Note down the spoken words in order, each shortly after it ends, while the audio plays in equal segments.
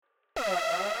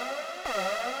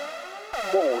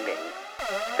Warning.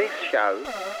 This show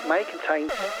may contain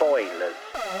spoilers.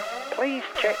 Please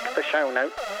check the show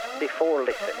notes before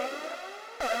listening.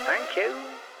 Thank you.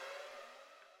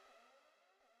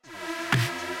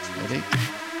 Ready?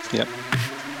 Yep.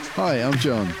 Hi, I'm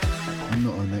John. I'm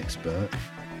not an expert.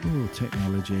 Oh,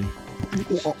 technology. Like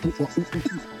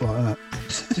that.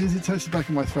 As soon as it touched the back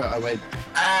of my throat, I went,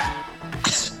 ah!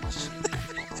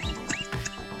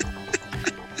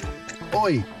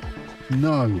 Oi!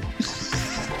 No.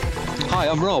 Hi,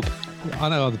 I'm Rob. I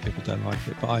know other people don't like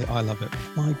it, but I love it.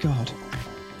 My God.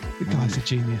 The guy's a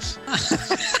genius.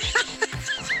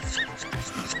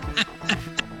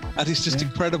 And it's just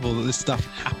incredible that this stuff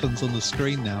happens on the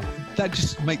screen now. That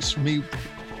just makes me...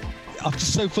 I'm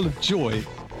just so full of joy.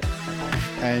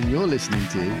 And you're listening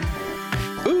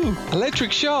to... Ooh,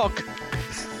 Electric Shock.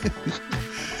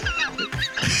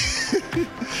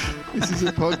 This is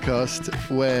a podcast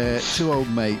where two old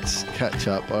mates catch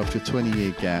up after a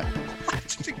 20-year gap. I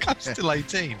think I'm still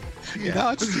 18. Yeah. You know,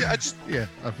 I just Yeah,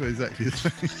 I feel exactly the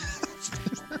same.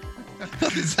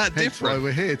 Is that Hence why different?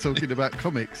 we're here talking about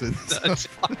comics and stuff.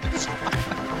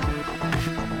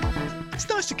 It's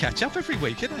nice to catch up every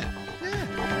week, isn't it?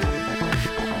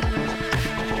 Yeah.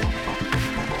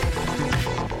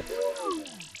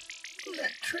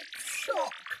 Electric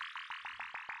shock.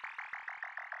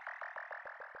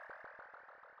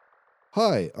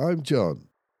 Hi, I'm John,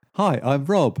 Hi, I'm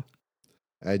Rob.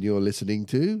 and you're listening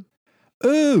to...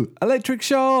 Ooh, Electric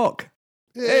Shock!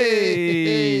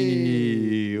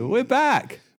 Hey! We're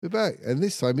back. We're back, and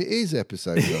this time it is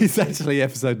episode 90. It's actually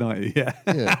episode 90, yeah.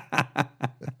 Yeah.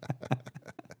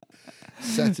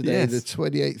 Saturday, Yes. the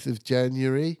 28th of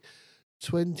January,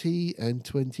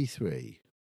 2023.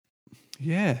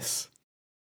 Yes.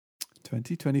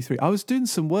 2023. I was doing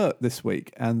some work this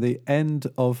week, and the end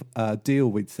of a deal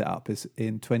we'd set up is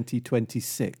in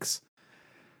 2026.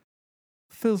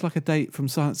 Feels like a date from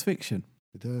science fiction.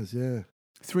 It does, yeah.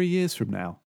 3 years from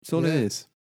now. That's all it Yeah. is.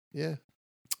 Yeah.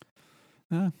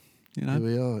 You Here know.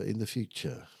 we are in the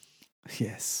future.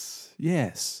 Yes.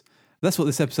 Yes. That's what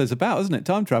this episode's about, isn't it?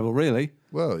 Time travel, really.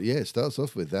 Well, yeah, it starts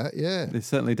off with that, yeah. It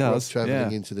certainly Rob does.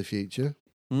 travelling yeah. into the future.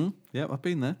 Yep, I've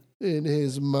been there. In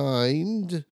his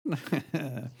mind.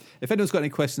 If anyone's got any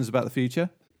questions about the future,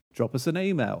 drop us an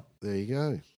email. There you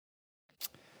go.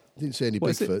 Didn't see any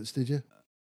What is it? Bigfoots, did you?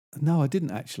 No, I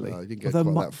didn't actually. No, I didn't get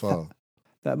Although quite that far.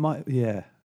 That might, yeah.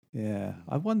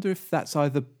 I wonder if that's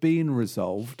either been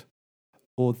resolved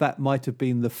or that might have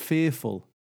been the fearful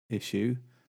issue,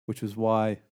 which was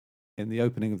why in the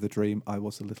opening of the dream I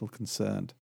was a little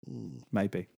concerned. Mm.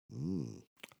 Maybe. Mm.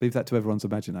 Leave that to everyone's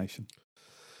imagination.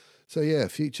 So, yeah,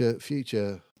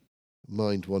 future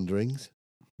mind wanderings.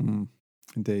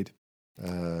 Indeed.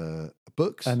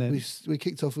 Books. And then- We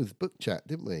kicked off with book chat,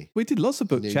 didn't we? We did lots of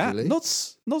book chat. Unusually.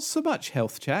 Not so much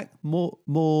health chat. More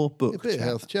book A bit chat. of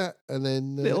health chat, and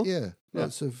then Little. yeah, Yeah.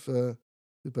 lots of.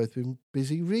 We've both been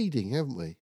busy reading, haven't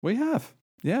we? We have,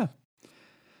 yeah.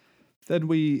 Then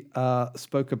we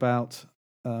spoke about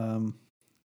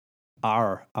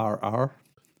R,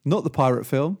 not the pirate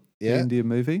film, Yeah. the Indian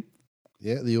movie.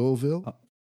 Yeah, the Orville.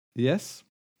 Yes.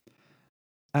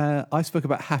 I spoke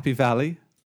about Happy Valley,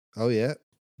 Oh yeah,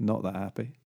 not that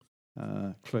happy.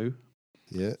 Clue.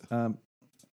 yeah.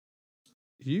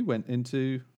 You went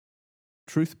into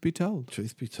Truth Be Told.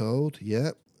 Truth be told,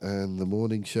 yeah, and the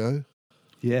morning show,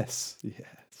 Yes.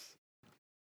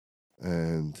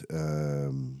 and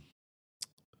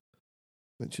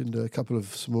mentioned a couple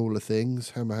of smaller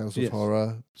things: Hammer House of Yes.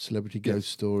 Horror, Celebrity Yes. Ghost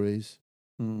Stories,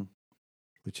 Mm,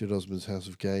 Richard Osman's House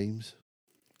of Games,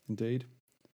 indeed.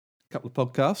 A couple of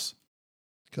podcasts.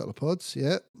 couple of pods,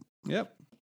 yeah. Yep.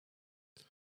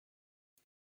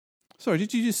 Sorry,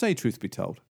 did you just say Truth Be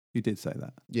Told? You did say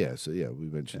that. Yeah, so yeah, we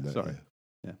mentioned Yeah, that. sorry.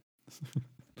 Yeah.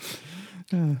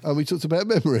 Yeah. And we talked about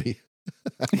memory.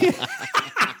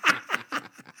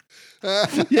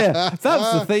 Yeah, that's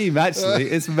the theme, actually.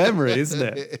 It's memory, isn't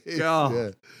it? It is, God,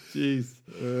 yeah. jeez.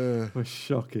 Uh, We're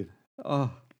shocking.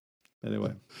 Oh,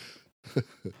 anyway.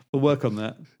 We'll work on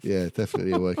that. yeah,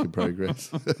 definitely a work in progress.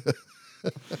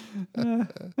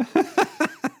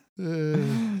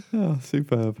 Oh,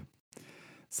 superb.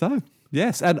 So,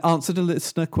 yes, and answered a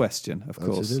listener question, of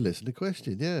course. Answered a listener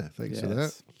question, yeah. Thanks for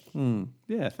that. Yes.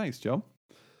 Yeah, thanks, John.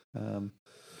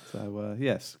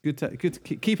 Yes, good to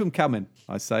keep them coming,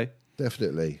 I say.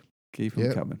 Definitely. Keep them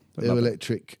Yep. coming. I love it.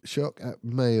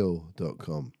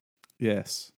 Electricshock@mail.com.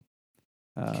 Yes.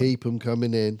 Keep them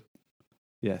coming in.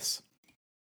 Yes.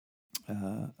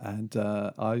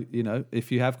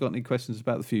 If you have got any questions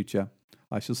about the future,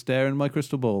 I shall stare in my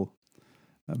crystal ball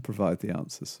and provide the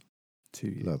answers to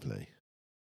you. Lovely.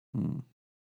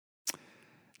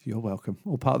 You're welcome.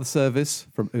 All part of the service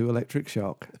from Ooh Electric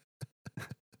Shock.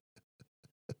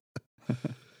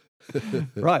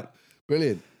 Right.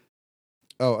 Brilliant.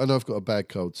 Oh, and I've got a bad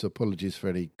cold, so apologies for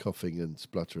any coughing and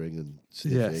spluttering and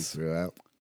sniffing throughout.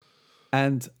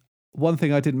 And one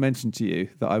thing I didn't mention to you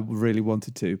that I really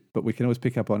wanted to, but we can always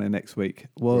pick up on it next week,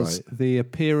 was the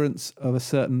appearance of a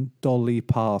certain Dolly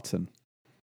Parton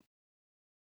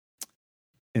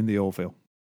in the Orville.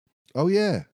 Oh,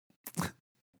 yeah.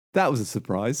 That was a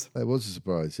surprise. That was a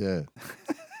surprise, yeah.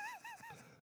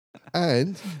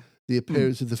 And the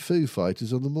appearance of the Foo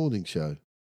Fighters on the morning show.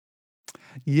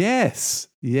 Yes.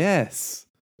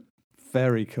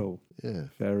 Very cool. Yeah.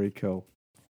 Very cool.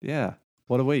 Yeah.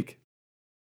 What a week.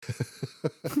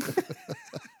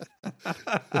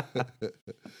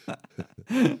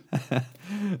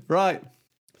 Right.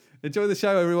 Enjoy the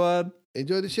show, everyone.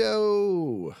 Enjoy the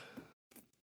show.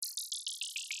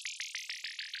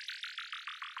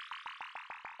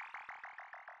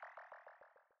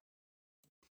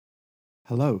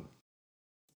 Hello.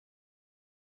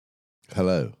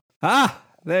 Hello. Ah,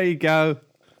 there you go.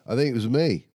 I think it was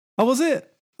me. Oh, was it?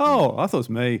 Oh, I thought it was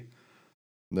me.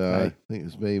 No, Hey. I think it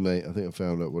was me, mate. I think I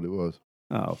found out what it was.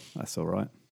 Oh, that's all right.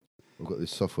 I've got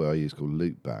this software I use called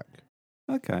Loopback.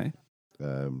 Okay.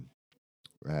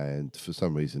 And for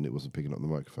some reason it wasn't picking up the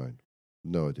microphone.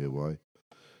 No idea why.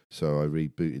 So I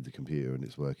rebooted the computer and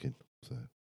it's working. So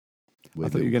I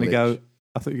thought you were going to go.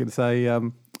 I thought you were going to say,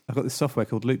 I've got this software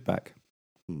called Loopback.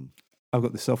 I've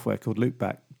got this software called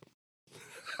Loopback.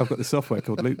 I've got this software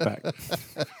called Loopback.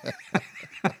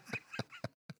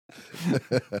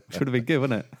 Should have been good,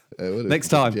 wouldn't it? Next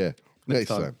time. Yeah. Next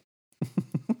time.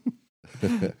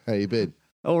 How you been?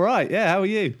 All right. Yeah. How are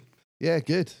you? Yeah,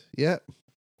 good. Yeah.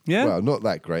 Yeah. Well, not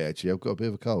that great actually. I've got a bit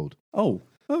of a cold. Oh,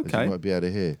 As okay. you might be able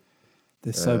to hear.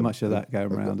 There's so much of that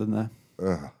going around, isn't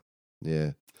there?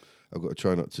 Yeah. I've got to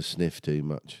try not to sniff too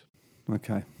much.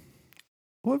 Okay.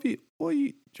 What are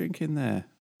you drinking there?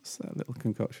 What's that little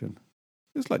concoction?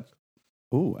 It's like,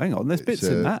 oh, hang on. There's bits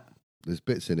in that. There's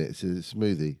bits in it. It's a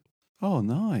smoothie. Oh,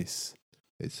 nice.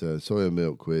 It's soya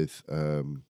milk with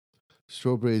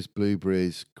strawberries,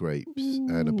 blueberries, grapes,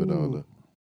 and a banana.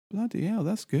 Bloody hell,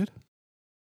 that's good.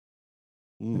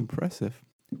 Mm. Impressive.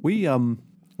 We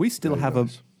still Very have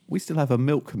nice. we still have a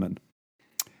milkman.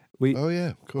 Oh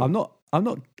yeah, cool. I'm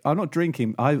not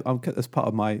drinking. I'm as part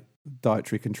of my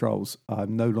dietary controls.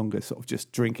 I'm no longer sort of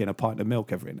just drinking a pint of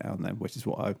milk every now and then, which is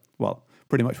what I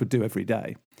pretty much would do every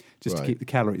day, just to keep the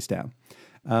calories down.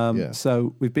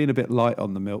 So we've been a bit light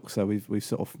on the milk, so we've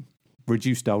sort of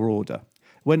reduced our order.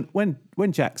 When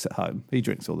Jack's at home, he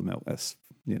drinks all the milk. That's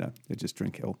they just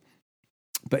drink it all.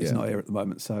 But he's not here at the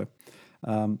moment, so.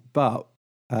 But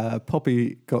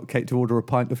Poppy got Kate to order a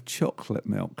pint of chocolate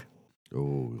milk.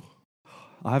 Oh,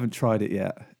 I haven't tried it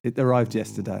yet. It arrived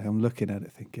yesterday. I'm looking at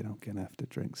it thinking I'm going to have to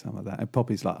drink some of that. And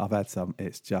Poppy's like, I've had some.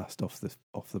 It's just off the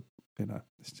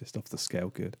it's just off the scale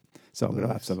good. So I'm going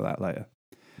to have some of that later.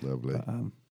 lovely.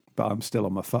 But I'm still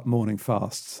on my morning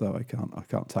fast, so I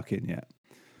can't tuck in yet.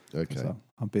 Okay. So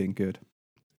I'm being good.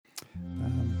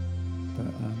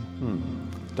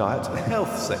 Diet and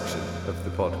health section of the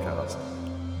podcast.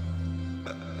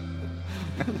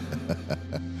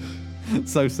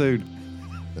 So soon.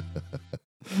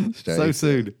 Straight So into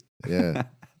soon. it. Yeah.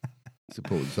 It's an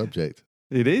important subject.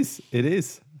 It is.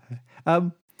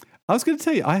 I was going to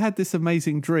tell you, I had this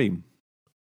amazing dream.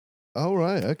 Oh,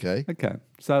 right. Okay. Okay.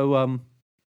 So,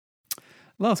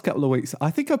 last couple of weeks, I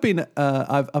think I've been,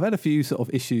 I've had a few sort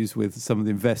of issues with some of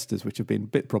the investors, which have been a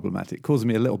bit problematic, causing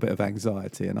me a little bit of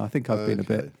anxiety. And I think I've been a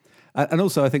bit, and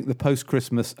also I think the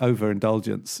post-Christmas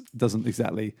overindulgence doesn't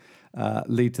exactly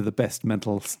lead to the best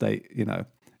mental state. You're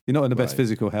not in the best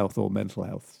physical health or mental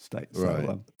health state. So,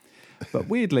 Right. But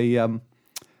weirdly, I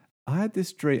had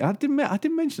this dream. I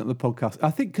didn't mention it on the podcast.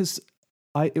 I think because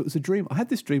it was a dream. I had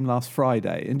this dream last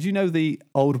Friday, and do you know the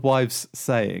old wives'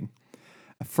 saying?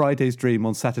 A Friday's dream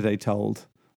on Saturday told,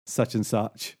 such and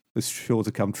such is sure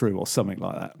to come true, or something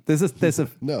like that.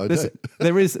 No, I don't.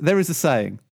 There is a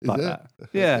saying like there? that.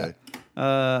 Yeah,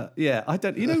 yeah. I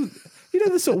don't. You know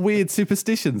the sort of weird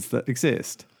superstitions that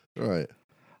exist. Right.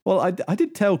 Well, I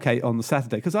did tell Kate on the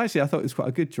Saturday because I thought it was quite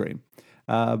a good dream.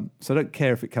 So I don't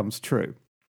care if it comes true.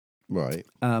 Right.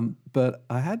 But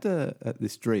I had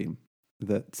this dream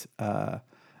that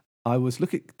I was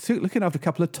looking after a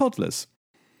couple of toddlers.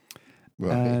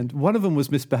 Right. And one of them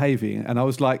was misbehaving, and I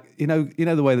was like, you know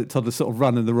the way that toddlers sort of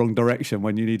run in the wrong direction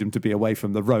when you need them to be away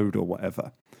from the road or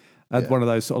whatever. I had one of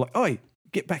those sort of like, "Oi,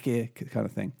 get back here," kind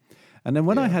of thing. And then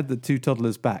when I had the two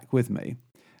toddlers back with me,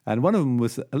 and one of them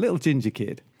was a little ginger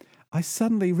kid, I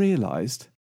suddenly realised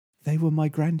they were my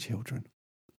grandchildren.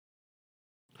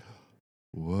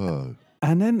 Whoa.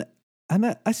 And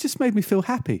it's just made me feel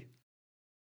happy.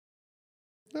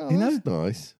 Oh, You know? that's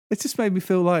nice. It's just made me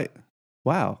feel like,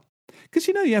 wow. Because,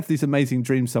 you have these amazing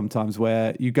dreams sometimes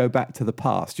where you go back to the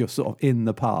past. You're sort of in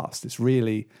the past. It's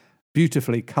really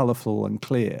beautifully colourful and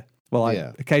clear. Well, I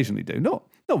Yeah. occasionally do. Not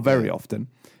very Yeah. often.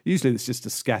 Usually it's just a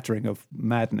scattering of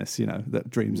madness, that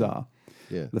dreams are.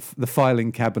 Yeah. The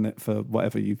filing cabinet for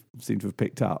whatever you seem to have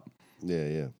picked up. Yeah,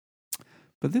 yeah.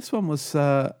 But this one was.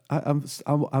 I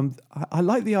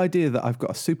like the idea that I've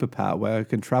got a superpower where I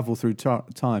can travel through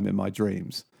time in my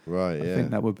dreams. Right, I yeah.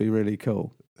 think that would be really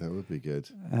cool. That would be good.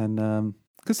 And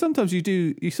because sometimes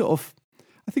you sort of.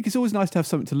 I think it's always nice to have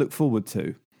something to look forward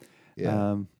to.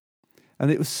 Yeah.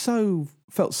 And it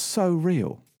felt so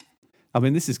real. I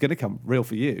mean, this is going to come real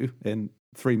for you in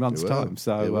 3 months' It will. time.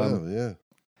 So It will, yeah.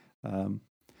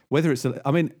 whether it's,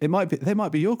 they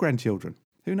might be your grandchildren.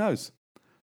 Who knows?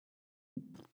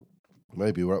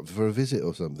 Maybe we're up for a visit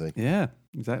or something. Yeah,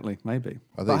 exactly. Maybe.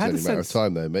 I But think had it's only a matter of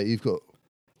time, though, mate.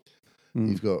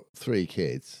 You've got 3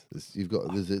 kids.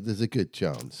 There's a good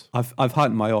chance. I've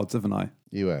heightened my odds, haven't I?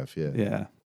 You have, yeah.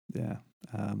 Yeah.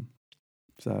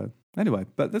 So anyway,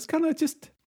 but that's kind of just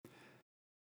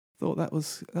thought that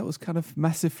was kind of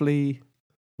massively,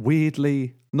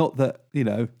 weirdly, not that,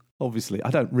 obviously I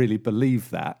don't really believe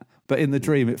that, but in the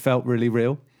dream it felt really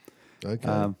real.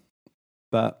 Okay.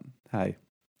 But hey,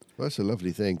 Well, that's a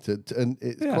lovely thing. And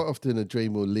it's Yeah. quite often a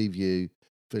dream will leave you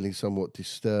feeling somewhat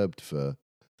disturbed for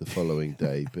the following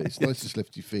day, but it's nice to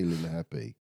left you feeling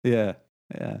happy. yeah.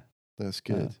 That's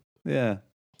good. Yeah.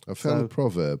 I found So- a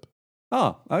proverb.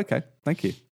 Oh, okay. Thank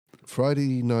you.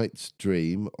 Friday night's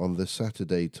dream on the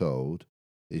Saturday told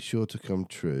is sure to come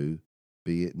true,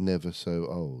 be it never so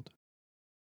old.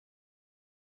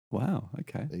 Wow.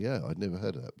 Okay. Yeah, I'd never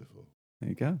heard of that before. There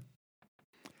you go.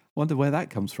 Wonder where that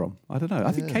comes from. I don't know.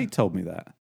 I think Yeah. Kate told me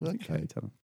that. I think Okay. Kate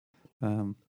told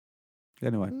me.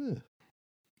 Anyway. Yeah.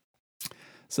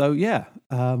 So yeah,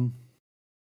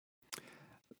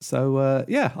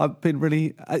 I've been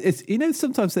really. It's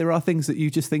sometimes there are things that you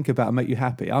just think about and make you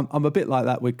happy. I'm a bit like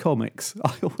that with comics.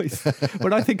 I always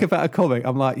when I think about a comic,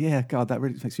 I'm like, yeah, God, that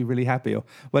really makes me really happy. Or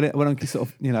when I'm sort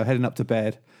of heading up to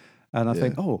bed, and I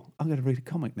think, oh, I'm going to read a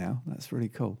comic now. That's really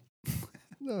cool.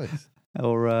 Nice.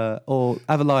 Or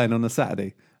have a line on a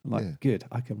Saturday. I'm like, Yeah. good,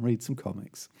 I can read some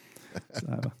comics.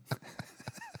 So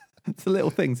it's the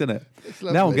little things, isn't it? It's Now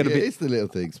I'm lovely. gonna be- It's the little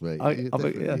things, mate. It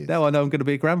definitely is. Now I know I'm going to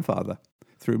be a grandfather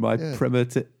through my Yeah.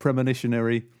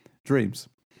 premonitionary dreams.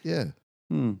 Yeah.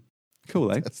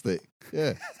 Cool, eh? Fantastic.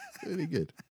 Yeah. Really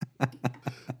good.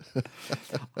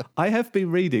 I have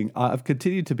been reading. I've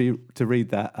continued to read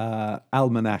that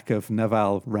almanac of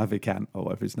Naval Ravikant, or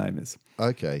whatever his name is.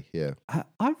 Okay. Yeah.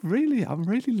 I'm really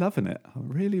loving it. I'm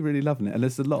really loving it. And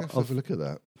there's a lot Let's of have a look at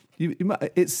that.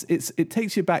 it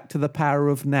takes you back to the power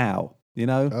of now.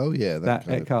 Oh, yeah. that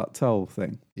kind of- Eckhart Tolle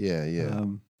thing. Yeah, yeah.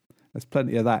 There's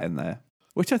plenty of that in there,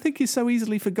 which I think is so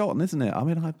easily forgotten, isn't it? I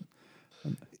mean,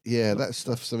 Yeah, that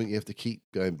stuff's something you have to keep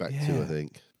going back to, Yeah. I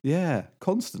think. yeah,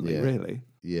 constantly, Yeah. really.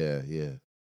 Yeah, yeah.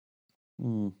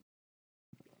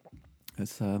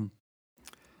 It's I've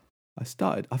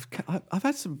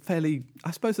had some fairly.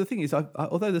 I suppose the thing is,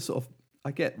 although there's sort of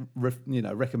I get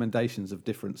recommendations of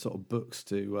different sort of books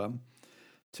to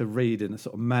read in a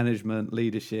sort of management,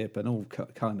 leadership, and all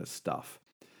kind of stuff.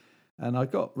 And I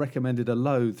got recommended a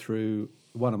load through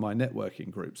one of my networking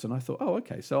groups, and I thought, oh,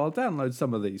 okay, so I'll download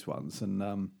some of these ones and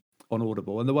on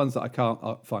Audible, and the ones that I can't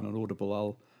find on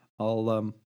Audible,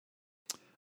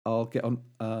 I'll get on.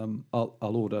 I'll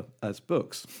order as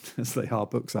books, as they are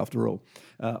books after all.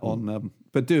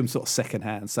 But do them sort of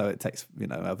secondhand, so it takes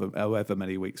however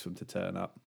many weeks for them to turn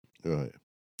up. Right.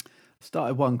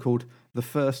 Started one called "The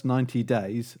First 90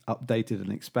 Days," updated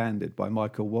and expanded by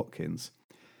Michael Watkins.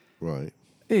 Right.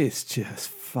 It's just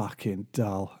fucking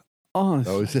dull,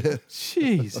 honestly. Oh, is it?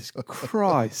 Jesus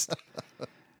Christ!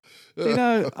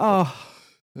 I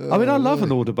mean, I love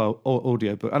an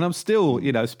audio book, and I'm still,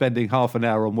 spending half an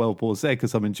hour on World War Z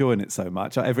because I'm enjoying it so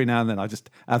much. Every now and then, I just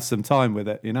have some time with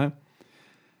it,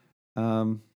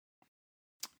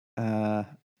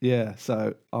 Yeah,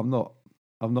 so I'm not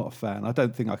a fan. I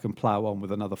don't think I can plough on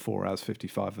with another 4 hours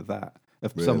 55 of that.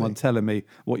 Of Really? someone telling me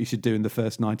what you should do in the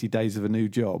first 90 days of a new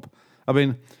job. I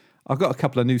mean, I've got a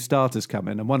couple of new starters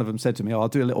coming, and one of them said to me, "Oh, I'll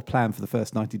do a little plan for the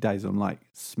first 90 days." I'm like,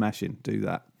 smashing, do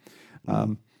that.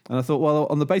 And I thought, well,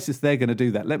 on the basis they're going to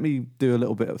do that, let me do a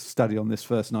little bit of study on this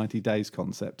first 90 days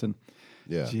concept. And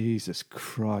Yeah. Jesus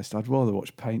Christ, I'd rather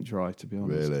watch paint dry, to be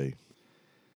honest. Really?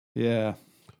 Yeah.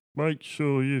 Make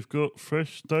sure you've got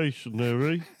fresh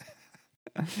stationery.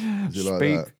 Is it like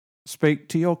that? Speak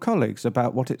to your colleagues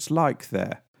about what it's like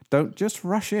there. Don't just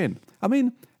rush in. I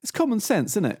mean, it's common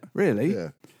sense, isn't it? Really? Yeah.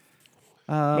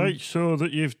 Make sure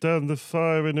that you've done the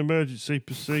fire and emergency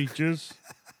procedures.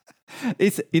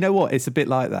 It's, you know what? It's a bit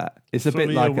like that. It's a Fully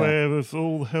bit like aware of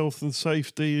all health and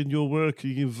safety in your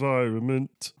working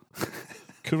environment.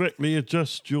 Correctly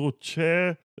adjust your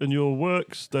chair and your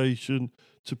workstation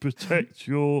to protect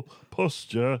your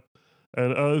posture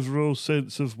and overall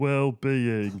sense of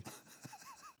well-being.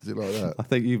 Is it like that? I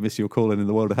think you've missed your calling in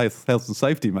the world of health and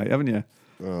safety, mate, haven't you?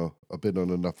 Oh, I've been on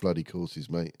enough bloody courses,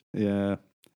 mate. Yeah.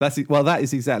 That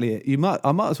is exactly it.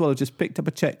 I might as well have just picked up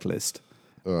a checklist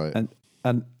All right.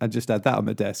 and just had that on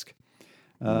my desk.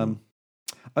 I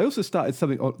also started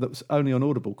something that was only on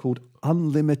Audible called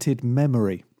Unlimited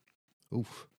Memory,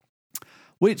 Oof.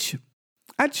 which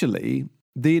actually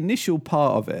the initial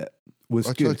part of it was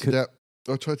I good.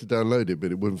 tried to download it,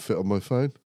 but it wouldn't fit on my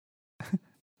phone.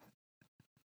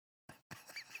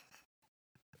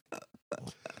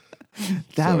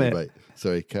 Damn Sorry, it. mate.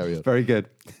 Sorry, carry on. Very good.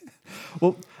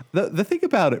 Well, the thing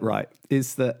about it, right,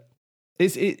 is that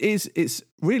it's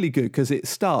really good because it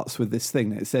starts with this thing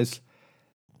that it says,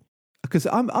 because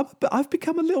I've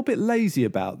become a little bit lazy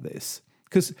about this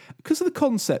because of the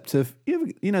concept of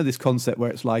you know this concept where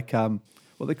it's like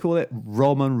what they call it,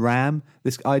 ROM and RAM,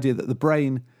 this idea that the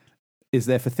brain is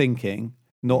there for thinking,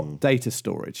 not data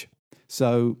storage.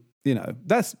 So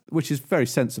that's which is very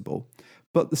sensible,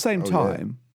 but at the same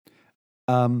time.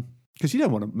 Because you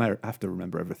don't want to have to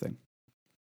remember everything.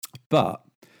 But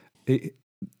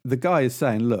the guy is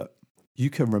saying, look, you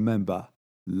can remember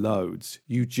loads.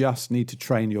 You just need to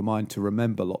train your mind to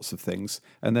remember lots of things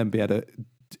and then be able to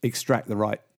extract the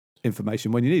right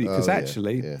information when you need it. Because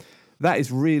that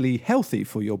is really healthy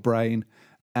for your brain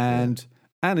and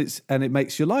it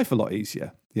makes your life a lot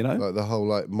easier, Like the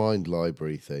whole mind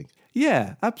library thing.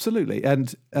 Yeah, absolutely.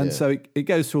 And so it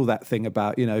goes through all that thing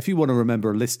about, if you want to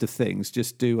remember a list of things,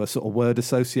 just do a sort of word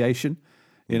association,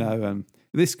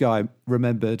 this guy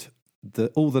remembered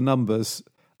all the numbers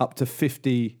up to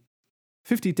 50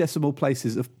 decimal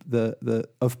places of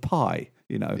of pi,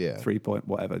 3 point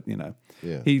whatever,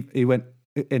 Yeah. He went,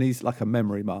 and he's like a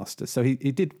memory master. So he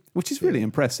did, which is really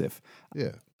impressive.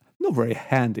 Yeah. Not very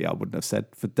handy, I wouldn't have said,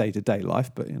 for day-to-day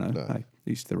life, but, hey,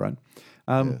 each their own.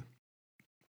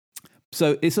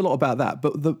 So it's a lot about that.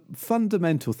 But the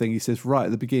fundamental thing he says right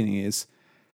at the beginning is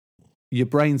your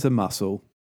brain's a muscle,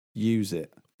 use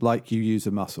it like you use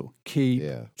a muscle. Keep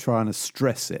trying to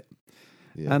stress it.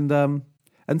 Yeah.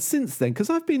 And since then, because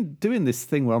I've been doing this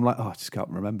thing where I'm like, I just can't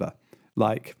remember.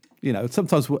 Like,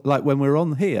 sometimes like when we're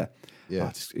on here, I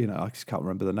just can't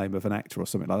remember the name of an actor or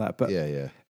something like that. But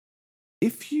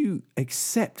if you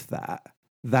accept that,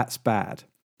 that's bad.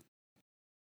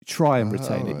 Try and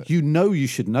retain it. Right. You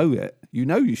should know it. You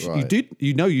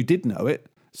did know it.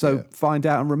 So find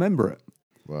out and remember it.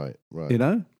 Right.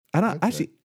 And I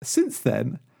actually, since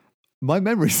then, my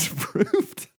memory's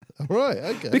improved. Right.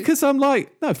 Okay. Because I'm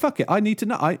like, no, fuck it. I need to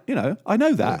know. I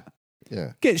know that.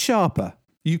 Yeah. Get sharper.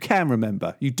 You can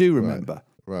remember. You do remember.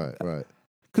 Right.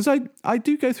 Because I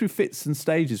do go through fits and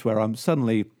stages where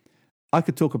I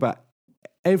could talk about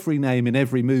every name in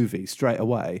every movie straight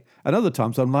away. And other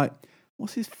times I'm like,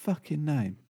 what's his fucking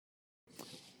name?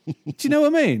 Do you know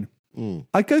what I mean? Mm.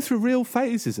 I go through real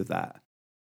phases of that.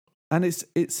 And it's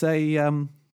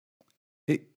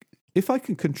if I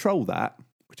can control that,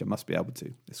 which I must be able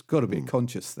to, it's got to be a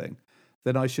conscious thing,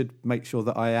 then I should make sure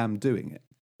that I am doing it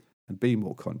and be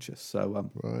more conscious. So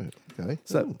right. Okay.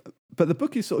 So but the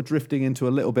book is sort of drifting into a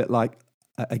little bit like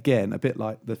again, a bit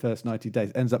like the first 90 days.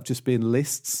 It ends up just being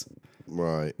lists.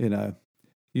 Right. You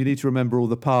need to remember all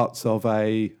the parts of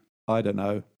an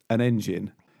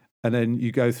engine. And then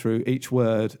you go through each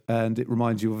word and it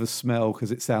reminds you of a smell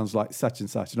because it sounds like such and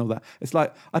such and all that. It's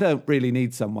like, I don't really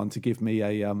need someone to give me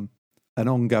an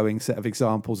ongoing set of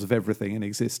examples of everything in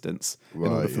existence in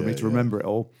order for me to remember it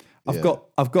all. I've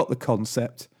got the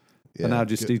concept and now I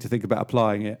just need to think about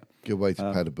applying it. Good way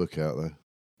to pad a book out though.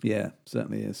 Yeah,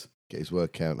 certainly is. Get his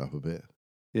word count up a bit.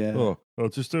 Yeah. Oh, I'll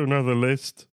just do another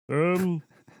list.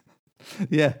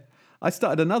 Yeah. I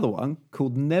started another one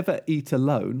called Never Eat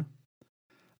Alone.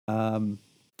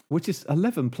 Which is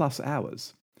 11 plus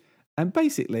hours. And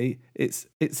basically, it's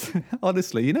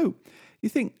honestly, you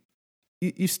think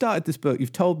you started this book,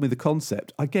 you've told me the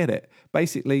concept, I get it.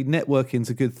 Basically, networking's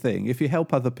a good thing. If you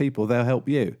help other people, they'll help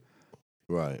you.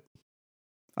 Right.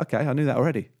 Okay, I knew that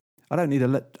already. I don't need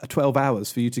a 12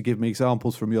 hours for you to give me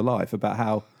examples from your life about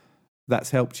how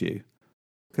that's helped you,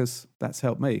 because that's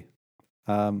helped me.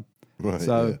 Right.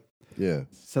 So, yeah.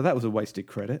 So that was a wasted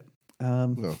credit.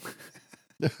 No.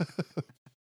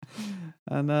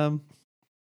 And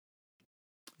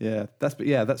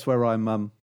that's where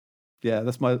I'm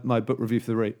that's my book review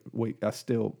for the week.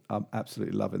 I'm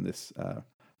absolutely loving this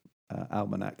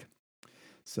almanac.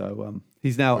 So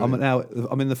he's now.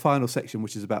 I'm in the final section,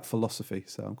 which is about philosophy.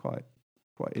 So I'm quite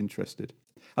interested.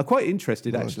 I'm quite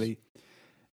interested actually.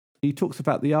 He talks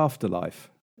about the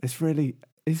afterlife. It's really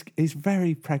he's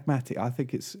very pragmatic. I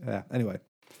think it's anyway.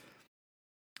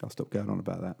 I'll stop going on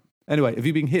about that. Anyway, have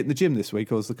you been hitting the gym this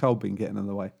week, or has the cold been getting in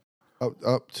the way?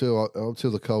 Up till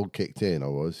the cold kicked in, I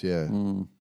was, yeah.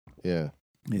 Yeah.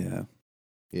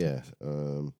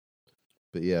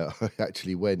 But yeah, I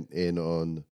actually went in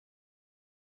on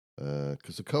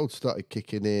because the cold started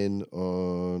kicking in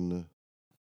on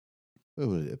when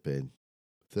would it have been?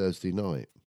 Thursday night.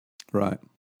 Right.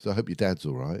 So I hope your dad's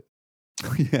all right.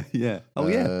 yeah. Oh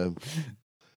yeah.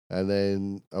 And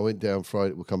then I went down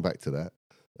Friday. We'll come back to that.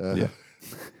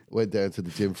 Went down to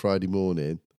the gym Friday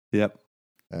morning. Yep.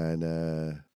 And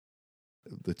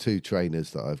the two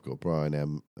trainers that I've got,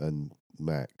 Brian and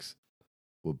Max,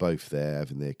 were both there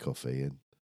having their coffee and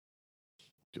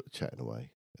chatting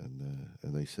away. And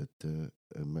they said, and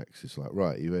Max is like,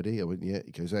 right, you ready? I went, yeah.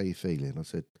 He goes, how are you feeling? I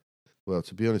said, well,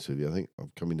 to be honest with you, I think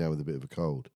I'm coming down with a bit of a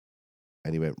cold.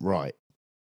 And he went, right,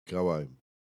 go home.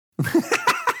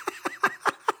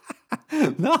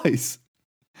 Nice.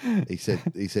 He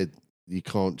said, you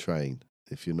can't train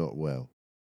if you're not well.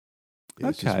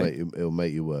 It'll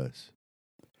make you worse.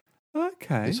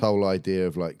 Okay. This whole idea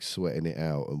of like sweating it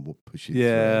out and pushing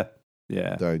through.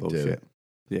 Yeah. Don't bullshit. do it.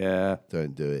 Yeah.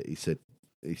 Don't do it. He said,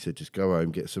 just go home,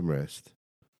 get some rest.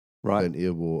 Right. Plenty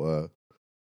of water.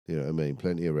 You know what I mean?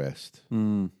 Plenty of rest.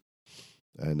 Mm.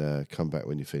 And come back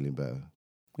when you're feeling better.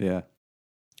 Yeah.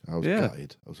 I was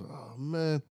gutted. I was like, oh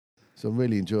man. So I'm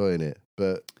really enjoying it.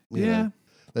 But you know,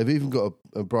 they've even got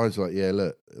and Brian's like, yeah,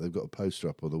 look, they've got a poster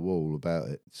up on the wall about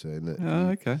it saying that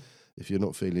okay. if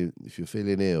you're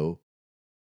feeling ill,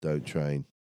 don't train.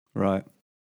 Right.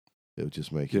 It'll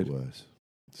just make it worse.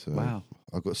 So wow.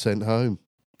 I got sent home.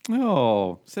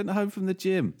 Oh, sent home from the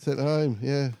gym. Sent home,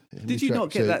 yeah. Did you not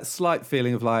get that slight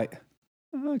feeling of like,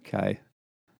 okay,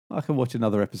 I can watch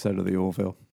another episode of The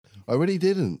Orville? I really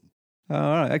didn't. Oh,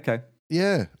 all right, okay.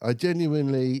 Yeah, I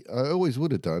always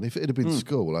would have done. If it had been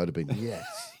school, I'd have been, yes.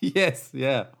 Yes,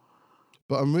 yeah.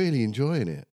 But I'm really enjoying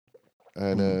it.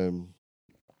 And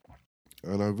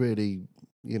I really,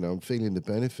 I'm feeling the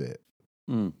benefit.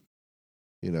 Mm.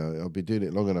 I've been doing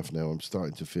it long enough now. I'm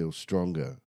starting to feel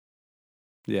stronger.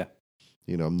 Yeah.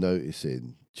 I'm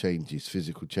noticing changes,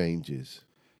 physical changes,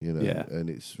 and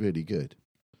it's really good.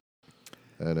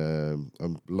 And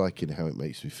I'm liking how it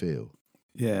makes me feel.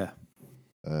 Yeah.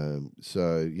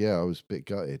 So, yeah, I was a bit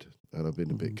gutted. And I've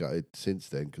been a bit gutted since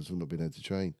then because I've not been able to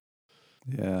train.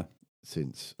 Yeah.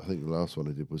 Since, I think the last one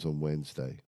I did was on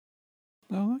Wednesday.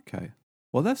 Oh, okay.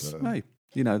 Well, that's, hey,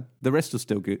 the rest will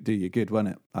still do you good, won't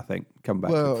it? I think. Come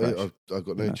back. Well, I've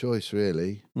got no choice,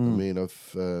 really. I mean,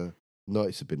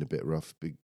 nights have been a bit rough.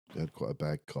 I had quite a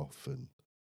bad cough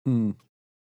and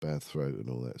bad throat and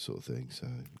all that sort of thing. So,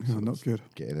 not good.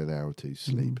 Getting an hour or two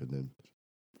sleep and then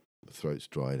the throat's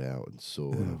dried out and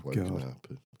sore and I've woken up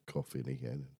and coughing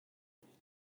again.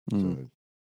 So,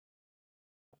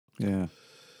 yeah.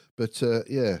 But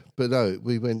but no,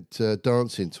 we went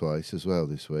dancing twice as well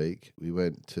this week. We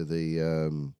went to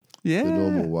the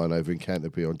normal one over in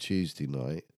Canterbury on Tuesday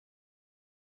night.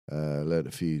 Learned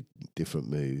a few different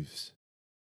moves.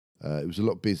 It was a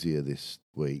lot busier this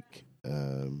week.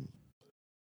 It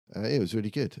was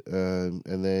really good.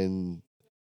 And then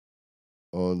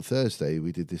on Thursday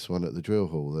we did this one at the Drill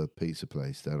Hall, the pizza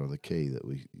place down on the quay that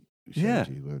we showed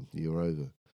you when you were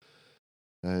over.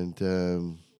 And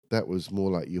that was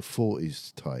more like your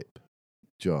 40s type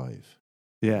jive.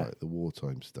 Yeah. Like the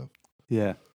wartime stuff.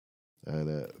 Yeah. And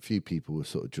a few people were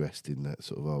sort of dressed in that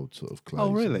sort of old sort of clothes.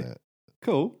 Oh, really?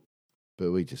 Cool.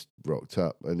 But we just rocked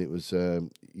up and it was,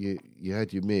 you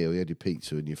had your meal, you had your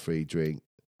pizza and your free drink.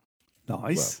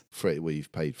 Nice. Well, free,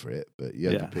 you've paid for it, but you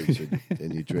had your pizza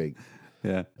and your drink.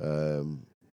 Yeah.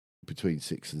 Between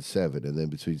 6 and 7, and then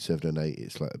between 7 and 8,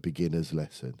 it's like a beginner's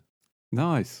lesson.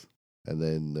 Nice. And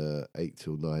then 8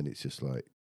 till 9, it's just like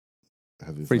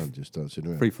having fun, just dancing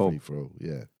around. Free fall,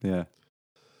 yeah. Yeah.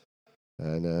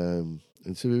 And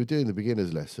so we were doing the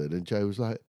beginner's lesson, and Joe was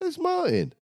like, "There's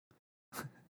Martin,"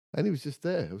 and he was just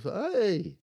there. I was like,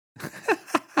 "Hey,"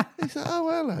 he's like,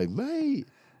 "Oh, hello, mate."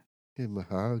 Give him a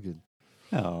hug,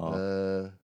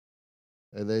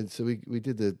 and then so we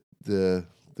did the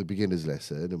beginner's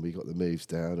lesson, and we got the moves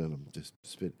down, and I'm just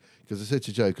spin because I said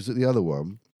to Joe, because at the other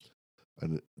one.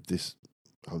 And this,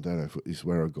 I don't know if this is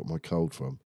where I got my cold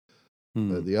from.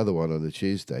 But the other one on the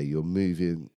Tuesday, you're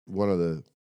moving one of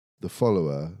the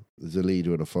follower. There's a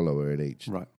leader and a follower in each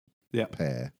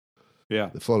pair. Yeah.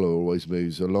 The follower always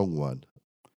moves a long one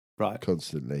Right.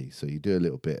 constantly. So you do a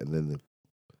little bit, and then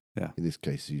Yeah. in this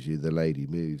case, usually the lady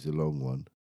moves a long one.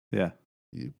 Yeah.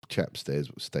 The chap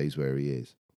stays where he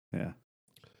is. Yeah.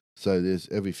 So there's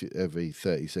every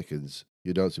 30 seconds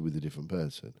you're dancing with a different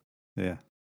person. Yeah.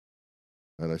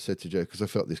 And I said to Joe, because I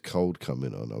felt this cold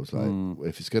coming on, I was like, Mm.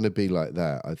 if it's going to be like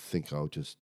that, I think I'll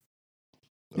just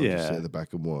sit Yeah. at the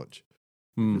back and watch.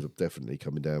 Mm. Because I'm definitely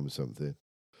coming down with something.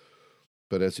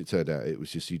 But as it turned out, it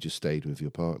was just you just stayed with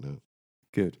your partner.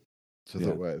 Good. So I Yeah.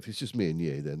 thought, well, if it's just me and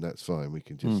you, then that's fine. We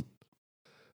can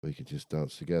just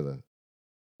dance together.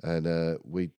 And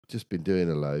we'd just been doing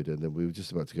a load, and then we were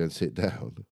just about to go and sit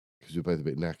down because we were both a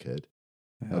bit knackered.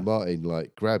 Yeah. And Martin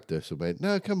grabbed us and went,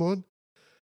 "No, come on."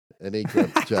 And he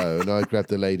grabbed Joe, and I grabbed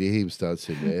the lady he was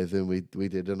dancing with, and we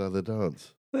did another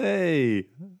dance. Hey.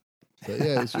 So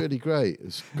yeah, it was really great. It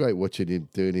was great watching him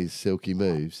doing his silky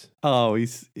moves. Oh,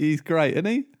 he's great, isn't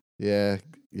he? Yeah,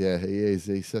 he is.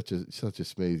 He's such a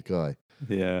smooth guy.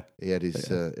 Yeah. He had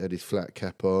his flat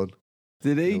cap on,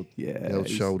 Did he? Held- Yeah. held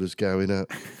he's- shoulders going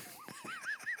up.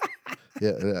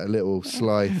 Yeah, a little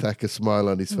sly Thacker smile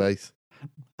on his face.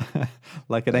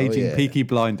 Like an Oh, aging yeah. Peaky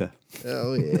Blinder.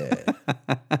 Oh yeah,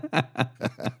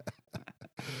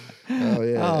 oh yeah,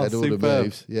 Oh, and all the superb.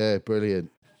 moves. Yeah,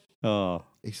 brilliant. Oh.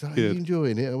 He's like, "Are Good. you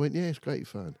enjoying it?" I went, "Yeah, it's great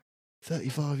fun.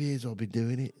 35 years I've been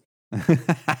doing it."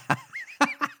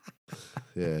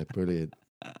 Yeah, brilliant.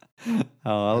 Oh,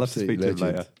 I'll have to Absolute speak to him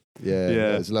legend. later. Yeah,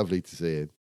 Yeah. it was lovely to see him.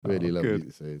 Really Oh, lovely good.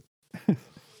 to see him.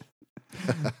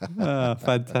 Ah,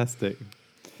 fantastic.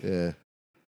 Yeah.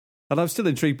 And I'm still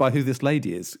intrigued by who this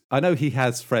lady is. I know he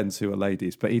has friends who are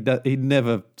ladies, but he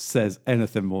never says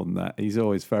anything more than that. He's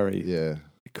always very Yeah.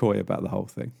 coy about the whole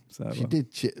thing. So They're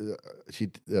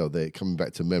coming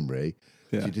back to memory.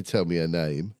 yeah. She did tell me her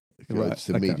name. I Right, just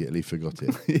okay. immediately forgot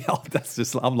it. Yeah, that's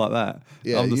just I'm like that.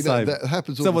 Yeah, I'm the you know, same. that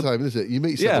happens all Someone- the time, isn't it? You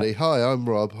meet Yeah. somebody, "Hi, I'm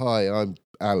Rob. Hi, I'm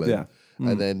Alan." Yeah.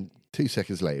 Mm. And then 2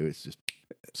 seconds later, it's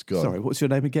gone. Sorry, what's your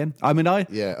name again? I mean,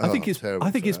 Yeah, I think terrible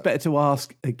for it's that. better to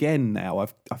ask again now.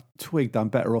 I've twigged. I'm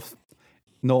better off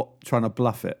not trying to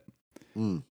bluff it.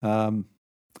 Mm.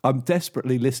 I'm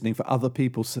desperately listening for other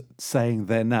people saying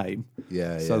their name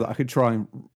Yeah, so that I could try and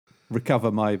recover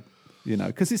my,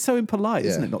 because it's so impolite,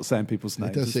 isn't Yeah. it? Not saying people's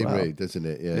names. It does as seem well. rude, doesn't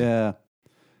it? Yeah.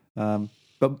 Yeah.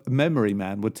 But Memory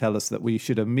Man would tell us that we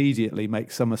should immediately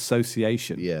make some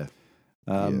association. Yeah.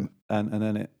 And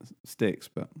then it sticks.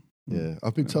 But Yeah.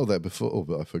 I've been told that before,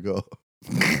 but I forgot.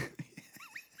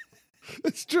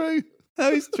 It's true.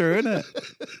 that is true, isn't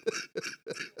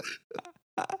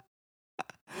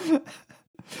it?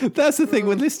 That's the thing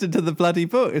with listening to the bloody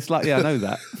book. It's like, yeah, I know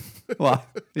that. Well,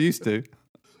 I used to.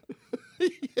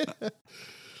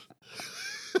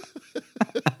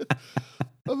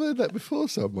 I've heard that before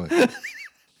somewhere.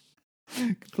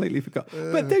 Completely forgot.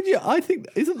 But don't you? I think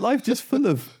isn't life just full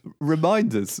of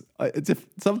reminders?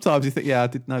 Sometimes you think, yeah, I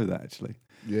did know that actually.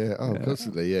 Yeah. Oh,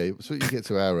 constantly. Yeah. So you get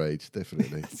to our age,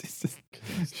 definitely. It's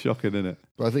just shocking, isn't it?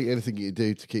 But I think anything you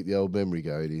do to keep the old memory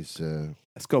going is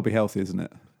It's got to be healthy, isn't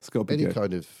it? It's got to be any good.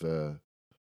 kind of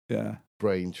Yeah.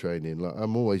 brain training. Like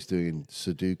I'm always doing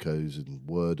Sudokus and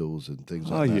Wordles and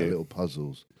things Are like that, you? little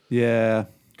puzzles. Yeah.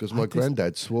 Because my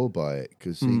granddad swore by it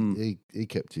because he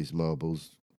kept his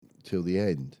marbles till the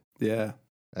end. Yeah.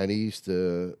 And he used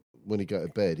to, when he go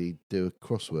to bed, he'd do a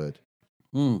crossword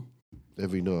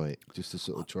every night just to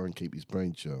sort of try and keep his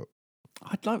brain sharp.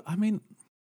 I don't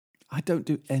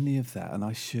do any of that, and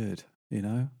I should.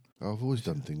 I've always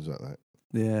done things like that.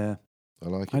 Yeah. I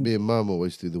like it. Me and Mum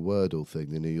always do the Wordle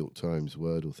thing, the New York Times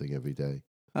Wordle thing every day.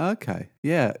 Okay.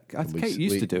 Yeah. And Kate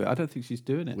used to do it. I don't think she's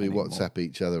doing it We anymore. WhatsApp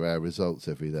each other our results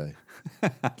every day.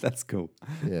 That's cool.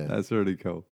 Yeah. That's really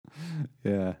cool.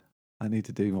 Yeah. I need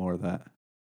to do more of that.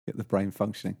 Get the brain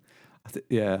functioning.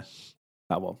 Yeah.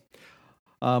 Oh, well.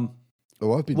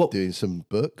 Oh, I've been Well- doing some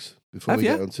books before Have we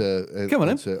ya? get onto, Come on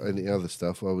then. onto any other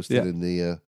stuff. I was still Yeah. in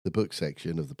the book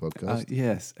section of the podcast.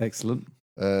 Yes. Excellent.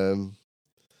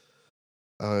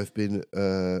 I've been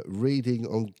reading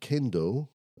on Kindle,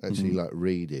 actually like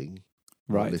reading,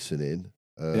 not Right. listening.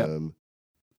 Yep.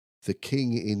 The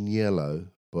King in Yellow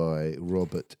by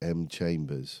Robert M.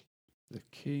 Chambers. The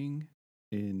King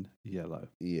in Yellow.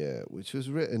 Yeah, which was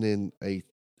written in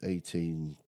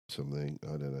 18 something,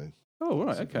 I don't know. Oh,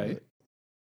 right. something Okay. like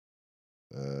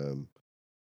that.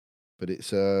 But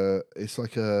it's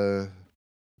like a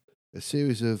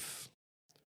series of,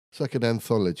 it's like an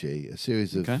anthology, a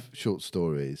series of Okay. short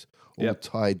stories, all Yep.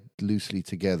 tied loosely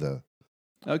together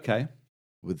Okay.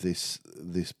 with this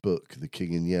book, The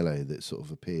King in Yellow, that sort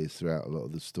of appears throughout a lot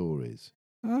of the stories.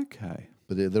 Okay.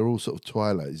 But they're all sort of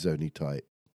Twilight Zone-y type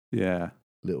Yeah.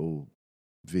 little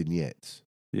vignettes.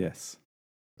 Yes.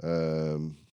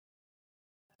 And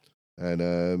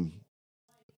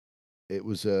it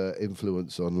was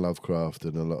influence on Lovecraft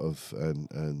and a lot of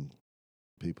and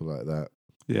people like that.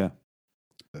 Yeah.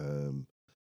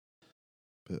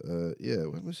 Yeah,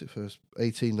 when was it first?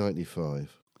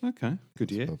 1895. Okay.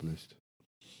 Good It's year. published.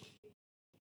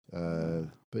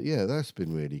 But yeah, that's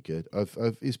been really good.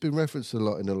 It's been referenced a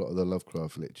lot in a lot of the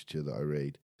Lovecraft literature that I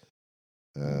read,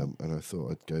 and I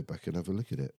thought I'd go back and have a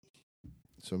look at it.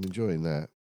 So I'm enjoying that.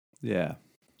 Yeah.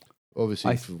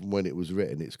 Obviously, from when it was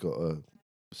written, it's got a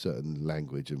certain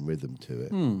language and rhythm to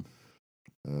it.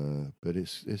 But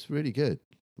it's really good.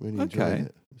 Really enjoying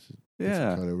it. It's a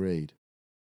different kind of read.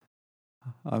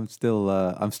 I'm still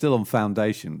on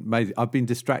Foundation. I've been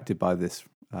distracted by this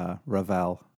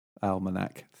Raval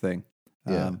Almanac thing.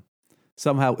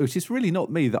 Somehow, which is really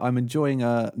not me, that I'm enjoying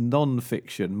a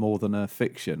non-fiction more than a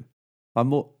fiction. I'm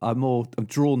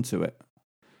drawn to it,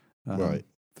 right?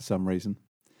 For some reason.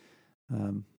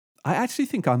 I actually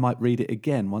think I might read it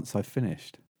again once I've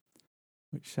finished,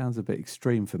 which sounds a bit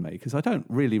extreme for me because I don't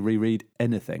really reread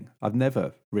anything. I've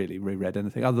never really reread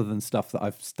anything other than stuff that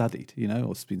I've studied,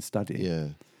 or been studying. Yeah,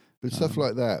 but stuff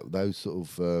like that, those sort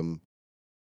of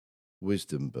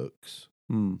wisdom books.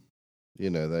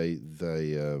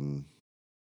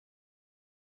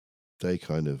 They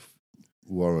kind of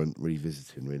warrant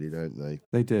revisiting, really, don't they?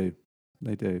 They do.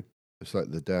 It's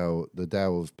like the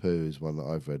Tao of Pooh is one that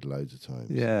I've read loads of times.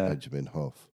 Yeah, Benjamin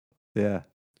Hoff. Yeah,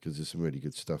 because there's some really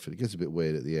good stuff. It gets a bit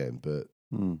weird at the end, but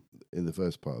in the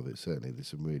first part of it, certainly there's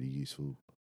some really useful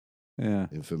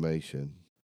information.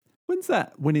 When's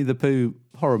that Winnie the Pooh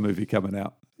horror movie coming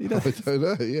out? I don't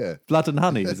know. Yeah, Blood and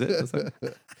Honey, is it?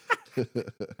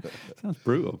 Sounds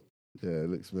brutal. Yeah, it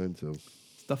looks mental.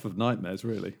 Stuff of nightmares,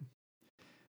 really.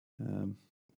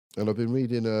 And I've been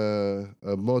reading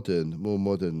a more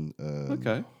modern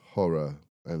horror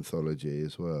anthology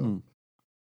as well,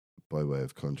 by way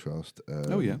of contrast.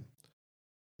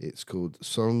 It's called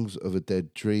Songs of a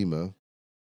Dead Dreamer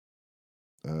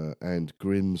and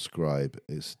Grim Scribe.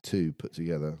 It's two put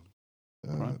together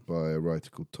by a writer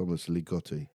called Thomas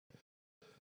Ligotti.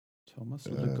 Thomas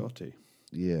Ligotti.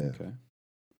 Yeah. Okay.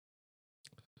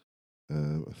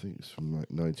 I think it's from like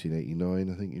 1989.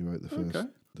 I think he wrote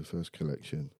the first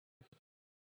collection.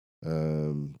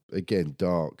 Again,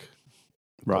 dark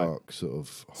sort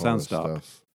of horror Sounds dark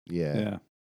stuff. Yeah.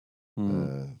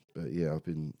 But yeah, I've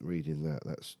been reading that.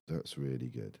 That's really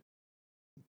good.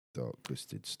 Dark,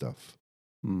 twisted stuff.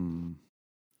 And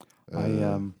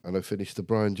I finished the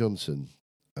Brian Johnson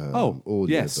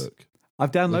audio book.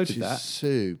 I've downloaded which is that.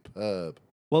 Superb.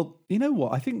 Well, you know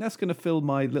what? I think that's going to fill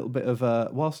my little bit of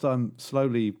whilst I'm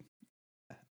slowly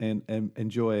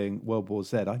enjoying World War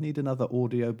Z, I need another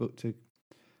audio book to.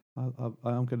 I'm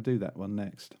going to do that one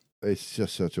next. It's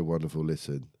just such a wonderful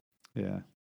listen. Yeah,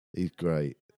 he's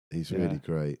great. He's really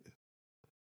great,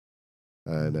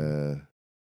 and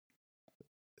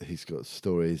he's got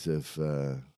stories of.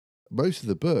 Most of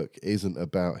the book isn't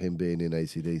about him being in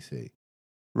AC/DC.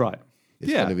 Right.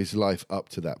 It's kind of his life up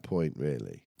to that point,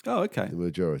 really. Oh, okay. The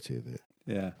majority of it.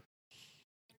 Yeah.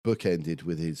 Book ended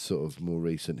with his sort of more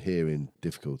recent hearing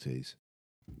difficulties.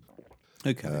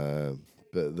 Okay.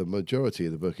 But the majority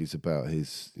of the book is about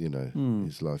his,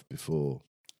 his life before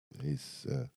his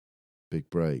big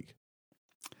break.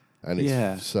 And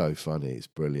it's so funny. It's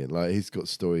brilliant. Like, he's got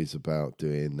stories about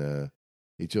doing,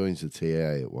 he joins the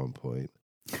TA at one point.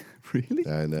 Really?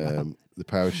 And the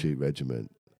parachute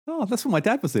regiment. Oh, that's what my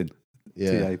dad was in.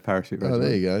 TA parachute regiment. Oh,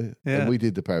 there you go. Yeah. And we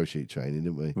did the parachute training,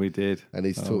 didn't we? We did. And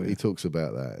he talks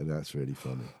about that, and that's really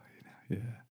funny. Yeah.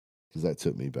 Because that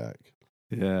took me back.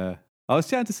 Yeah. I was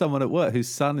chatting to someone at work whose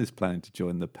son is planning to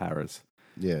join the Paras.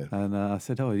 Yeah. And I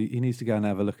said, he needs to go and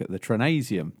have a look at the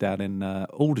Trinasium down in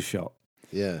Aldershot.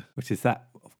 Yeah. Which is that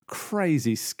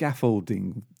crazy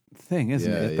scaffolding thing,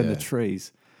 isn't it? Up in the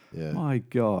trees. Yeah. My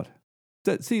God.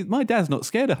 See, my dad's not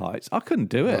scared of heights. I couldn't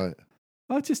do it.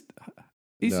 Right.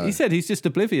 He said he's just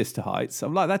oblivious to heights.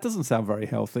 I'm like, that doesn't sound very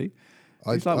healthy.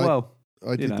 I did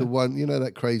the one,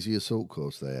 that crazy assault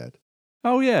course they had.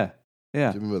 Oh, yeah.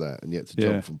 Yeah. Do you remember that? And you had to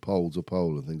jump from pole to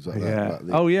pole and things like that. Yeah.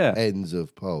 Like the ends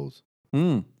of poles.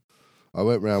 Mm. I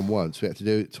went round once. We had to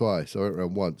do it twice. I went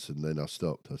round once and then I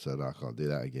stopped. I said, I can't do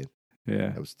that again. Yeah.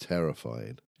 That was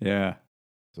terrifying. Yeah.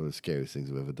 It's one of the scariest things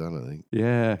I've ever done, I think.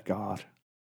 Yeah, God.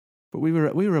 But we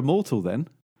were immortal then.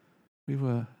 We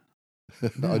were.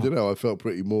 I don't know. I felt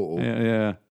pretty mortal.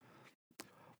 Yeah.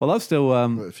 Well, I've still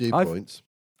a few points.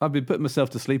 I've been putting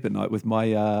myself to sleep at night with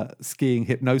my skiing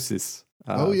hypnosis.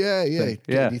 Yeah. Thing.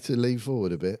 You need to lean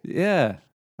forward a bit. Yeah.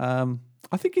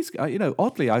 I think it's,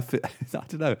 oddly, I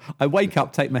don't know. I wake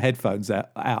up, take my headphones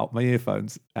out, my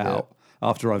earphones out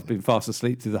after I've been fast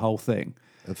asleep through the whole thing.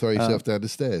 And throw yourself down the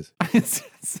stairs.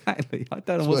 Exactly. I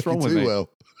don't know what's wrong with me. Well.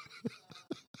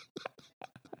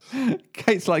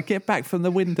 Kate's like, get back from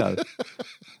the window.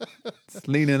 It's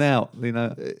leaning out,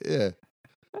 Yeah.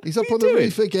 He's up What on are you the doing?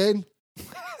 roof again.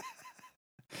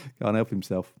 Can't help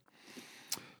himself.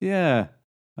 Yeah.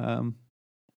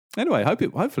 Anyway,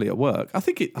 hopefully it'll work. I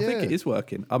think it is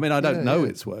working. I mean, I don't know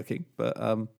it's working, but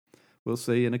we'll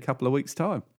see in a couple of weeks'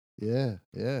 time. Yeah.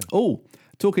 Oh,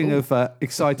 talking of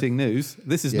exciting news,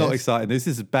 this is not Yes. exciting news.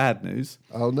 This is bad news.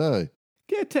 Oh, no.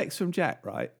 Get a text from Jack,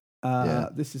 right?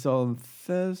 This is on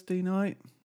Thursday night.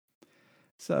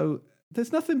 So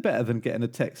there's nothing better than getting a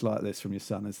text like this from your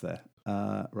son, is there?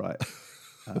 Right.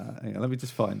 Hang on, let me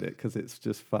just find it because it's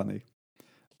just funny.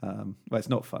 Well, it's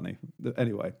not funny.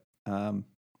 Anyway.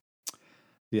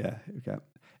 Here we go.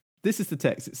 This is the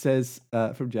text. It says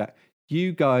from Jack,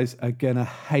 "You guys are going to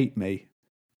hate me, ...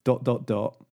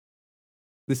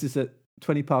 This is at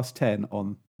 10:20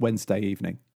 on Wednesday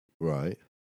evening. Right.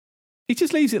 He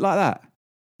just leaves it like that.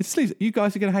 He just leaves it. You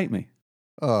guys are going to hate me.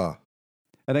 Ah.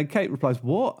 And then Kate replies,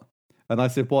 "What?" And I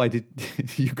said, "Why did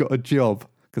you got a job?"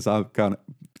 Because I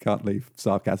can't leave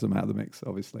sarcasm out of the mix,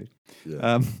 obviously.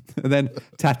 Yeah. And then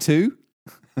tattoo.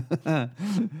 yeah.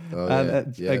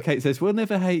 And Kate says, "We'll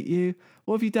never hate you.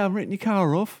 What have you done? Written your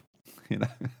car off?" Right,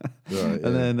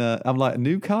 And then I'm like, "A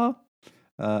new car?"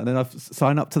 And then I've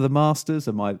signed up to the Masters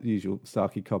and my usual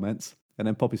Starkey comments. And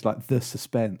then Poppy's like, "The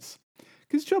suspense."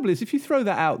 Because the trouble is, if you throw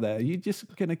that out there, you're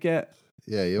just going to get...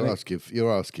 Yeah, you're asking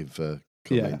for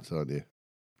comments, aren't you?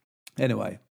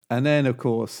 Anyway, and then, of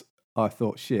course, I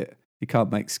thought, shit, you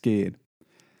can't make skiing.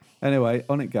 Anyway,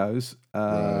 on it goes.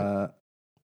 Right.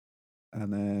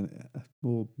 And then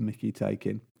more Mickey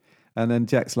taking. And then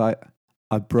Jack's like,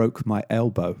 "I broke my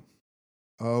elbow."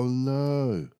 Oh,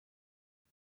 no.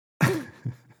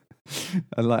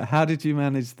 And like, how did you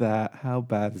manage that? How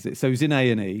bad is it? So he's in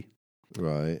A&E.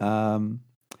 Right.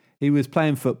 He was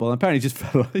playing football and apparently he just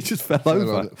fell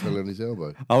over. Fell on his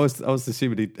elbow. I was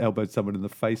assuming he elbowed someone in the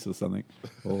face or something,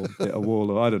 or hit a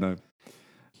wall, or I don't know.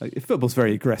 Football's a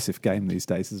very aggressive game these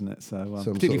days, isn't it? So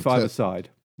particularly sort of five-a-side.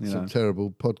 Some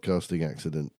terrible podcasting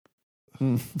accident.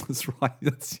 That's right.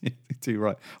 That's too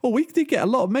right. Oh, we did get a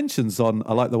lot of mentions on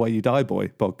 "I Like the Way You Die, Boy"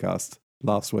 podcast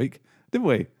last week, didn't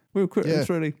we? It was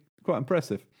really quite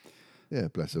impressive. Yeah,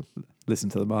 bless him. Listen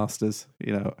to the Masters.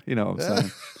 You know what I'm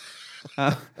saying.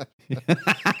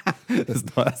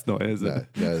 That's not it, is it?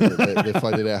 No, they're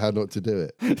finding out how not to do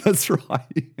it. That's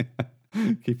right.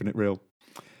 Keeping it real.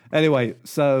 Anyway,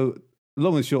 so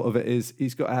long and short of it is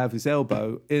he's got to have his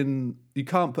elbow in. You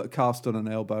can't put a cast on an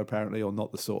elbow, apparently, or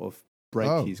not the sort of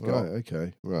break he's got. Right,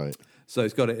 okay, right. So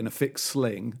he's got it in a fixed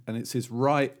sling, and it's his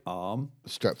right arm.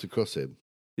 Strapped across him.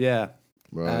 Yeah.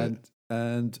 Right.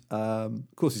 And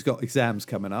of course, he's got exams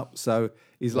coming up. So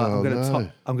he's like, I'm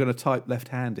going to type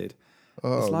left-handed.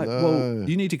 Oh, It's like, well,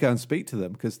 you need to go and speak to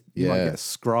them because you might get a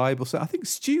scribe or so. I think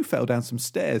Stu fell down some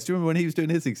stairs. Do you remember when he was doing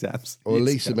his exams? Or at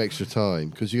least some extra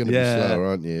time because you're going to be slower,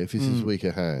 aren't you? If it's his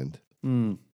weaker hand.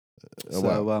 You're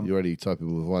only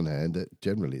typing with one hand.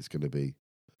 Generally, it's going to be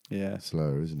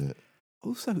slower, isn't it?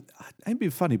 Also, it ain't been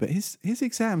funny, but his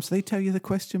exams, they tell you the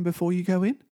question before you go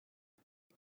in.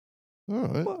 All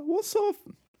right. What sort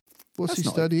of... What's he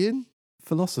studying?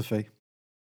 Philosophy.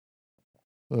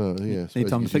 Oh, yeah. Need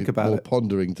time to think about more it.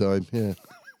 Pondering time, yeah.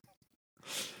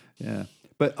 Yeah.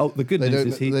 But the good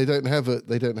news is they don't have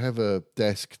a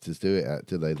desk to do it at,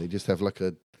 do they? They just have like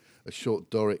a short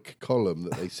Doric column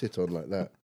that they sit on like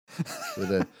that,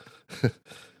 with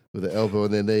their elbow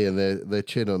on their knee and their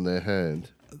chin on their hand.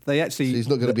 They actually. So he's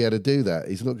not going to be able to do that.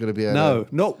 He's not going to be able. No,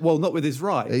 not with his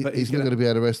right. But he's not going to be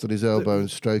able to rest on his elbow and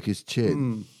stroke his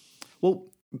chin. Well,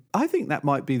 I think that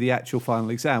might be the actual final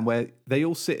exam where they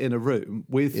all sit in a room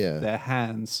with their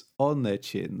hands on their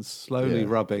chins, slowly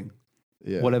rubbing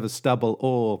whatever stubble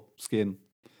or skin,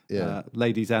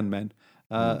 ladies and men.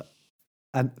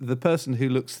 And the person who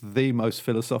looks the most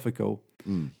philosophical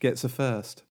gets a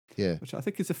first. Yeah, which I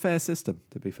think is a fair system,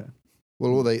 to be fair.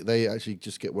 Well, or they actually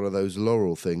just get one of those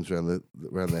laurel things around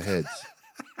their heads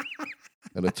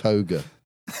and a toga.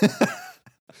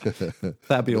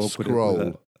 That'd be awkward.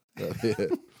 Scroll.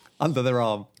 Under their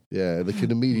arm. Yeah, they can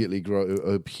immediately grow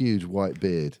a huge white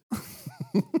beard.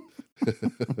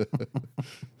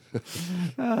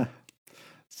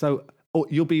 So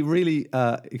you'll be really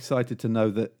excited to know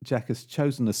that Jack has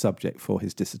chosen a subject for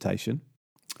his dissertation.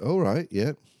 All right,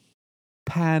 yeah.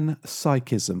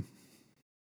 Panpsychism.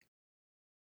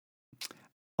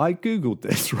 I Googled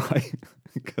this, right?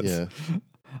 Because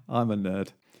I'm a nerd.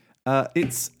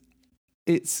 It's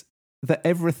that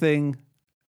everything.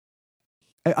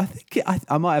 I think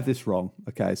I might have this wrong.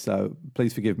 Okay, so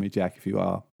please forgive me, Jack, if you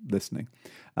are listening.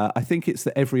 I think it's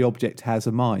that every object has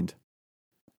a mind.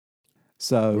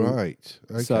 So Right.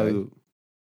 Okay. So,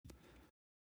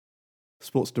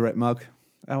 Sports Direct mug,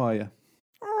 how are you?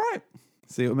 All right.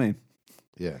 See what I mean?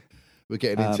 Yeah. We're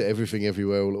getting into everything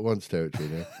everywhere all at once territory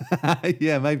now.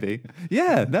 Yeah, maybe.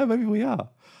 Yeah, no, maybe we are.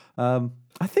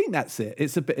 I think that's it.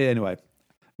 It's a bit anyway.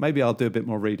 Maybe I'll do a bit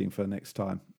more reading for next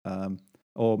time,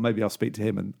 or maybe I'll speak to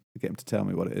him and get him to tell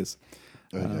me what it is.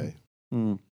 Okay.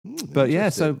 But yeah,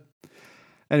 so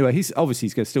anyway, he's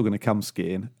still going to come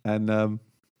skiing, and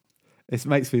it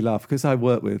makes me laugh because I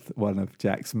work with one of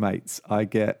Jack's mates. I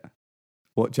get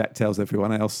what Jack tells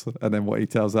everyone else, and then what he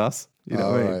tells us. You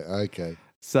know what I mean? Right, okay.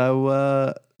 So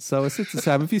I said to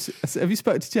Sam, have you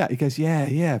spoken to Jack? He goes,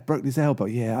 yeah, broke his elbow.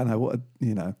 Yeah, I know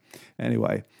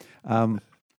Anyway,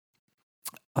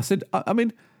 I said, I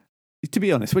mean, to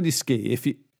be honest, when you ski, if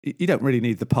you don't really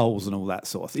need the poles and all that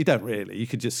sort of thing. You don't really. You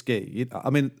could just ski.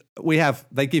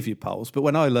 They give you poles, but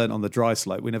when I learned on the dry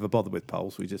slope, we never bothered with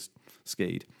poles. We just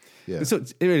skied. Yeah. So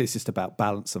it really is just about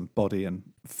balance and body and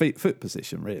foot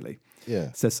position, really.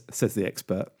 Yeah. Says the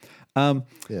expert.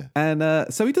 Yeah.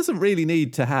 And so he doesn't really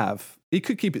need to have. He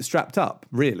could keep it strapped up,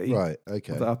 really. Right.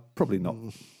 Okay. Probably not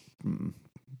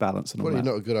balance and all Probably that.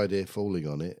 not a good idea falling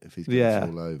on it if he's going to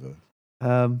fall over.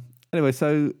 Anyway,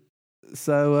 so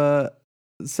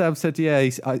Sam said,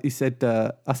 he said,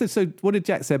 I said, so what did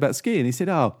Jack say about skiing? He said,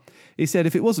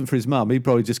 if it wasn't for his mum, he'd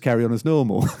probably just carry on as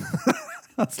normal.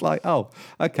 That's like, oh,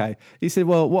 okay. He said,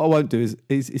 well, what I won't do is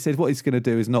he said, what he's going to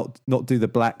do is not do the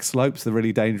black slopes, the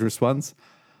really dangerous ones.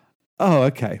 Oh,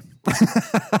 okay.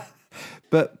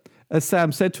 But as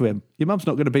Sam said to him, your mum's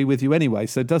not going to be with you anyway,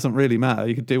 so it doesn't really matter.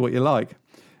 You can do what you like.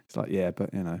 It's like, yeah,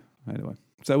 but anyway.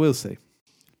 So we'll see.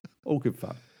 All good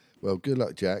fun. Well, good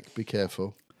luck, Jack. Be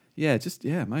careful. Yeah,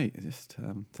 mate. Just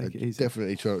take it easy.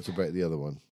 Definitely try not to break the other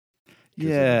one.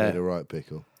 Yeah. It'll be a right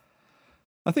pickle.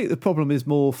 I think the problem is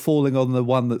more falling on the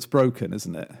one that's broken,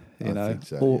 isn't it? I think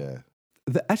so, yeah.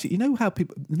 Actually, you know how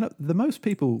people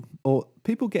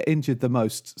get injured the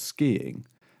most skiing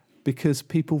because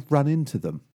people run into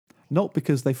them, not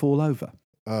because they fall over.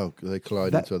 Oh, they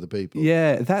collide into other people.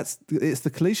 Yeah, it's the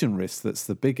collision risk that's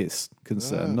the biggest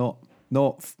concern,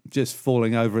 not just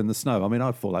falling over in the snow. I mean,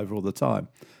 I fall over all the time.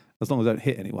 As long as I don't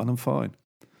hit anyone, I'm fine.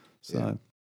 So,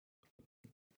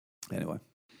 anyway.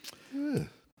 Yeah.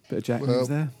 Bit of Jack news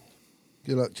there.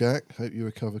 Good luck, Jack. Hope you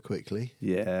recover quickly.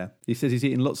 Yeah. He says he's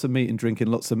eating lots of meat and drinking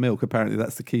lots of milk. Apparently,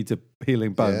 that's the key to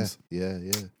healing bones. Yeah.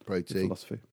 Protein,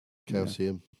 philosophy.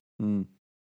 calcium.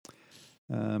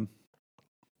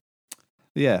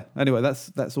 Yeah. Anyway,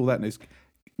 that's all that news.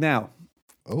 Now,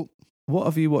 what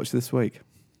have you watched this week?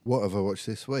 What have I watched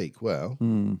this week? Well,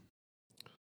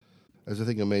 as I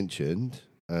think I mentioned,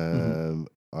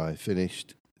 I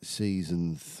finished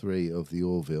season 3 of The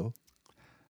Orville.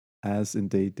 As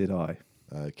indeed did I.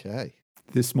 Okay.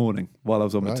 This morning, while I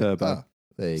was on my turbo.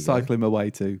 There you cycling my way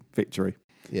to victory.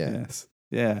 Yeah. Yes.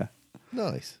 Yeah.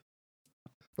 Nice.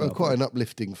 Well, quite an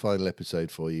uplifting final episode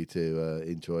for you to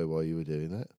enjoy while you were doing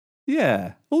that.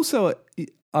 Yeah. Also,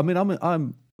 I mean,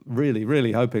 I'm really,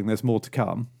 really hoping there's more to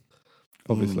come.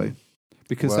 Obviously,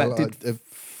 because that did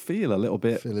feel a little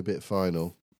bit. Feel a bit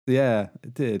final. Yeah,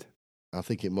 it did. I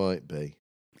think it might be.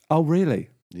 Oh, really?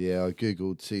 Yeah, I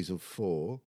googled season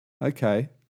 4. Okay.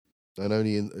 And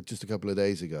only just a couple of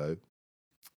days ago,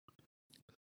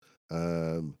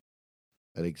 an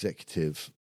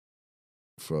executive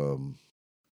from,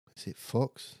 is it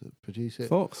Fox that produced it?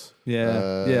 Fox?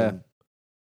 Yeah,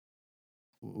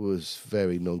 was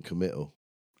very non-committal.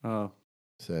 Oh.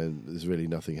 So there's really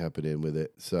nothing happening with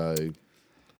it. So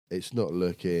it's not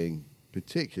looking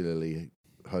particularly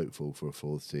hopeful for a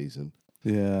 4th season.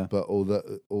 Yeah. But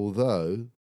although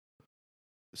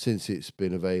since it's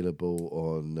been available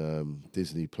on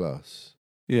Disney Plus,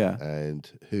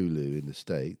 and Hulu in the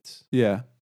States,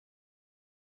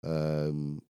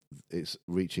 it's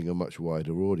reaching a much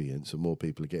wider audience and more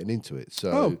people are getting into it.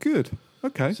 So good.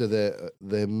 Okay. So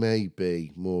there may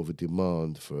be more of a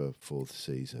demand for a 4th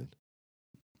season,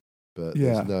 but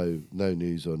there's no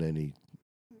news on any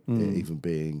even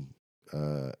being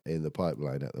in the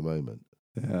pipeline at the moment.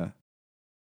 Yeah.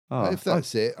 If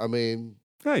that's it, I mean,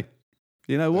 hey,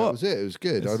 you know what? That was it. It was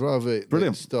good. I'd rather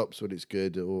it stops when it's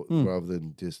good, or rather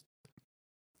than just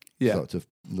start to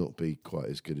not be quite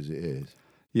as good as it is.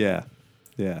 Yeah.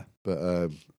 But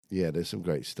there's some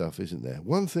great stuff, isn't there?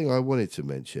 One thing I wanted to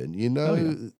mention,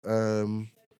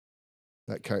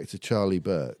 that character Charlie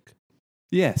Burke.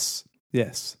 Yes.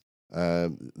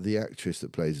 The actress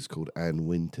that plays is called Anne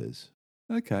Winters.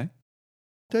 Okay.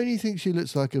 Don't you think she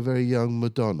looks like a very young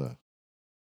Madonna?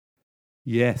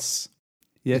 Yes.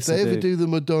 Yes, If they I ever do the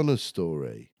Madonna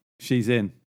story, she's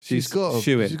in. she's got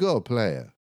a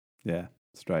player. Yeah,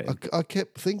 straight in. I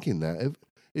kept thinking that.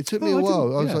 It took me Oh, a I while.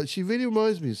 didn't- I was yeah. like, she really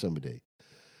reminds me of somebody.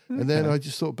 And then Okay. I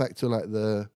just thought back to like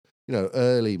the,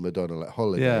 early Madonna, like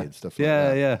Holiday Yeah. and stuff like Yeah,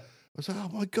 that. yeah. I was like, oh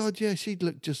my God, yeah, she'd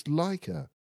look just like her.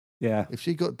 Yeah. If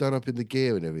she got done up in the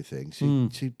gear and everything,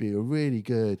 Mm. she'd be a really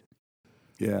good,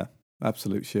 Yeah.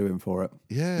 Absolute shoe-in for it.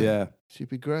 yeah, Yeah. she'd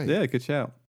be great. Yeah, good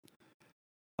shout.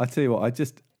 I tell you what,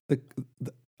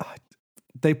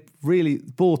 they really,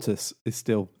 Bortus is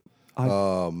still,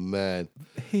 Oh man,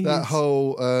 he that is-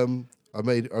 whole,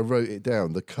 I wrote it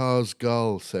down, the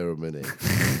Karsgal ceremony.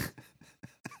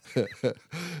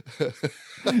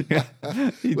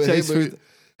 he Where chased through,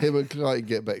 him and Clyde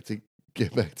get back to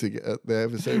they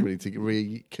have a ceremony to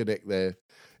reconnect their.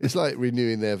 It's like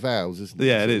renewing their vows, isn't it?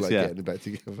 Yeah, it Sort of is, like yeah. getting them back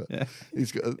together. Yeah.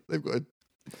 He's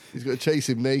got to chase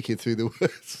him naked through the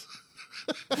woods.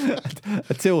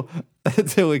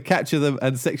 until we capture them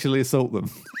and sexually assault them.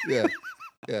 Yeah,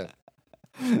 yeah.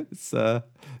 It's, And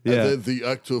yeah. then the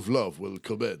act of love will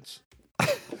commence.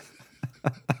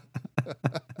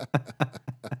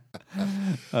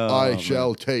 I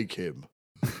shall take him.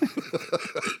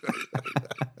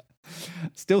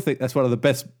 Still think that's one of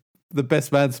the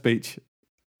best man speech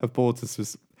of Bortus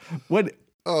was when.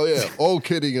 Oh yeah. All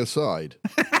kidding aside.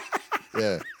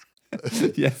 Yeah.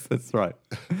 Yes, that's right.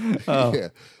 Oh, Yeah.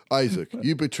 Isaac,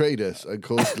 you betrayed us and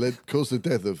caused the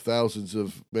death of thousands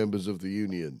of members of the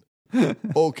union.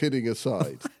 All kidding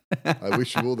aside, I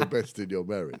wish you all the best in your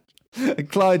marriage. and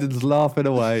Clyden's laughing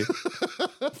away.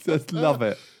 Just love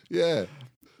it. Yeah.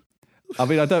 I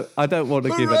mean, I don't want to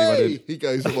give Hooray! anyone. He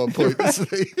goes at one point, doesn't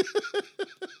he?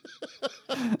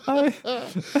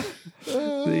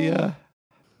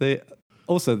 The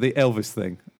also the Elvis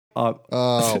thing.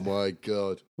 Oh my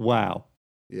God. Wow.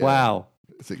 Yeah. Wow.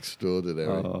 It's extraordinary.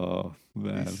 Oh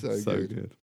man, He's so so good.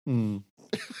 good. Mm.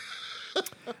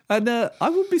 And I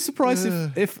wouldn't be surprised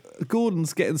if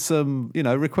Gordon's getting some,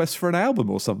 requests for an album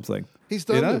or something. He's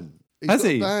done you know? them. He's Has got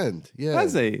he? a band. Yeah.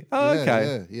 Has he? Oh, Yeah,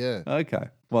 okay. Yeah. Okay.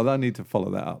 Well, I need to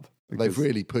follow that up. They've because-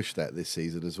 really pushed that this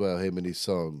season as well, him and his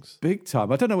songs. big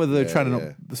time. I don't know whether they're Yeah, trying to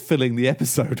yeah. not filling the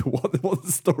episode or what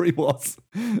the story was,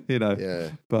 Yeah.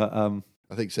 But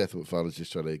I think Seth MacFarlane's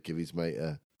just trying to give his mate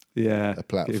yeah, a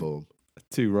platform.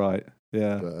 too right.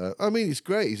 Yeah. But, I mean, it's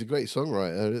great. He's a great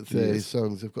songwriter. He is. His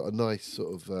songs have got a nice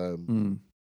sort of, Mm.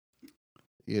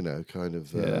 kind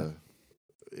of, Yeah.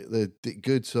 they're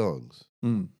good songs.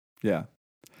 Mm. Yeah.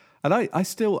 And I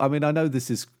still, I mean, I know this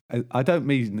is, I don't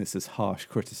mean this as harsh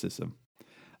criticism,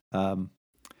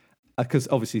 because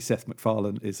obviously Seth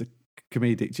MacFarlane is a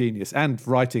comedic genius, and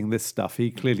writing this stuff,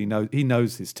 he clearly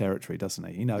knows his territory, doesn't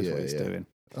he? He knows what he's doing.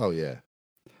 Oh, yeah.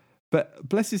 But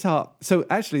bless his heart. So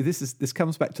actually, this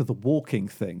comes back to the walking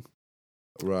thing.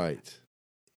 Right.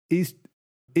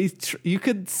 You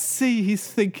can see he's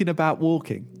thinking about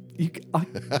walking.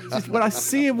 When I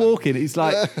see him walking, he's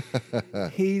like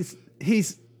he's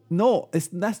not.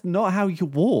 That's not how you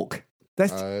walk.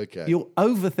 That's Okay. you're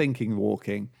overthinking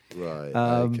walking, Right. it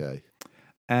Okay.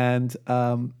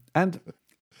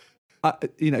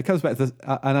 comes back to this,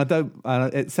 and I don't.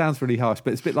 And it sounds really harsh,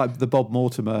 but it's a bit like the Bob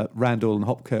Mortimer, Randall and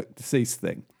Hopkirk deceased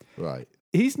thing. Right.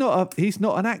 He's not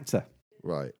an actor.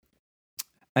 Right.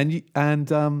 And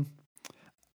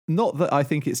not that I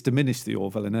think it's diminished the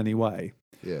Orville in any way,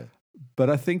 Yeah. but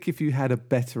I think if you had a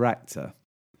better actor,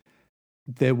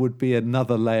 there would be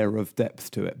another layer of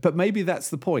depth to it. But maybe that's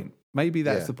the point. Maybe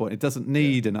that's Yeah. the point. It doesn't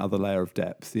need another layer of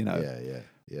depth, Yeah.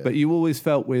 But you always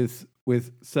felt with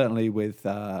certainly with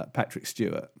Patrick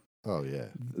Stewart Oh, yeah.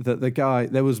 that the guy,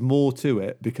 there was more to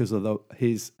it because of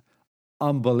his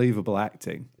unbelievable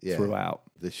acting Yeah. throughout.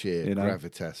 The sheer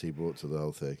gravitas he brought to the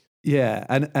whole thing. Yeah,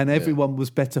 and everyone was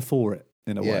better for it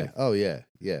in a way. Oh, yeah.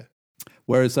 Yeah.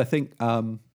 Whereas I think,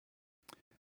 well,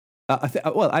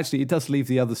 actually, it does leave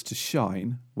the others to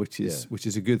shine, which is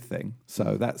a good thing.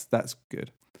 So that's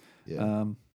good. Yeah.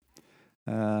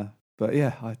 But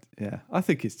I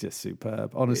think it's just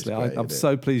superb. Honestly, great, I'm isn't it?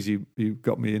 so pleased you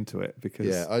got me into it because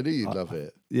Yeah. I knew you'd love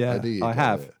it. yeah, I knew you'd I love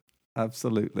have it.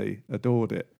 absolutely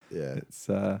adored it. Yeah. It's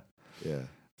Yeah.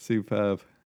 superb.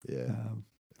 Yeah.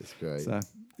 It's great. So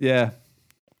yeah,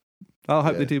 I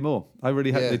hope Yeah. they do more. I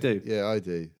really hope yeah, they do. Yeah, I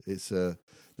do. It's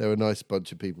they're a nice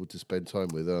bunch of people to spend time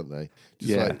with, aren't they?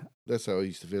 Just Yeah. like that's how I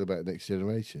used to feel about Next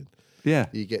Generation. Yeah,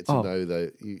 You get to know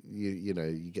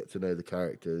you get to know the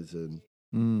characters, and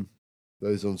Mm,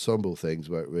 those ensemble things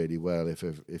work really well if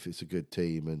it's a good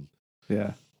team, and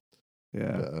yeah.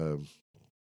 Yeah.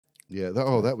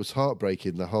 But that was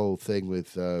heartbreaking. The whole thing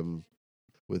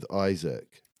with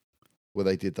Isaac, where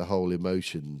they did the whole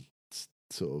emotion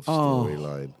sort of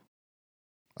storyline.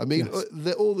 I mean, Yes.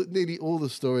 nearly all the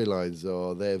storylines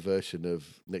are their version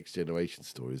of Next Generation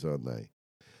stories, aren't they?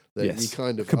 Yes, you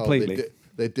kind of completely.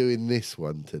 they're doing this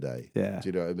one today. Yeah. Do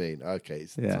you know what I mean? Okay,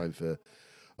 it's Yeah. time for.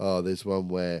 Oh, there's one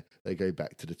where they go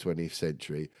back to the 20th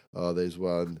century. Oh, there's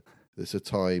one. There's a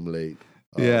time loop.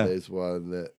 Oh, Yeah. there's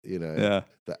one that Yeah.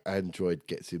 the android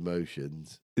gets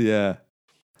emotions. Yeah.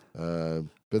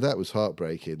 But that was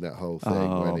heartbreaking. That whole thing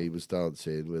Oh. when he was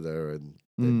dancing with her and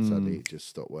then Mm. suddenly it just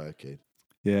stopped working.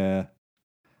 Yeah.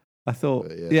 I thought,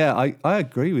 But, yeah, I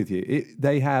agree with you.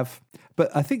 They have,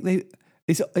 but I think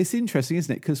it's interesting,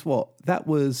 isn't it? Because that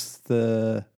was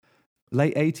the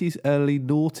late 80s, early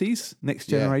noughties, Next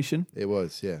Yeah. Generation. It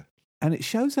was, yeah. And it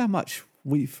shows how much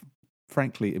we've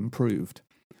frankly improved,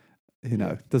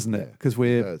 doesn't it? Yeah.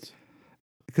 It does.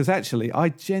 Because actually, I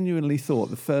genuinely thought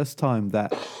the first time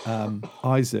that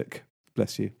Isaac,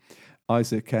 bless you,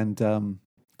 Isaac and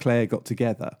Claire got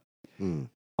together, Mm.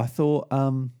 I thought,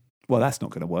 well, that's not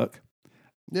going to work.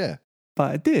 Yeah.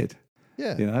 But it did,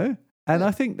 Yeah. And Yeah.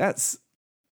 I think that's,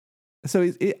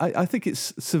 so I think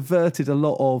it's subverted a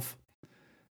lot of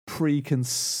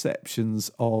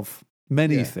preconceptions of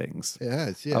many Yeah. things. It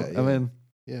has, yeah. I mean,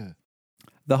 yeah.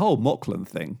 the whole Moclan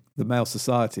thing, the male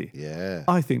society, Yeah.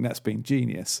 I think that's been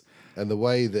genius. And the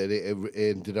way that it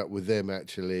ended up with them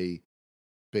actually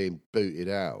being booted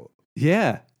out.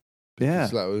 Yeah. Yeah.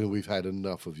 It's like, "Oh, we've had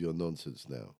enough of your nonsense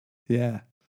now." Yeah.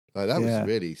 Like, that was Yeah. a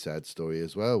really sad story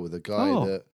as well, with a guy Oh.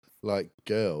 that liked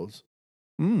girls.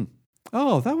 Mm.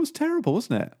 Oh, that was terrible,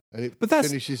 wasn't it? And it But that's-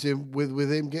 finishes him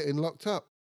with him getting locked up.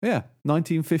 Yeah.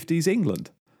 1950s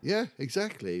England. Yeah,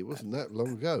 exactly. It wasn't that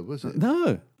long ago, was it?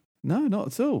 No, not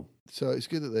at all. So it's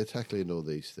good that they're tackling all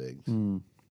these things, Mm.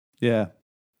 Yeah.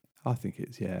 I think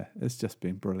it's just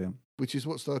been brilliant. which is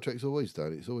what Star Trek's always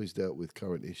done. It's always dealt with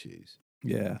current issues.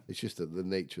 Yeah. It's just that the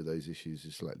nature of those issues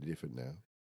is slightly different now.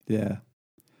 Yeah.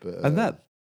 But And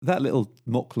that little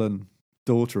Moclan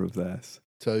daughter of theirs,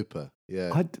 Topa,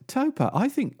 yeah. Topa, I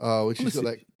think Oh, well, she's got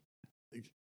honestly,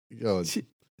 that. Go on.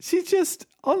 she just,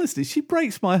 honestly, she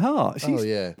breaks my heart. She's Oh,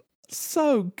 yeah.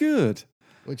 so good.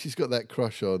 When she's got that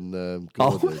crush on Oh.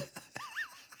 Gordon,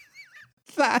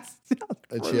 That's just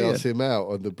and she brilliant. asks him out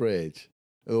on the bridge,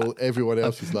 and everyone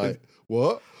else is like,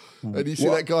 "What?" And you see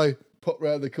What? that guy pop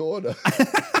round the corner.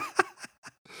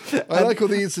 I like all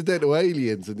the incidental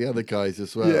aliens and the other guys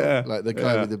as well. Yeah, Like the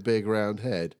guy yeah. with the big round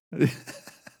head.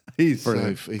 He's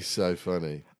brilliant. He's so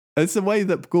funny. It's the way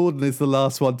that Gordon is the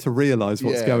last one to realise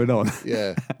what's Yeah. going on.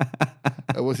 Yeah.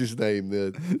 And what's his name?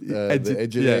 The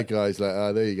engineer yeah. guy's like,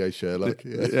 "Oh, there you go, Sherlock."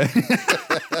 Yeah.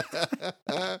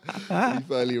 Yeah. He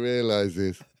finally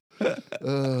realises.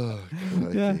 Oh,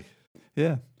 crikey. Yeah.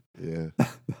 Yeah. Yeah.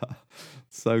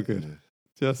 So good.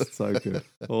 Yeah. Just so good.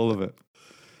 All of it.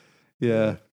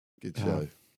 Yeah. Good show.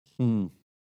 Hmm.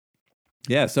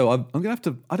 Yeah, so I'm going to have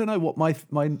to, I don't know what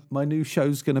my new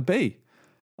show's going to be.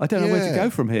 I don't know where to Yeah. go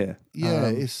from here. Yeah,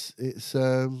 it's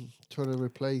trying to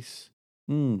replace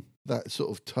mm, that sort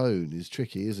of tone is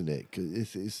tricky, isn't it?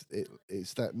 Because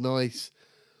it's that nice.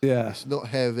 yeah. It's not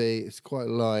heavy. It's quite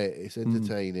light. It's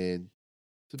entertaining.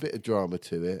 It's a bit of drama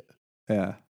to it,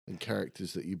 Yeah. and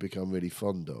characters that you become really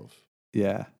fond of.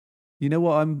 Yeah. You know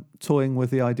what I'm toying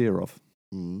with the idea of?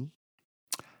 Mm.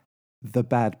 The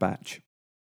Bad Batch.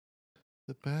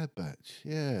 The Bad Batch.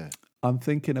 Yeah. I'm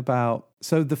thinking about,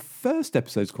 so the first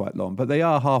episode's quite long, but they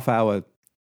are half-hour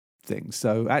things.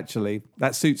 So actually,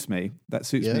 that suits me. That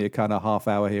suits Yeah. me a kind of half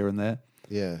hour here and there.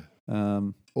 Yeah.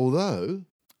 Um, Although,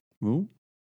 ooh.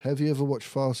 have you ever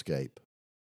watched Farscape?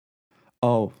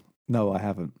 Oh, no, I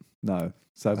haven't. No.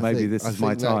 So I maybe think- this I is my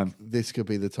think that- time. This could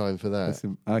be the time for that.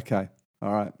 Okay.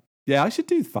 All right. Yeah, I should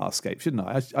do Farscape, shouldn't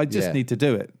I? I just Yeah. need to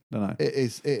do it, don't I? It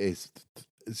is. It is.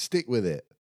 Stick with it.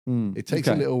 Mm, It takes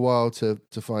a little while to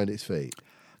find its feet.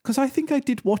 Because I think I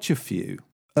did watch a few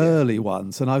early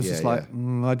ones, and I was Yeah, just like,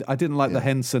 I didn't like the Yeah.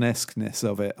 Henson-esqueness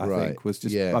of it. I Right. think was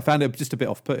just, Yeah. I found it just a bit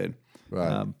off-putting.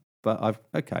 Right. But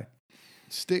okay,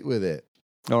 Stick with it.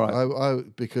 all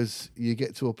right, Because you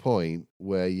get to a point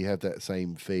where you have that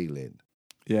same feeling.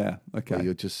 yeah, Where okay,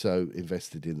 you're just so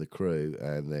invested in the crew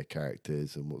and their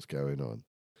characters and what's going on.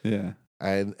 yeah,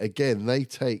 And again, they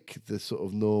take the sort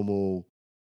of normal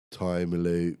time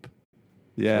loop,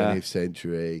 yeah, 20th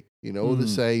century, all the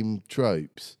same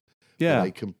tropes. But yeah,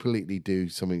 they completely do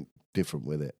something different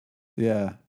with it.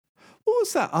 yeah. What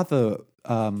was that other?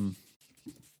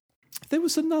 There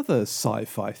was another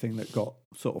sci-fi thing that got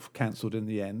sort of cancelled in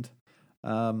the end.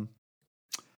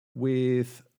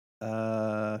 With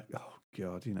oh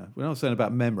God, when I was saying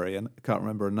about memory, and I can't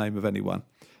remember a name of anyone,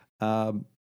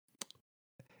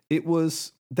 it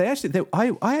was I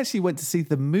actually went to see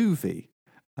the movie.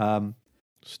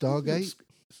 Stargate?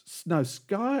 No,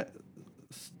 Sky.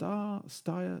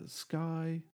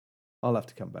 I'll have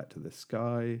to come back to this.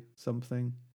 Sky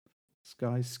something.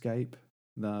 Skyscape.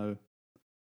 No.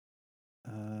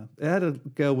 It had a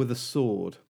girl with a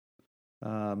sword.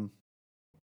 But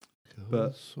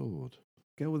Sword.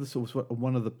 Girl with a sword was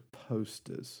one of the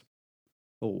posters.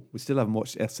 Oh, we still haven't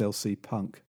watched SLC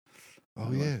Punk.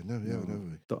 Oh, yeah. No, we haven't, have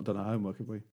we? Done our homework, have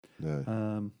we?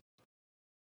 No.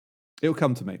 It'll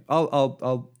come to me.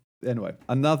 I'll anyway.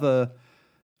 Another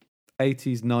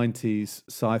 80s, 90s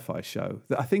sci-fi show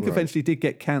that I think Right. eventually did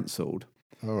get cancelled.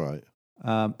 All right.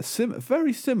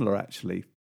 Very similar, actually,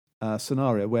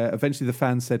 scenario where eventually the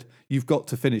fans said, "You've got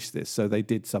to finish this," so they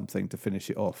did something to finish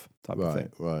it off, type of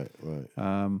thing. Right.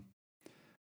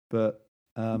 But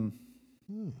Hmm.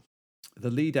 the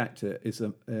lead actor is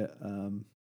I'm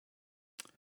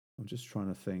just trying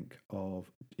to think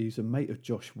of. He's a mate of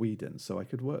Josh Whedon, so I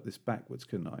could work this backwards,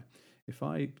 couldn't I? If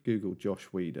I Google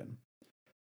Josh Whedon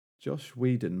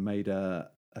made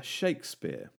a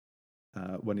Shakespeare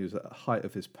when he was at the height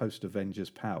of his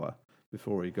post-Avengers power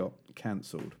before he got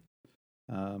cancelled.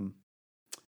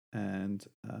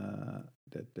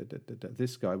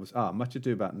 This guy was Much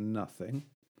Ado About Nothing,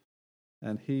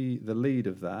 and the lead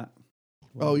of that.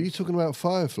 Oh, you're talking about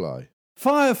Firefly?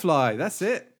 Firefly, that's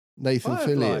it. Nathan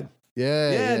Firefly. Fillion.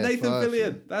 Yeah, Nathan Firefly.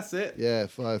 Fillion, that's it. Yeah,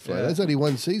 Firefly. Yeah. There's only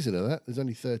one season of that. There's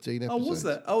only 13 episodes. Was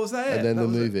that it? And then That the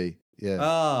was it. movie.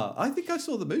 Yeah. I think I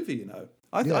saw the movie,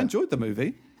 I Yeah. enjoyed the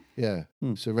movie. Yeah.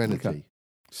 Serenity. Okay.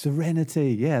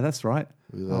 Serenity, yeah, that's right.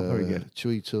 With, very good.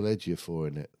 Chiwetel Ejiofor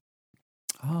in it.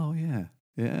 Oh, yeah.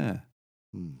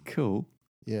 Hmm. Cool.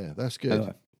 Yeah, that's good.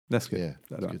 Anyway, that's good. Yeah,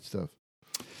 that's good stuff.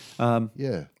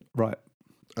 Yeah. Right.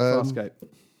 Um, Farscape.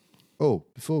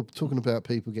 Before talking about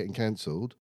people getting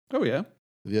cancelled, Oh, yeah. have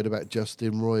you heard about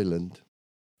Justin Roiland?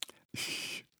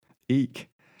 Eek.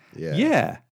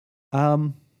 Yeah.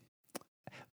 Yeah.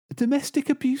 Domestic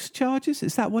abuse charges?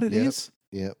 Is that what it is?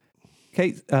 Yep.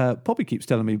 Kate, Poppy keeps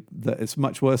telling me that it's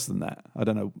much worse than that. I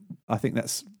don't know. I think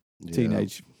that's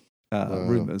teenage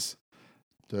rumours.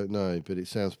 Don't know, but it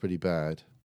sounds pretty bad.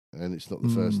 And it's not the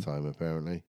first time,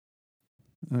 apparently.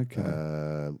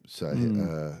 Okay.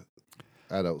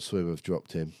 Adult Swim have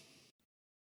dropped him.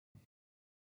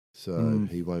 So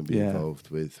he won't be involved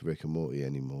with Rick and Morty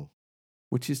anymore.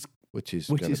 Which is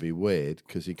going to be weird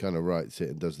because he kind of writes it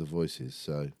and does the voices.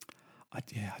 So I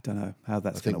don't know how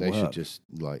that's I going think to work. they should just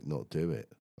not do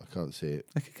it. I can't see it.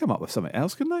 They could come up with something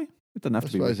else, couldn't they? It doesn't have I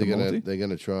to be suppose Rick and Morty. they're going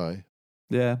to try.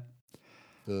 Yeah.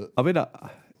 But I mean,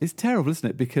 it's terrible, isn't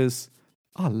it? Because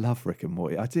I love Rick and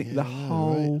Morty. I think the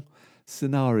whole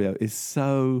scenario is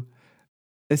so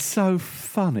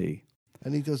funny.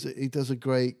 And he does a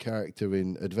great character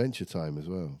in Adventure Time as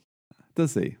well.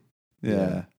 Does he?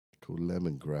 Yeah. Called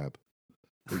Lemon Grab.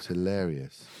 It's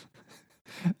hilarious.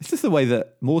 It's just the way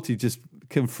that Morty just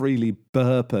can freely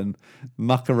burp and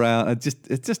muck around. It's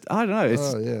just I don't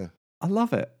know. I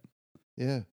love it.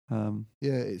 Yeah.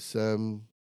 It's well,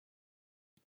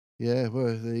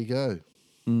 there you go.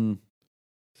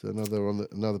 So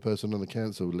another person on the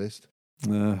cancelled list.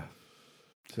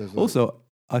 Also,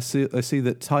 I see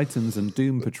that Titans and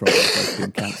Doom Patrol have both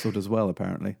been cancelled as well.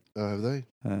 Apparently, have they?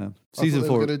 Season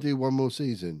 4. We're going to do one more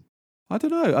season. I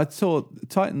don't know. I saw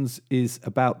Titans is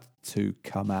about to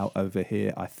come out over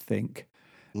here. I think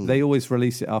they always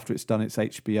release it after it's done its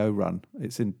HBO run.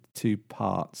 It's in 2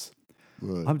 parts.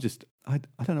 Right. I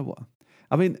don't know what.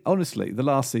 I mean, honestly, the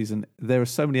last season there are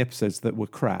so many episodes that were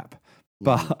crap,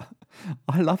 but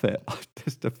I love it. I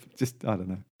don't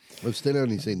know. I've still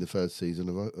only seen the first season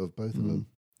of both of them.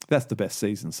 That's the best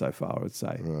season so far, I would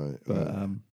say. Right. But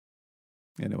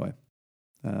anyway,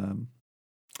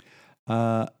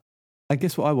 I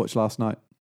guess what I watched last night.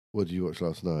 What did you watch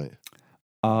last night?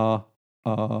 Wow.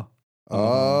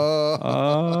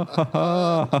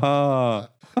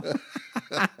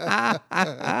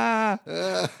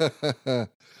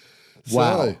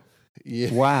 So, yeah.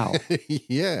 Wow.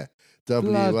 Yeah.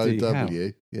 Bloody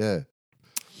WOW. Yeah.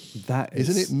 That is,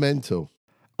 Isn't it mental?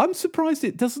 I'm surprised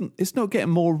it's not getting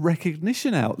more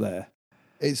recognition out there.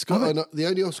 It's got the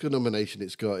only Oscar nomination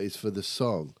it's got is for the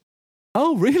song.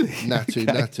 Oh, really? Natu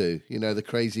Okay. Natu. You know, the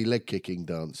crazy leg kicking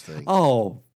dance thing.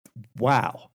 Oh,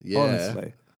 wow. Yeah.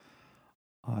 Honestly.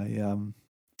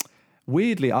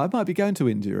 Weirdly, I might be going to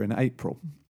India in April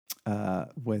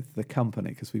with the company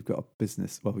because we've got a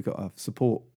business. Well, we've got the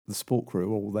support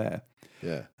crew all there.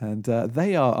 Yeah. And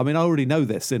they are, I mean, I already know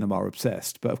they're cinema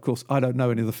obsessed, but of course I don't know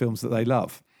any of the films that they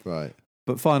love. Right.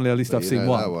 but finally, at least But I've you seen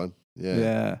know one. that one. Yeah.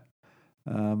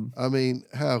 Yeah. I mean,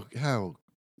 how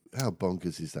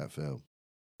bonkers is that film?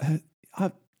 I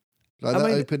Like I that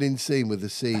mean- opening scene with the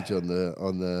siege on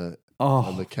the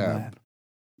Oh, the camp. man.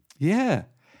 Yeah.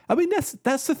 I mean,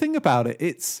 that's the thing about it.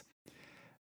 It's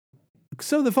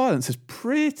some of the violence is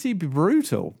pretty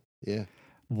brutal, Yeah.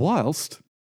 whilst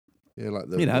Like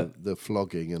You know. the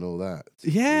flogging and all that.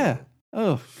 yeah.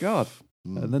 Oh God.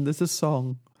 Mm. And then there's a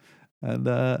song, and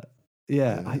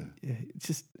it's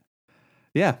just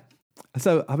yeah.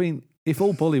 So I mean, if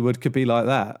all Bollywood could be like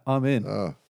that, I'm in.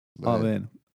 Oh, I'm man.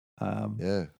 in.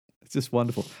 Yeah. It's just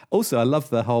wonderful. Also, I love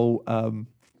the whole, and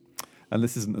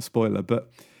this isn't a spoiler,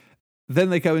 but then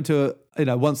they go into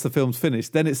once the film's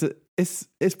finished, then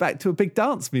it's back to a big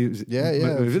dance music. Yeah,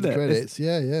 movie, isn't it? credits.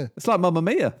 Yeah. It's like Mamma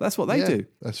Mia. That's what they Yeah, do.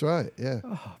 That's right. Yeah.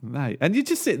 Oh, mate. And you're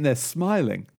just sitting there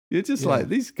smiling. You're just Yeah. like,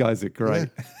 these guys are great.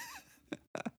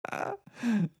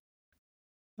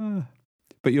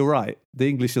 But you're right. The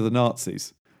English are the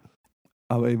Nazis.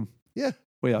 I mean, Yeah.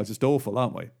 we are just awful,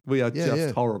 aren't we? We are Yeah, just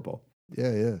yeah. horrible.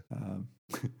 Yeah. Um,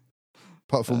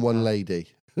 Apart from one lady.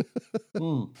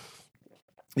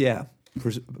 yeah.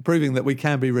 Proving that we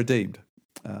can be redeemed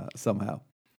somehow.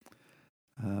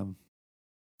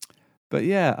 But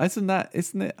yeah, isn't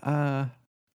it?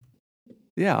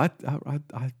 Yeah, I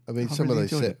mean, I some really of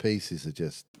those enjoyed set it. pieces are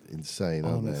just insane,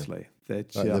 aren't they? Honestly, they're Like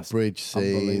just the bridge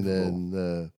scene unbelievable.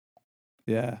 and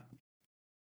Yeah.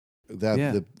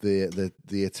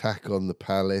 the attack on the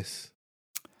palace.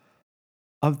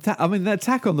 I mean, the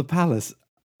attack on the palace.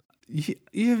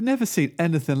 You've never seen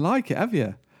anything like it, have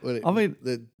you? When I mean-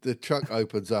 the truck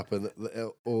opens up and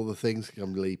all the things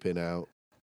come leaping out.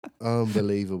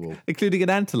 Unbelievable. Including an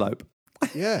antelope.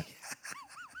 Yeah.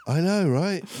 I know,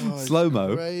 right? Oh, it's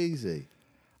Slow-mo. Crazy.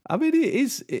 I mean, it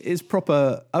is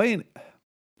proper. I mean,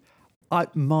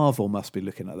 Marvel must be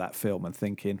looking at that film and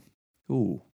thinking,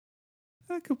 "Ooh,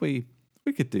 we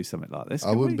could do something like this."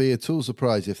 I wouldn't be at all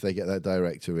surprised if they get that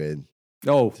director in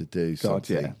Oh, to do God,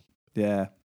 something yeah.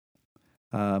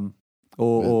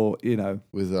 Or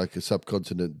with like a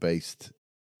subcontinent based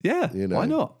yeah. Why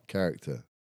not? character.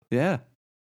 Yeah,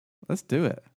 let's do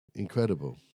it.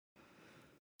 Incredible.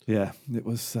 Yeah, it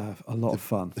was a lot of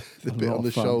fun. The A bit lot on the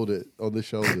of fun.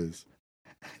 shoulders.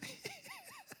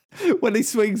 when he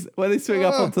swings up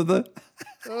Ah. onto the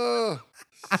Oh,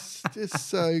 it's just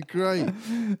so great.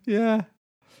 yeah,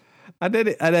 and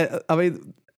then I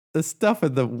mean the stuff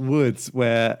in the woods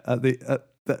where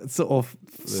that sort of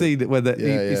scene where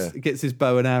he gets his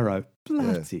bow and arrow.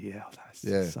 Bloody hell,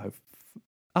 that's so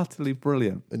utterly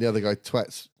brilliant. And the other guy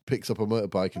picks up a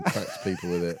motorbike and twats people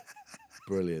with it.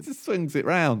 Brilliant. Just swings it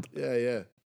round. Yeah.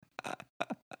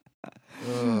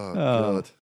 Oh, God.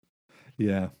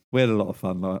 Yeah, we had a lot of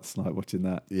fun last night watching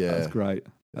that. Yeah. That was great.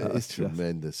 That was It's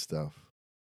tremendous stuff.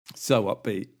 so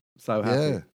upbeat, so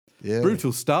happy. Yeah.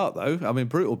 Brutal start though. I mean,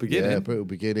 brutal beginning. Yeah, brutal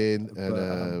beginning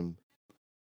But,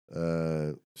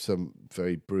 and some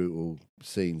very brutal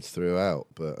scenes throughout.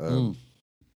 But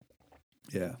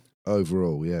Yeah.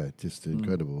 overall, yeah, just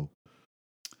Mm.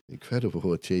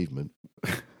 incredible achievement.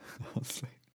 Honestly,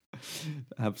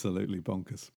 absolutely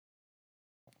bonkers.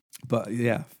 But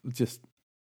yeah, just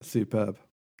superb.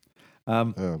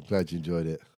 Oh, I'm glad you enjoyed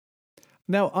it.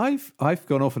 Now I've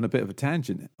gone off on a bit of a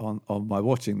tangent on my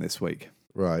watching this week,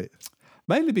 Right.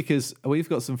 mainly because we've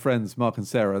got some friends, Mark and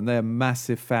Sarah, and they're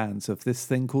massive fans of this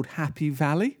thing called Happy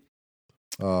Valley.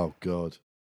 Oh, God.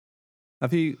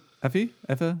 Have you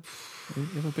ever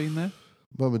been there?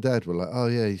 Mum and Dad were like, "Oh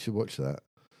yeah, you should watch that."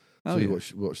 Oh, So we yeah.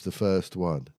 watched the first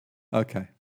one, Okay.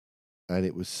 and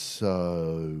it was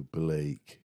so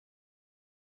bleak.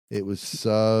 It was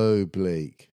so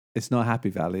bleak. It's not Happy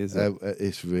Valley, is it?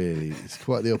 It's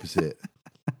quite the opposite.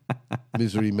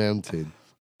 Misery Mountain.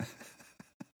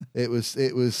 It was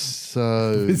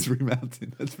so Misery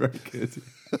Mountain. That's very good.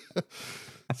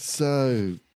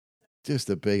 so just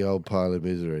a big old pile of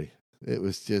misery. It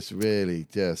was just really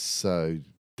just so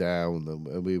down,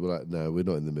 and we were like, no, we're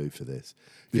not in the mood for this.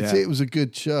 You could Yeah. see it was a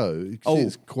good show. You could see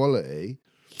its quality.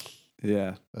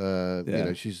 Yeah. You Yeah.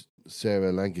 know,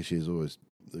 Sarah Lancashire is always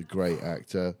a great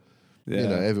actor. Yeah. You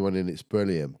know, everyone in it's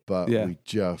brilliant, but Yeah. we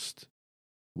just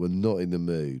were not in the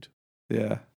mood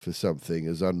Yeah. for something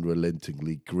as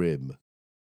unrelentingly grim,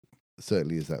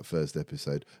 certainly as that first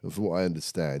episode. And from what I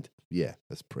understand, yeah,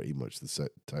 that's pretty much the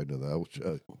tone of the whole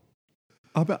show.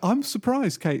 I'm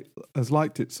surprised Kate has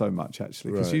liked it so much,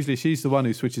 actually, because Right. usually she's the one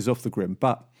who switches off the grim.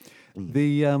 But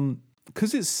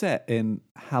because it's set in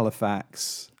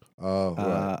Halifax, Oh,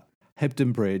 right.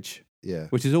 Hebden Bridge, Yeah.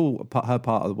 which is all her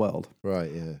part of the world,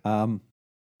 Right, yeah.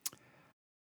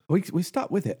 we stuck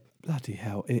with it. Bloody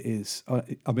hell, it is.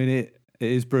 I mean,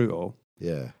 It is brutal,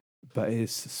 Yeah. but it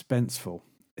is suspenseful.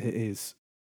 It is.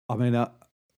 I mean,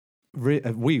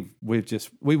 we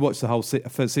watched the whole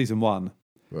first season 1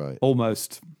 Right.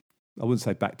 almost. I wouldn't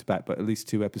say back to back, but at least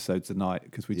 2 episodes a night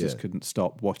because we just Yeah. couldn't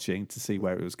stop watching to see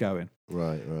where it was going.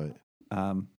 Right.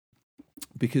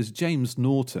 Because James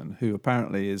Norton, who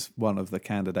apparently is one of the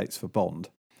candidates for Bond,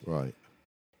 Right.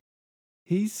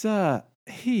 he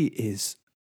is.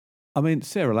 I mean,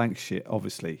 Sarah Lancashire,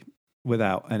 obviously,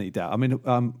 without any doubt. I mean,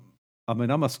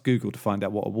 I must Google to find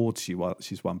out what awards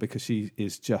she's won because she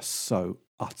is just so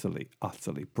utterly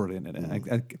brilliant in it,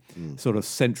 and sort of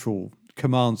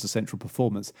commands the central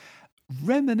performance,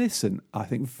 reminiscent, I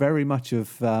think, very much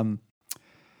of the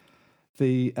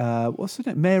what's her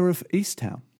name, Mayor of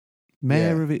Easttown,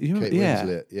 Mayor of Kate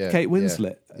Winslet. Yeah. Kate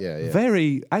Winslet. Yeah.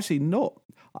 Very actually not.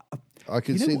 I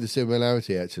can see the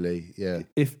similarity actually. Yeah.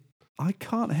 If I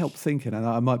can't help thinking, and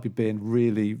I might be being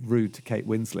really rude to Kate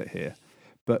Winslet here,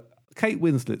 but Kate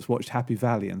Winslet's watched Happy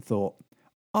Valley and thought,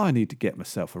 I need to get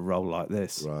myself a role like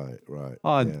this. Right.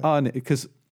 Because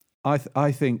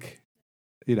I think,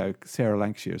 Sarah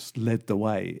Lancashire's led the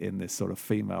way in this sort of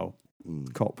female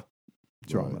cop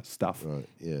drama stuff. Right.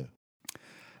 Yeah.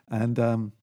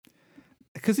 And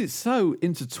because it's so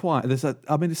intertwined,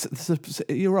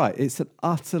 you're right. It's an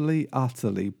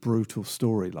utterly brutal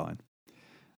storyline.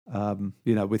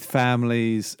 With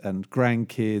families and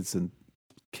grandkids and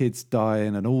kids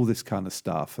dying and all this kind of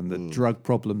stuff, and the drug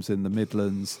problems in the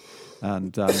Midlands,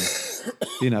 and I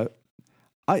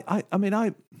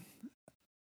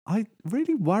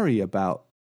really worry about.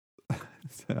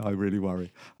 I really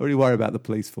worry about the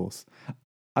police force.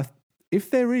 If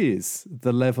there is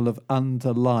the level of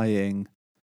underlying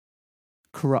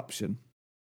corruption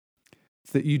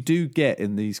that you do get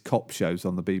in these cop shows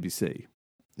on the BBC,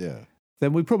 Yeah.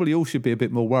 then we probably all should be a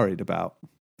bit more worried about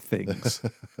things.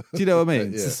 Do you know what I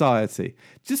mean? Yeah. Society.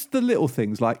 Just the little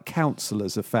things like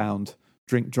councillors are found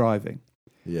drink driving.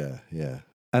 Yeah. Yeah.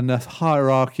 And the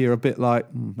hierarchy are a bit like,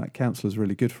 that councillor's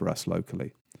really good for us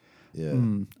locally. Yeah.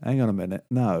 Hang on a minute.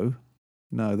 No,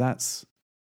 that's,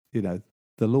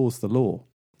 the law's the law.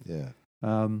 Yeah.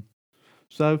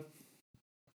 So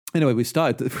anyway, we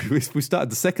started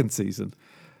the second season.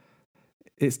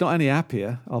 It's not any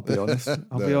happier, I'll be honest.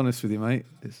 I'll be honest with you, mate.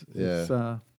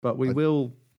 But we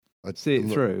will see it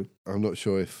through. I'm not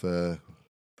sure if we're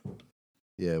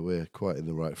quite in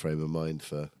the right frame of mind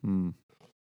for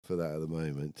that at the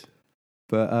moment.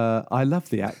 But I love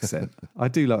the accent. I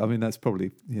do love. I mean, that's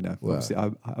probably obviously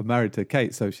I'm married to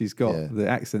Kate, so she's got the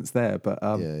accents there. But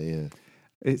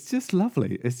it's just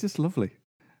lovely. It's just lovely,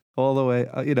 all the way.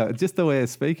 Just the way I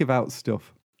speak about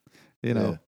stuff. And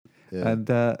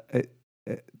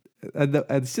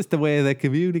it's just the way they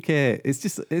communicate. It's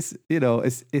just it's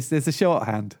there's a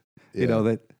shorthand.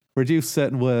 That reduce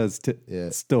certain words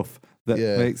to stuff that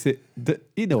makes it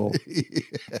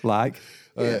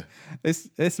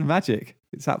it's magic.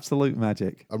 It's absolute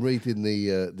magic. I'm reading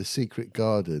the Secret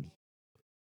Garden.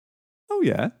 Oh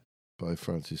yeah, by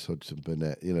Francis Hodgson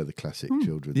Burnett. The classic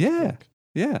children's book.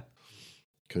 Yeah.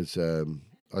 Because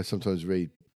I sometimes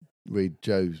read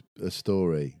Jo a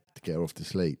story to get her off to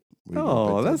sleep.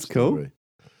 Oh, that's cool.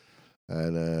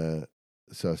 And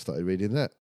so I started reading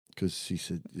that because she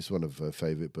said it's one of her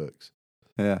favourite books.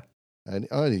 Yeah. And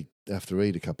I only have to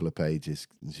read a couple of pages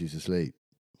and she's asleep.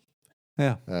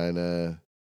 Yeah. And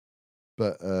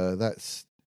but that's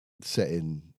set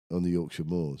on the Yorkshire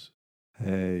Moors.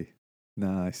 Hey,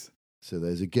 nice. So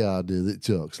there's a gardener that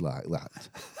talks like that.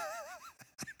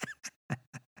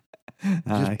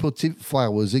 Just putting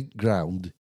flowers in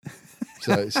ground.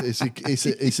 So it's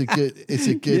a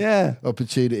good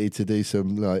opportunity to do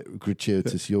some like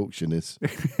gratuitous Yorkshireness.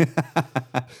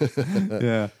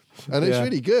 Yeah. And it's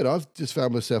really good. I've just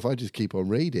found myself, I just keep on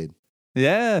reading.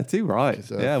 Yeah, too right.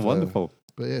 Yeah, wonderful.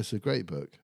 But yeah, it's a great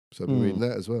book. So I've been reading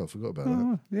that as well. I forgot about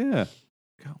that. Yeah.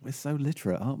 God, we're so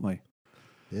literate, aren't we?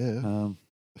 Yeah.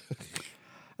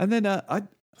 And then I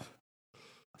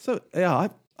don't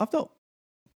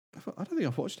think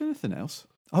I've watched anything else.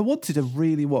 I wanted to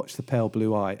really watch The Pale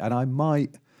Blue Eye, and I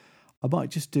might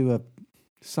just do a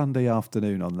Sunday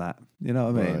afternoon on that. You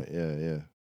know what I mean? Right, yeah.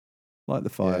 Light the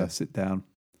fire, sit down,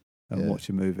 and watch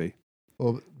a movie.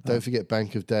 Well, don't forget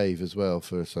Bank of Dave as well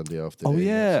for a Sunday afternoon. Oh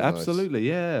yeah, absolutely,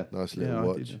 nice little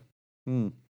watch.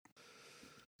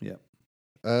 Yeah.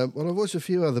 Well, I've watched a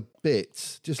few other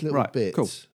bits, just little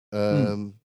bits.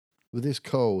 Cool. With this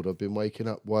cold, I've been waking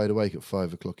up wide awake at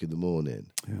 5 o'clock in the morning.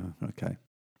 Yeah. Okay.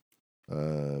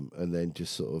 And then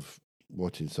just sort of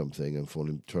watching something and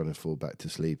trying to fall back to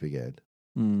sleep again.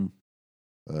 Mm.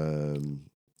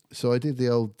 So I did the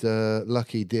old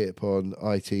lucky dip on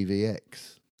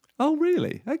ITVX. Oh,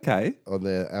 really? Okay. on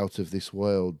their Out of This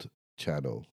World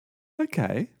channel.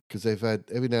 Okay. Because they've had,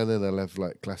 every now and then they'll have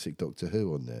like classic Doctor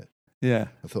Who on there. Yeah.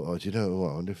 I thought, oh, do you know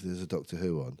what? I wonder if there's a Doctor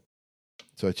Who on.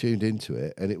 So I tuned into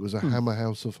it, and it was a Hammer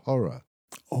House of Horror.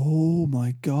 Oh,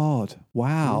 my God.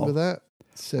 Wow. Remember that?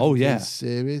 70s Oh, yeah.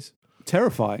 series?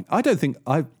 Terrifying. I don't think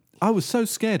I was so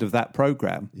scared of that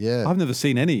program. Yeah. I've never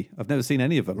seen any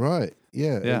of them. Right.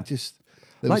 Yeah. Yeah. It just,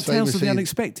 there Like was Tales of the famously-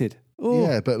 Unexpected. Oh.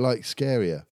 Yeah, but like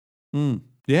scarier.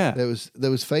 Yeah. There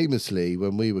was famously,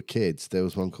 when we were kids, there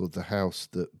was one called The House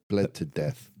That Bled to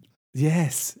Death.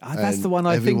 Yes. That's And the one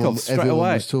I think of straight everyone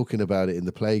away. was talking about it in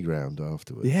the playground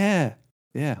afterwards. Yeah.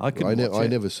 Yeah. I could. I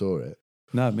never saw it.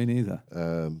 No, me neither.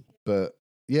 But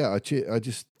yeah, I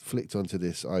just flicked onto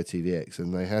this ITVX,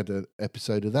 and they had an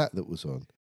episode of that was on.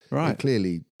 Right. It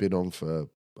clearly been on for,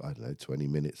 I don't know, 20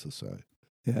 minutes or so.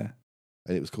 Yeah.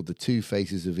 And it was called The Two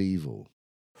Faces of Evil.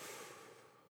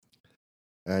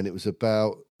 And it was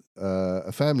about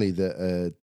a family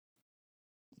that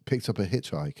picked up a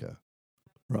hitchhiker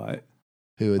Right.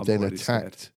 who had I'm then already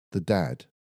attacked scared. the dad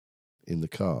in the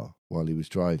car while he was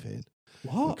driving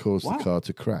What? and caused Wow. the car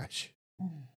to crash.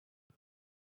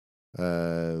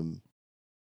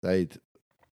 They'd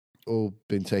all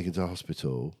been taken to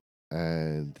hospital,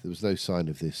 and there was no sign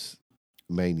of this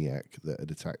maniac that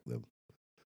had attacked them.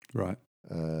 Right.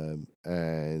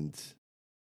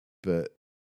 But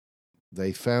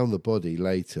they found the body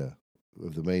later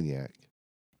of the maniac,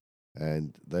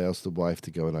 and they asked the wife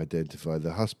to go and identify.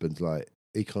 The husband's like,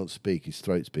 he can't speak, his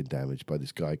throat's been damaged by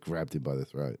this guy, grabbed him by the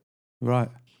throat. Right.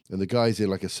 And the guy's in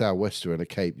like a sou'wester and a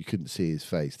cape. You couldn't see his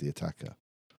face, the attacker.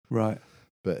 Right.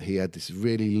 But he had this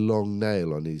really long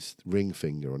nail on his ring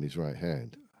finger on his right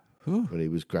hand Ooh. when he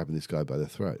was grabbing this guy by the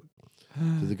throat.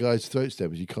 So the guy's throat's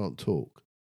damaged, he can't talk.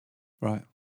 Right.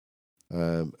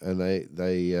 And they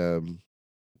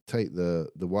take the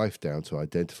wife down to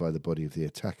identify the body of the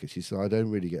attacker. She said, I don't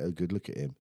really get a good look at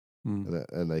him.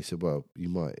 And they said, well,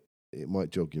 it might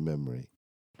jog your memory.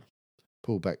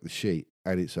 Pull back the sheet,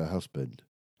 and it's her husband.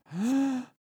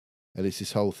 And it's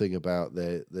this whole thing about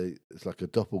it's like a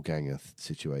doppelganger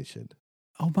situation.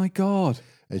 Oh my God.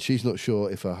 And she's not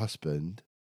sure if her husband,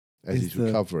 as Is he's the-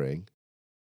 recovering,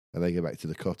 and they go back to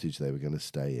the cottage they were going to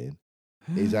stay in,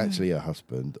 is actually her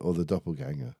husband or the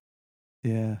doppelganger.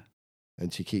 Yeah.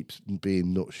 And she keeps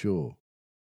being not sure.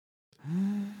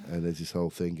 And there's this whole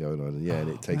thing going on. And and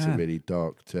it takes man. a really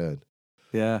dark turn.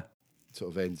 Yeah. It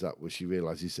sort of ends up where she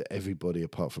realises that everybody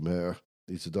apart from her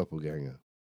is a doppelganger.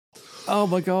 Oh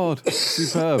my God.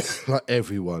 Superb. Like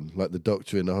everyone, like the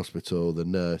doctor in the hospital, the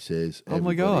nurses, Oh my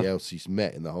everybody God. else she's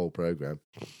met in the whole programme.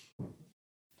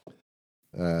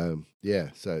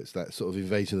 So it's that sort of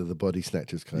invasion of the body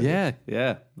snatchers kind of Yeah.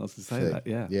 Yeah. I was going to say thing. that.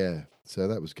 Yeah. Yeah, so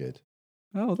that was good.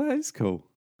 Oh, that is cool.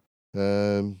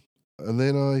 And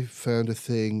then I found a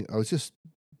thing. I was just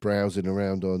browsing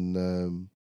around on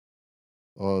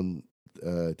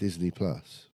Disney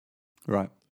Plus Right.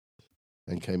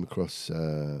 and came across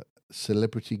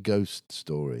celebrity ghost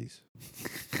stories.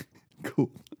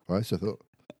 Cool. Right, so I thought,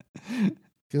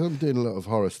 because I'm doing a lot of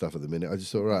horror stuff at the minute, I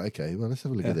just thought, right, okay, well, let's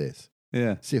have a look at this.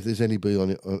 Yeah. See if there's anybody on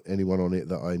it, anyone on it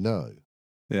that I know,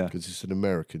 Yeah. because it's an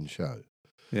American show.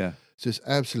 Yeah. So it's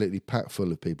absolutely packed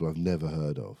full of people I've never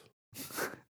heard of.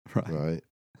 Right. Right.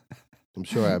 I'm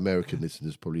sure our American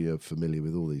listeners probably are familiar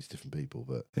with all these different people,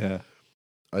 but Yeah.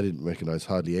 I didn't recognise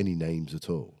hardly any names at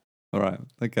all. All right.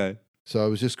 Okay. So I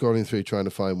was just scrolling through trying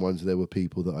to find ones there were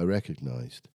people that I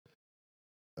recognised.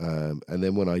 And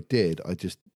then when I did, I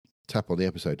just tap on the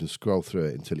episode and scroll through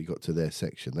it until it got to their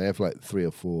section. They have like 3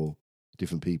 or 4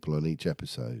 different people on each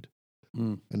episode.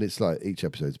 Mm. And it's like each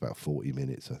episode's about 40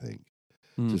 minutes, I think.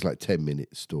 Mm. So it's like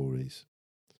 10-minute stories.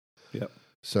 Yep.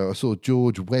 So I saw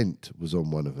George Wendt was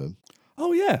on one of them.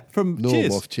 Oh yeah, from Norm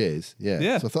Cheers. off Cheers. Yeah.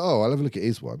 Yeah. So I thought, oh, I'll have a look at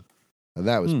his one. And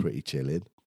that was pretty chilling.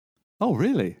 Oh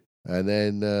really? And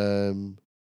then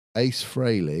Ace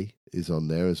Frehley is on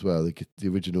there as well, the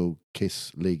original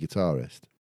Kiss lead guitarist.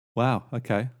 Wow.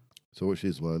 Okay. So watch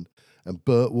his one. And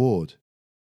Burt Ward.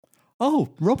 Oh,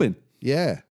 Robin.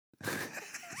 Yeah.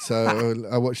 So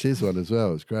I watched his one as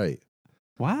well. It's great.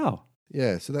 Wow.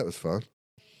 Yeah, so that was fun.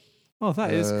 Oh,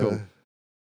 that is cool.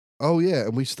 Oh, yeah,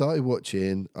 and we started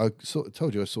watching. I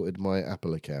told you I sorted my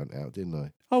Apple account out, didn't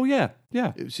I? Oh yeah.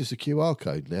 Yeah. It was just a QR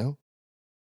code now.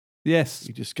 Yes.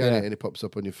 You just scan Yeah. it and it pops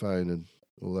up on your phone and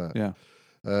all that.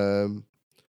 Yeah.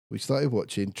 We started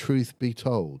watching Truth Be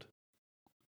Told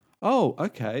Oh,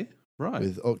 okay. Right.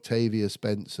 with Octavia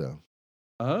Spencer.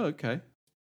 Oh, okay.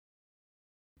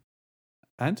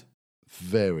 And?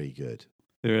 Very good.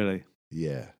 Really?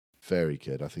 Yeah, very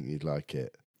good. I think you'd like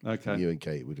it. Okay. You and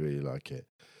Kate would really like it.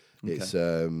 It's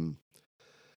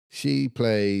she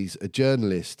plays a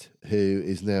journalist who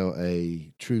is now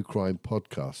a true crime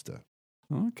podcaster.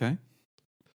 Okay.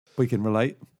 We can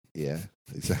relate Yeah,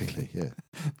 exactly. Yeah,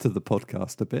 to the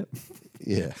podcast a bit.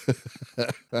 yeah.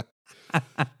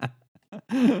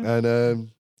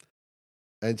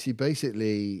 And she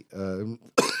basically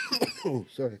oh,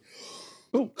 sorry.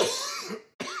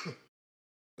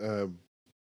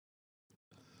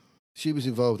 She was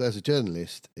involved as a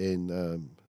journalist in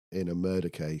a murder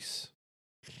case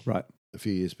Right. a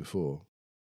few years before.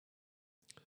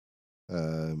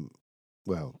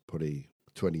 Well, probably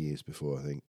 20 years before, I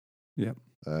think. Yep.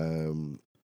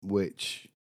 Which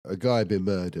a guy had been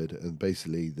murdered, and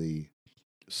basically the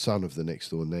son of the next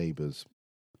door neighbours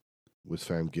was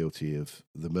found guilty of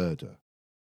the murder.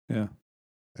 Yeah.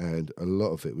 And a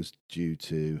lot of it was due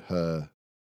to her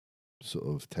sort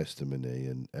of testimony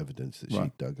and evidence that she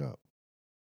Right. dug up.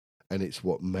 And it's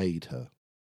what made her.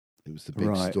 It was the big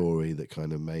Right. story that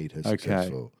kind of made her Okay.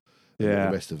 successful. And Yeah.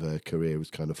 the rest of her career was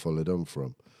kind of followed on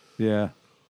from. Yeah.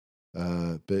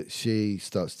 But she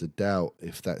starts to doubt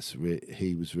if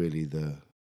he was really the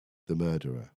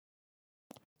murderer.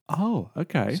 Oh,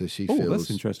 okay. So she Oh, feels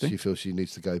that's interesting. She feels she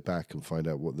needs to go back and find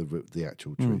out what the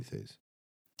actual truth is.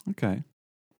 Okay.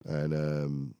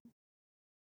 And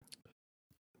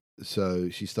so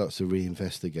she starts to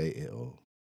reinvestigate it all.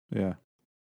 Yeah.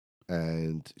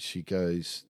 And she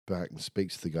goes back and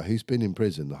speaks to the guy who's been in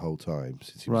prison the whole time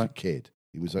since he was a Right. kid.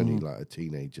 He was only Mhm. like a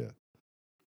teenager.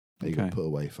 And he Okay. got put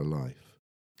away for life.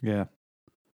 Yeah.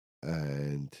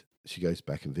 And she goes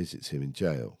back and visits him in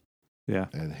jail. Yeah.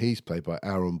 And he's played by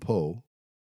Aaron Paul.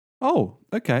 Oh,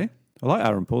 okay. I like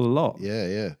Aaron Paul a lot. Yeah,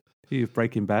 yeah, He of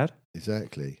Breaking Bad.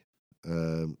 exactly.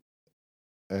 And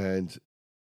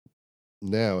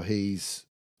now he's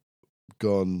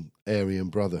gone Aryan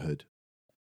Brotherhood.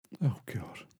 Oh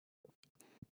God.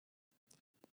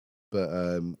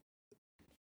 But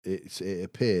it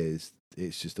appears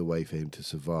it's just a way for him to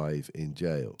survive in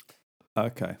jail.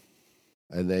 Okay.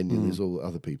 And then there's all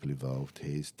other people involved: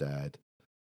 his dad,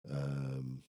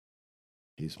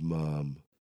 his mum,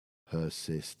 her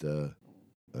sister,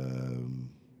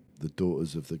 the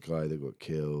daughters of the guy that got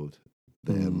killed,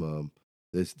 their mum.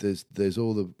 There's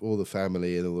all the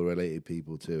family and all the related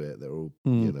people to it that are all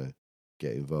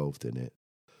get involved in it.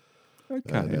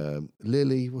 Okay. And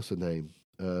Lily, what's her name?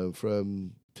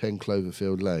 From 10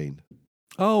 Cloverfield Lane.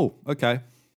 Oh, okay.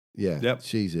 Yeah, Yep.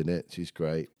 she's in it. She's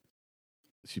great.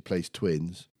 She plays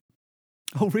twins.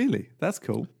 Oh, really? That's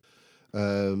cool.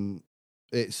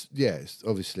 It's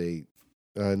obviously,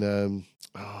 and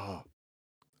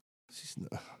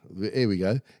here we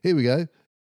go.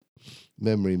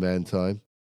 Memory man time.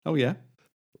 Oh, yeah.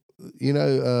 You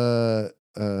know,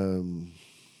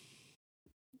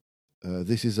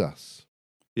 This Is Us.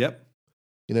 Yep.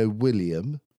 You know,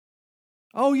 William,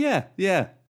 Oh, yeah. Yeah.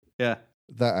 Yeah.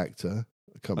 that actor.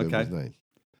 I can't remember Okay. his name.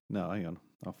 No, hang on.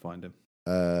 I'll find him.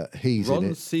 He's Ron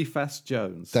in it. Cephas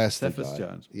Jones. That's the Cephas guy.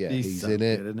 Jones. Yeah, he's he's so in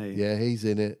it. good, isn't he? Yeah, he's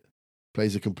in it.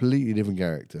 Plays a completely different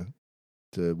character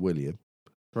to William.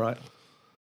 Right.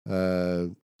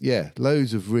 Yeah,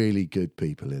 loads of really good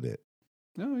people in it.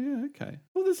 Oh, yeah. Okay.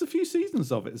 Well, there's a few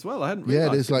seasons of it as well. I hadn't Yeah,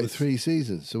 realised. there's it like was- 3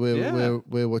 seasons. So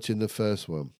we're watching the first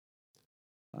one.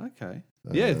 Okay.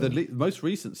 Yeah, the Um, most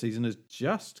recent season has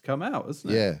just come out,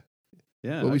 hasn't it? Yeah.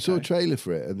 Yeah. Well, we saw a okay. trailer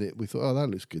for it, and we thought, oh, that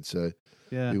looks good. So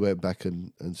Yeah. we went back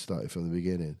and started from the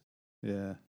beginning.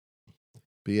 Yeah.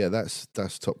 But yeah, that's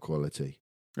top quality.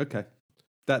 Okay.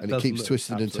 That And it does keeps look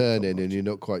twisting and absolutely turning, top-notch. and you're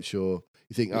not quite sure.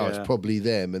 You think, oh, Yeah. it's probably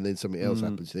them, and then something else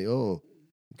Mm. happens. You think, oh,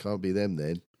 it can't be them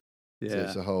then. So Yeah.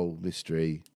 it's a whole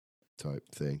mystery type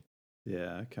thing.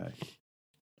 Yeah. Okay.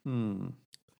 Hmm.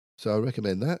 So I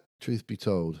recommend that. Truth Be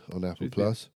Told on Apple Truth Be-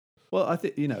 Plus. Well, I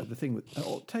think, the thing with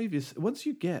Octavia, once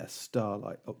you get a star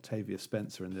like Octavia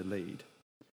Spencer in the lead,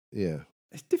 Yeah.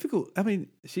 it's difficult. I mean,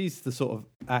 she's the sort of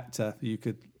actor you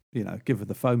could, give her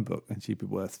the phone book and she'd be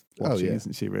worth watching, yeah.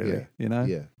 isn't she, really? Yeah. You know?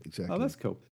 Yeah, exactly. Oh, that's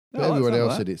cool. But No, I like everyone some of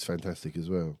else that. said it's fantastic as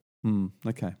well.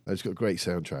 Okay. And it's got a great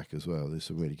soundtrack as well. There's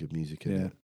some really good music in Yeah.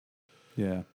 it.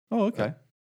 Yeah. Oh, okay.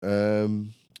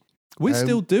 Um, We're um,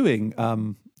 still doing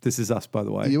This Is Us, by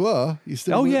the way. you are? You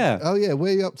still? Oh, yeah. Oh yeah.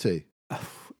 Where are you up to?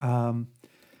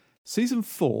 Season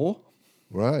 4.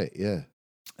 Right. Yeah.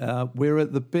 We're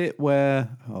at the bit where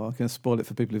I'm going to spoil it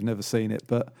for people who've never seen it,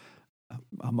 but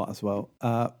I might as well.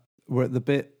 We're at the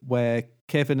bit where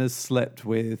Kevin has slept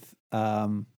with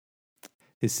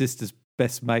his sister's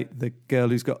best mate, the girl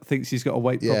who's thinks she's got a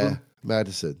weight Yeah. problem.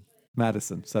 Madison.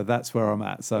 Madison. So that's where I'm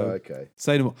at. So Okay.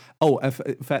 say no more. Oh, in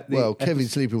fact, Well, Kevin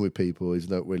sleeping with people is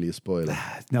not really a spoiler.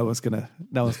 no one's gonna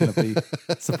be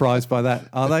surprised by that,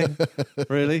 are they?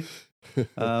 Really?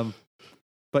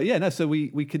 But yeah, no. So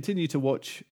we continue to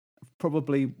watch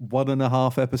probably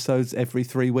 1.5 episodes every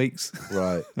 3 weeks.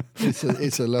 Right.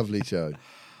 It's a lovely show.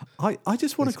 I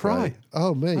just want to It's cry. great.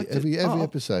 Oh, mate, every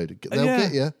episode.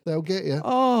 They'll get you.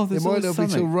 Oh, It there's might always not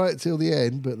be something. till the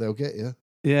end, but they'll get you.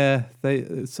 Yeah,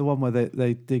 it's the one where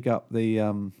they dig up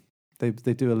the they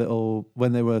do a little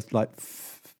when they were like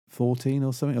 14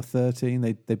 or something or 13.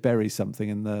 They bury something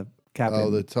in the cabin. Oh,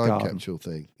 the time garden. capsule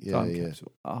thing. Yeah, Time yeah.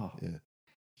 capsule. Oh, Yeah.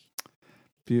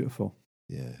 beautiful.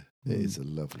 Yeah. It is a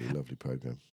lovely, lovely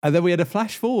program. And then we had a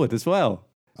flash forward as well.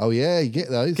 Oh, yeah, you get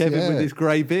those. Kevin yeah. with his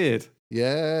grey beard.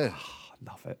 Yeah. Oh,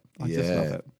 I love it. I just love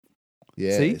it.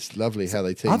 Yeah, See? it's lovely how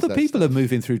they tease Other that people stuff. are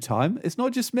moving through time. It's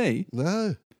not just me.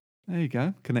 No. There you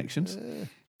go. Connections.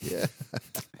 Yeah.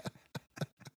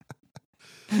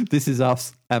 This is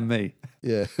us and me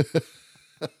Yeah.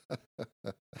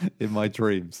 in my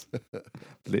dreams.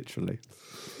 Literally.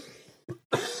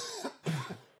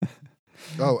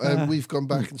 Oh, and we've gone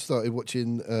back and started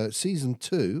watching season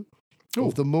 2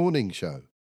 of The Morning Show.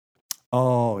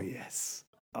 Oh, yes.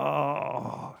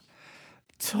 Oh,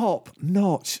 top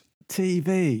notch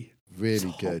TV.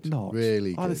 Really Top good. notch.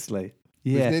 Really good. Honestly.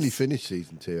 We've Yes. nearly finished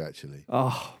season 2, actually.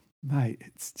 Oh, mate,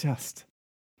 it's just.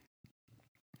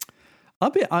 I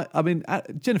mean,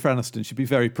 Jennifer Aniston should be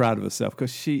very proud of herself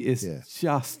because she is Yeah.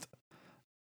 just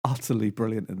utterly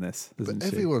brilliant in this, isn't But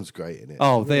she? everyone's great in it.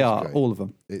 Oh, they Everyone's are, great. all of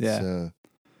them. It's, yeah.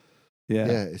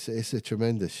 yeah, it's a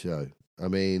tremendous show. I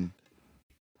mean,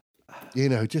 you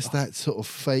know, just that sort of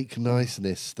fake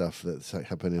niceness stuff that's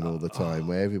happening all the time,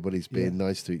 where everybody's being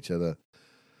nice to each other,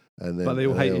 and then But they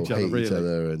all hate each other,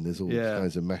 really. and there's all Yeah.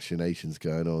 kinds of machinations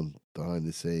going on behind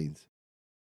the scenes.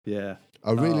 Yeah.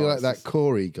 I really Oh, like it's that just-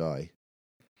 Corey guy.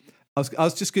 I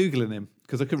was just Googling him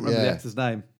because I couldn't remember the Yeah. actor's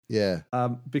name. Yeah,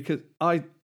 Because I,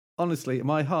 honestly, in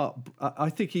my heart, I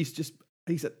think he's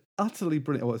utterly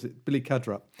brilliant. What is it? Billy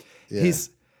Cudrup. yeah,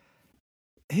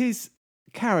 His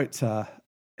character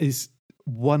is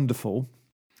wonderful,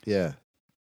 yeah.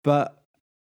 but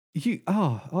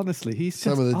honestly, he's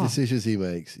Some just, of the decisions he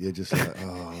makes, you're just like,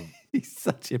 oh, he's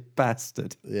such a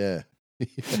bastard. yeah.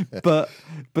 But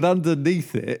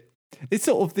underneath it, it's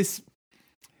sort of this.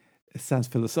 It sounds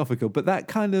philosophical, but that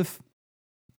kind of,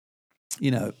 you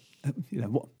know,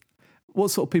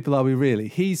 what sort of people are we really?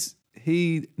 He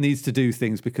needs to do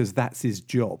things because that's his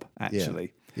job.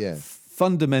 Actually, Yeah,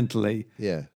 fundamentally,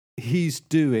 yeah, he's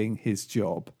doing his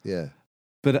job. yeah,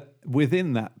 But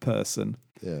within that person,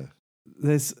 yeah,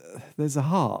 there's a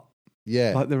heart,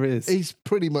 yeah. like there is. He's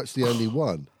pretty much the only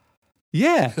one.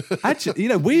 Yeah, actually,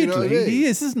 weirdly, You know what I mean? he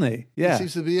is, isn't he? Yeah, He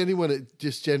seems to be anyone that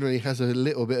just generally has a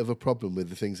little bit of a problem with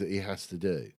the things that he has to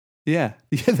do. yeah,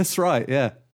 that's right.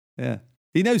 Yeah.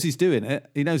 He knows he's doing it.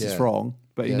 He knows it's Yeah. wrong,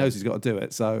 but he Yeah. knows he's got to do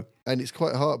it. So And it's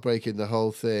quite heartbreaking, the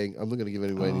whole thing. I'm not going to give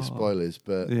away any spoilers,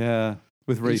 but yeah,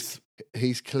 with Reese.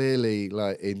 he's clearly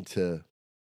like into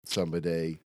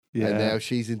somebody, Yeah. and now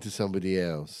she's into somebody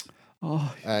else.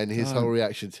 Oh, And his don't. whole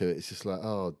reaction to it is just like,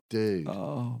 oh, dude.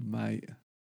 Oh, mate.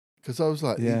 Because I was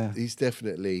like, Yeah. he's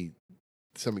definitely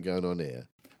something going on here.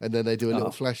 And then they do a little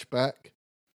flashback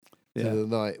to Yeah. the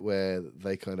night where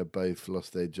they kind of both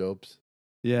lost their jobs.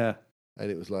 Yeah. And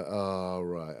it was like, oh,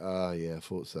 right. Oh, yeah, I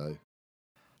thought so.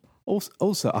 Also,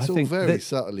 I It's all think very that,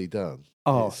 subtly done.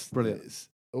 Oh, brilliant. It's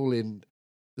all in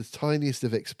the tiniest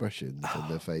of expressions on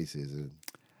their faces. And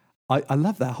I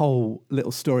love that whole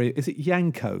little story. Is it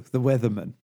Yanko, the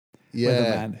weatherman? yeah,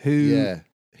 Weatherman, who yeah,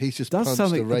 he's just does punched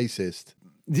something- a racist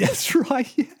That's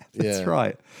right. Yeah, that's Yeah.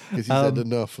 right. because he's had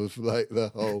enough of like the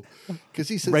whole. Because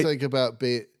he said Ra- something about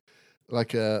being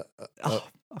like a I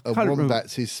can't remember.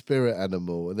 wombat's his spirit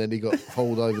animal, and then he got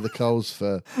hauled over the coals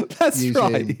for That's using-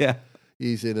 right. Yeah.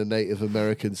 using a Native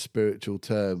American spiritual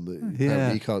term. That apparently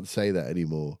Yeah. you can't say that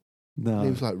anymore. And he No.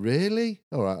 was like, really?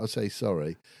 All right, I'll say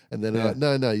sorry. And then they're Yeah.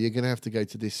 like, no, you're going to have to go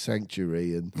to this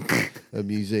sanctuary and a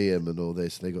museum and all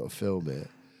this. And they got to film it.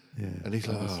 Yeah. And he's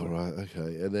like, That was oh, right,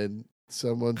 okay. And then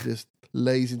someone just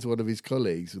lays into one of his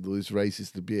colleagues with all this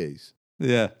racist abuse.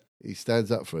 Yeah. He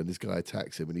stands up for it and this guy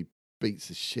attacks him and he beats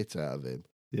the shit out of him.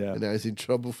 Yeah. And now he's in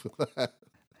trouble for that.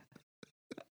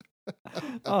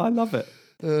 Oh, I love it.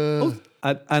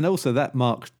 And also that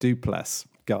Mark Duplass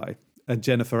guy and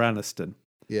Jennifer Aniston.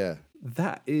 Yeah.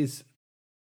 That is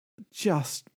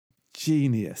just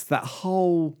genius. That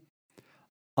whole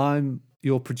I'm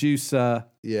your producer,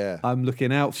 Yeah. I'm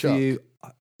looking out for Chuck. you.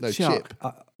 No, Chuck.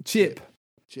 Chip. Chip.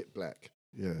 Chip Black.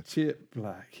 Yeah. Chip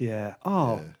Black, yeah.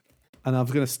 Oh, Yeah. and I'm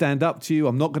going to stand up to you.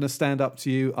 I'm not going to stand up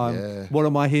to you. Yeah. What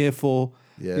am I here for?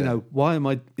 Yeah. You know, why am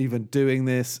I even doing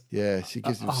this? Yeah, she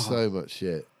gives him so much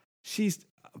shit. She's,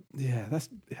 yeah,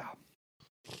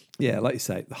 like you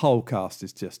say, the whole cast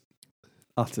is just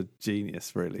utter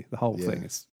genius, really. The whole thing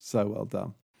is so well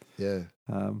done. Yeah.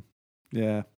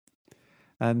 Yeah.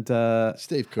 And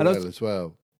Steve Carell as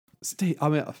well. Steve, I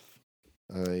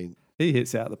mean, he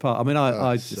hits it out of the park. I mean,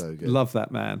 I just so good. love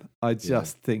that man. I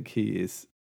just think he is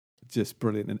just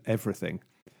brilliant in everything.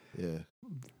 Yeah.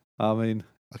 I mean,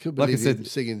 I couldn't like I believe him said-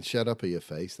 singing "Shut Up" in your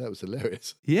face. That was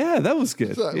hilarious. yeah, that was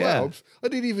good. It's like, yeah. wow, I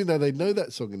didn't even know they know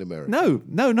that song in America. No,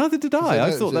 neither did I.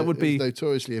 I thought that would be. It was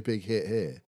notoriously a big hit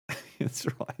here. That's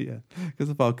right, yeah, because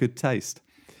of our good taste.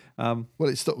 Well,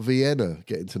 it stopped Vienna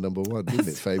getting to number one, didn't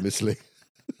it? Famously,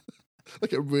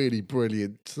 like a really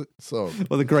brilliant song. One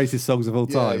of the greatest songs of all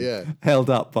time. Yeah. Held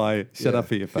up by "Shut Yeah.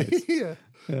 Up in Your Face." Yeah.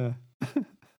 Yeah.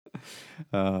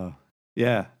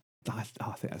 Yeah. I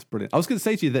think that's brilliant. I was going to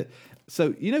say to you that,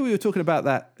 so, you know, we were talking about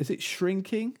that, is it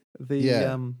Shrinking?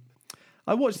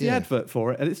 I watched the Yeah. advert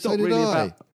for it, and it's So not did really I.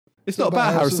 about, it's not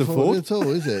about Harrison Ford. at all,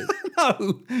 is it?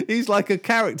 No, he's like a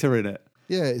character in it.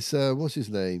 Yeah, it's what's his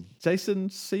name? Jason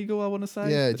Segel, I want to say.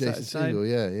 Yeah, Is that Jason his name?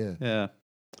 Segel. Yeah. Yeah.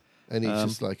 And he's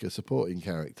just like a supporting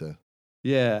character.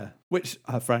 Yeah. Which,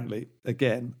 frankly,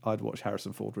 again, I'd watch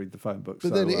Harrison Ford read the phone book. But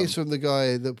so, then it is from the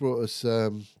guy that brought us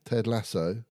Ted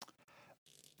Lasso.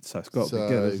 So it's got to be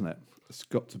good, isn't it? It's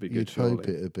got to be good. You'd surely. hope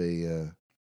it'd be.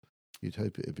 You'd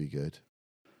hope it'd be good.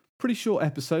 Pretty short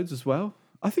episodes as well.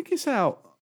 I think it's out.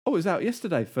 Oh, it was out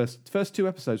yesterday. First 2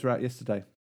 episodes were out yesterday.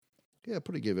 Yeah,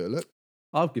 probably give it a look.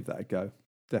 I'll give that a go,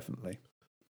 definitely.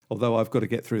 Although I've got to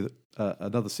get through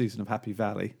another season of Happy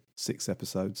Valley, 6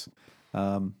 episodes,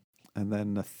 and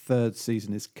then the 3rd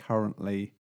season is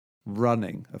currently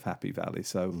running of Happy Valley.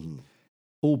 So,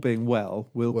 all being well,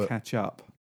 we'll catch up,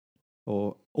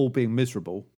 or all being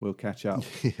miserable, we'll catch up.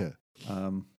 Yeah.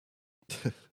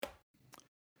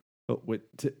 But with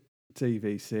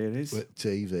TV series, What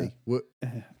TV? What?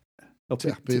 up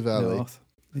Happy Valley.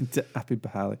 Into Happy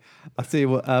Valley. I tell you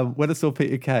what, when I saw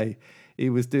Peter Kay, he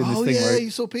was doing this Oh thing yeah, where.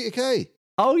 you saw Peter Kay.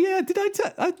 Oh yeah, did I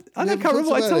tell? I can't haven't remember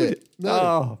what I talked told about you. it. No.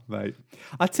 Oh mate,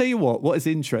 I tell you what is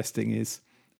interesting is,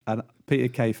 and Peter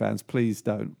Kay fans, please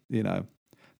don't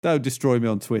destroy me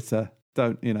on Twitter.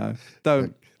 Don't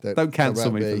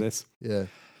cancel rat me for this. Yeah.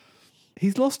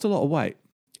 He's lost a lot of weight.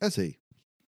 Has he?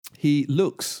 He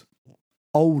looks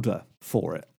older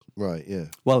for it. Right. Yeah.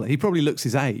 Well, he probably looks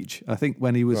his age. I think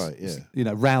when he was, Right,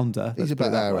 yeah. rounder. He's let's put it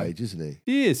about that our way. age, isn't he?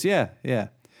 He is, yeah.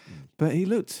 But he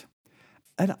looked,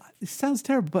 and it sounds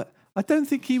terrible, but I don't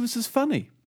think he was as funny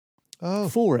Oh.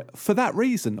 for that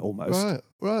reason almost.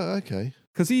 Right. Okay.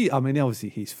 Because obviously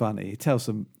he's funny. He tells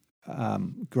some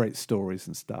great stories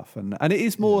and stuff, and it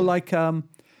is more like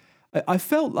I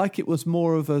felt like it was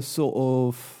more of a sort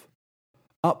of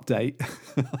update.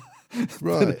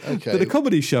 Right. Okay. than a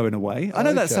comedy show in a way. I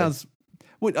know that Okay. sounds.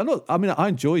 Well, I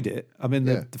enjoyed it. I mean,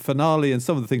 the finale and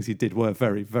some of the things he did were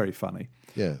very, very funny.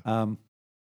 Yeah.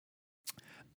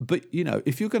 But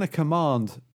if you're going to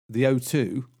command the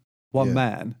O2 one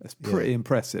man, it's pretty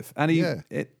impressive. And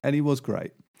he was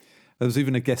great. There was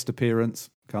even a guest appearance.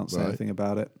 Can't say anything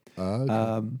about it.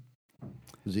 Okay.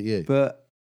 Was it you? But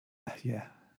yeah,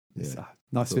 it's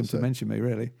nice of him so. to mention me,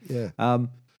 really. Yeah.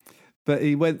 But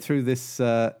he went through this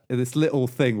little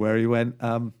thing where he went.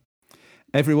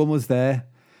 Everyone was there.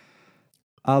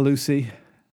 Our Lucy,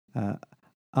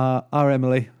 our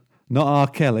Emily, not our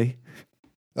Kelly.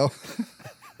 Oh.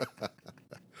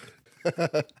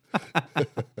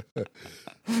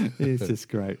 It's just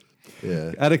great.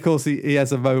 Yeah. And of course, he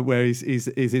has a moment where he's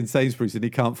in Sainsbury's and he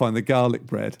can't find the garlic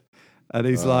bread, and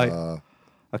he's like,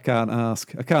 I can't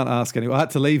ask anyone. I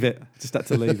had to leave it. Just had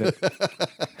to leave it.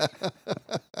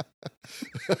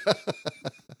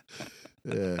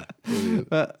 Yeah. Brilliant.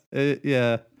 But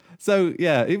so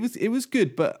yeah, it was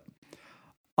good. But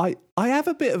I have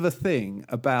a bit of a thing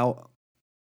about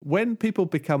when people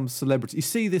become celebrities. You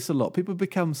see this a lot. People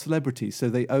become celebrities, so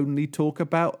they only talk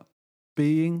about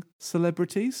being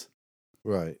celebrities.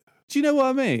 Right. Do you know what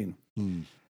I mean? Hmm.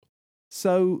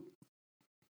 So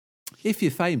if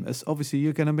you're famous, obviously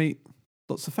you're going to meet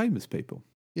lots of famous people.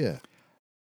 Yeah.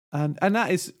 And that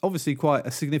is obviously quite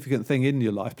a significant thing in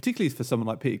your life, particularly for someone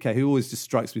like Peter Kay, who always just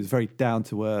strikes me as very down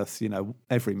to earth,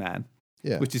 everyman,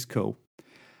 which is cool.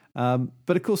 But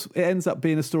of course, it ends up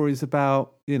being a story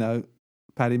about,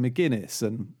 Paddy McGuinness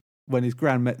and when his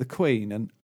gran met the Queen,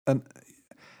 and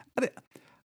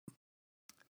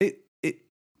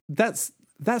that's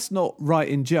not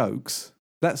writing jokes.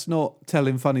 That's not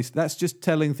telling funny. That's just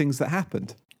telling things that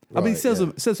happened. I mean, he says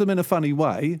them in a funny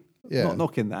way, Yeah. Not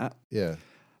knocking that. Yeah.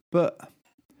 But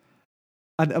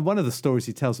and one of the stories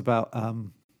he tells about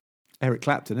Eric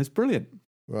Clapton is brilliant.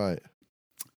 Right.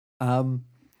 But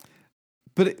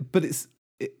it's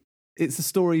a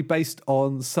story based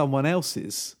on someone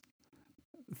else's.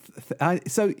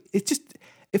 So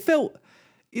it felt,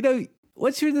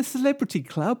 once you're in the celebrity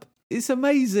club, it's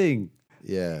amazing.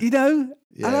 Yeah.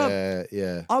 And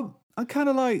Yeah. I'm kind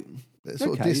of like, It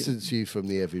sort of okay. distance you from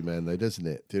the everyman, though, doesn't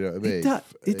it? Do you know what I mean?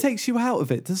 It takes you out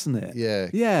of it, doesn't it? Yeah.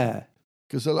 Yeah.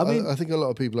 Because I I think a lot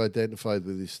of people identified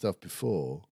with this stuff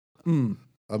before. Mm.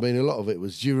 I mean, a lot of it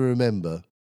was, do you remember?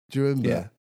 Yeah.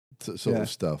 Sort Yeah. of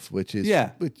stuff, which is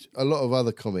which a lot of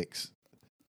other comics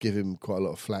give him quite a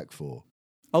lot of flack for.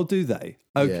 Oh, do they?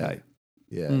 Okay.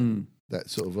 Yeah. Mm. That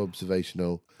sort of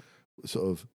observational sort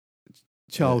of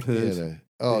Childhood.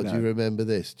 do you remember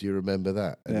this? Do you remember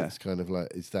that? And Yeah. it's kind of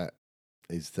like, is that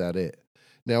it?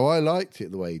 Now, I liked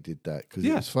it the way he did that because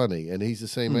it was funny, and he's the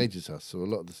same age as us, so a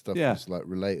lot of the stuff was like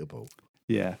relatable.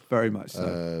 Yeah, very much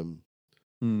so.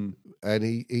 And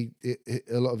a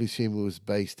lot of his humour was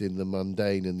based in the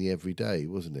mundane and the everyday,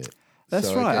 wasn't it? That's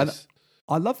So right. I guess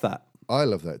I love that. I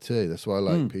love that too. That's why I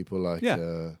like people like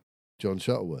John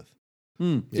Shuttleworth.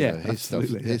 Mm. You Yeah, know,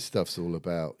 his stuff's all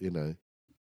about, it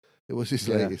was his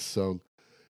latest song.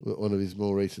 One of his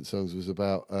more recent songs was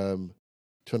about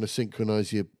trying to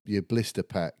synchronise your blister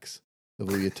packs of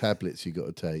all your tablets you got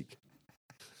to take.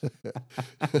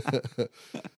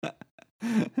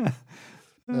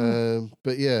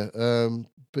 But yeah,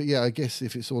 I guess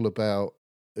if it's all about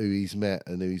who he's met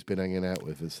and who he's been hanging out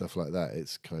with and stuff like that,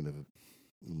 it's kind of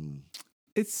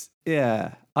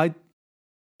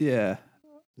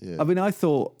I mean, I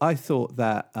thought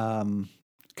that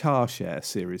car share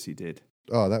series he did.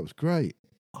 Oh, that was great.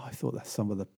 I thought that's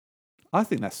I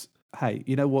think that's, hey,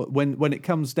 you know what? When it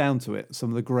comes down to it, some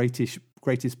of the greatest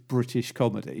British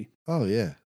comedy. Oh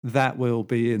yeah, that will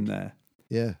be in there.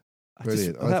 Yeah,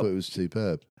 brilliant. I thought it was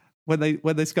superb. When they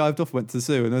skived off, went to the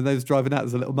zoo, and when they was driving out,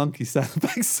 there's a little monkey sat in the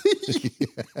back seat.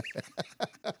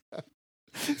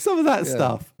 Some of that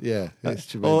stuff. Yeah, it's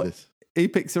tremendous. He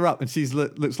picks her up, and she's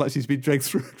looks like she's been dragged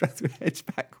through a hedge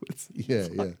backwards. Yeah,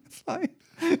 it's like,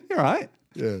 you're right.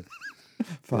 Yeah,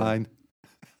 fine.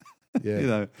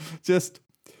 Yeah, just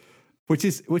which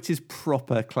is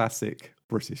proper classic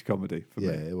British comedy for me.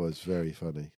 Yeah, it was very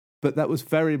funny. But that was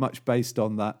very much based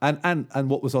on that, and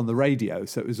what was on the radio.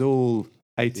 So it was all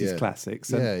 80s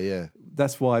classics. And yeah.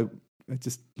 That's why I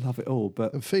just love it all.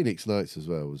 But Phoenix Nights as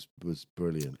well was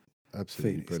brilliant.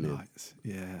 Absolutely Phoenix brilliant. Nights,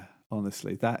 yeah.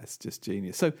 Honestly, that is just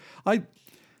genius. So I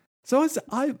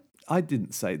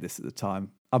didn't say this at the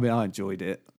time. I mean, I enjoyed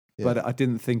it, but I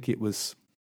didn't think it was.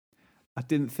 I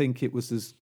didn't think it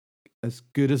was as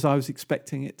good as I was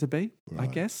expecting it to be. Right,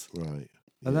 I guess. Right.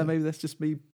 And then maybe that's just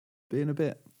me being a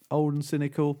bit old and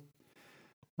cynical.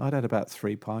 I'd had about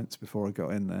 3 pints before I got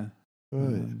in there.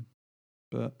 Right.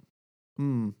 But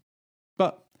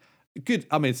good.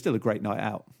 I mean, it's still a great night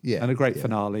out. Yeah. And a great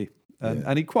finale.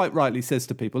 And he quite rightly says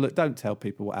to people, look, don't tell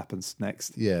people what happens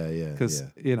next. Yeah. Because,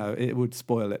 it would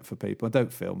spoil it for people. And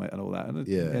don't film it and all that.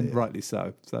 And rightly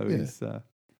so. So he's...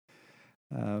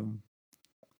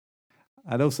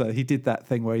 and also, he did that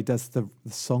thing where he does the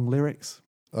song lyrics.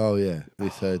 Oh, yeah.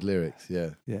 Misheard lyrics,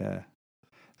 yeah. Yeah.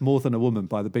 More Than a Woman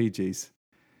by the Bee Gees.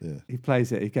 Yeah. He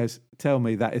plays it. He goes, tell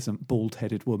me that isn't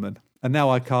bald-headed woman. And now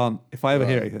I can't, if I ever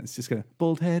hear it, it's just going,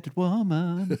 bald-headed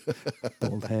woman,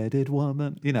 bald-headed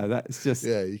woman. That's just...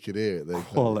 Yeah, you can hear it then.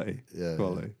 Quality. Yeah.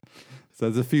 Quality.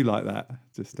 So there's a few like that.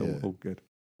 Just all good.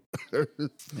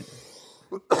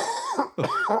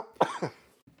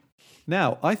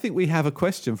 Now, I think we have a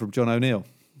question from John O'Neill.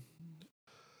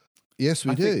 Yes,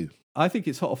 we do. I think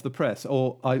it's hot off the press,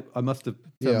 or I must have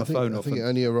turned my phone off. I think it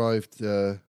only arrived,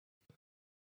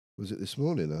 was it this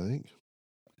morning, I think?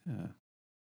 Yeah.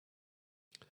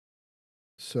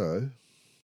 So,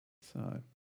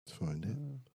 let's find it.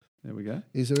 There we go.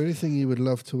 Is there anything you would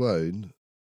love to own,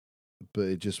 but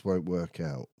it just won't work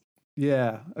out?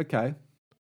 Yeah, okay.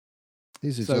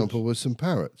 His example was some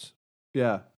parrots.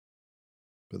 Yeah.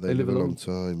 But they live a long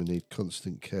time and need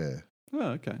constant care.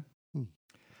 Oh, okay.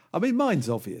 I mean, mine's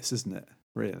obvious, isn't it?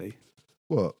 Really?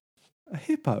 What? A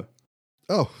hippo.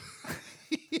 Oh,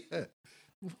 yeah.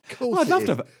 Of course. I'd love to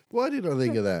have it. Why did I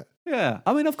think of that? Yeah.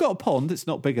 I mean, I've got a pond. It's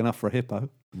not big enough for a hippo.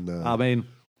 No. I mean,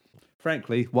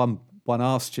 frankly, one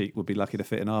arse cheek would be lucky to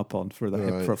fit in our pond for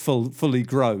a fully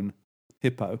grown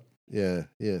hippo. Yeah.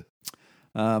 You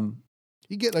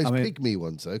get those pygmy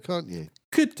ones though, can't you?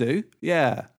 Could do,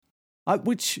 yeah. Little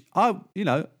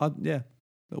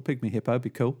pygmy hippo would be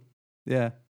cool. Yeah.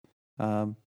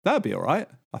 That would be all right,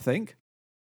 I think.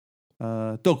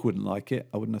 Dog wouldn't like it,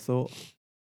 I wouldn't have thought.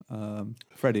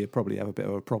 Freddie would probably have a bit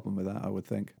of a problem with that, I would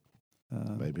think.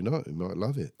 Maybe not. He might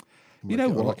love it. He You might know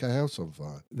get on what? like a house on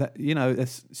fire. That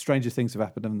there's stranger things have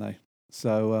happened, haven't they?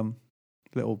 So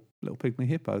little pygmy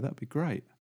hippo, that'd be great.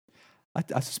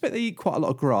 I suspect they eat quite a lot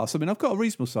of grass. I mean, I've got a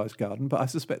reasonable sized garden, but I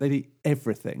suspect they'd eat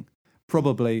everything.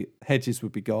 Probably hedges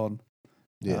would be gone.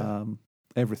 Yeah.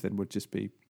 Everything would just be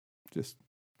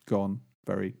gone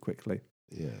very quickly.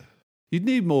 Yeah. You'd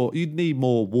need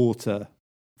more water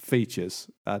features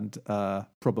and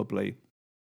probably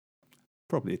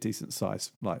a decent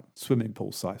size, like swimming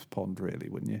pool size pond, really,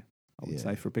 wouldn't you? I would Yeah.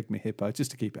 say for a pygmy hippo,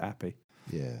 just to keep it happy.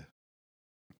 Yeah.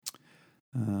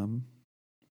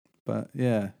 But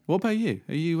yeah, what about you?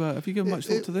 Are you have you given much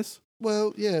thought to this?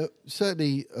 Well, yeah,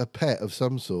 certainly a pet of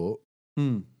some sort.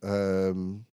 Hmm.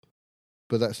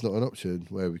 But that's not an option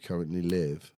where we currently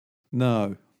live.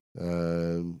 No.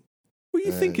 Um, Were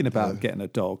you thinking and, about getting a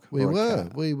dog? we or a were.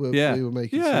 cat? We were. Yeah. We were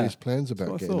making Yeah. serious plans That's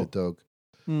about what I getting a thought. dog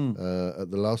Hmm.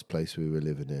 at the last place we were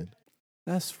living in.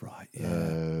 That's right.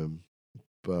 Yeah.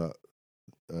 But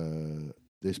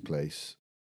this place,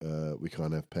 we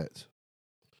can't have pets.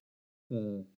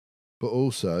 But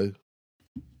also,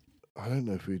 I don't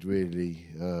know if we'd really,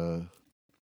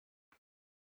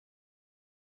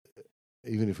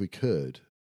 even if we could.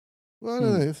 Well, I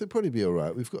don't know. If they'd probably be all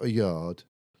right. We've got a yard,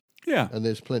 Yeah. and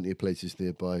there's plenty of places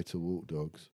nearby to walk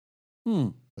dogs. Hmm.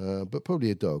 But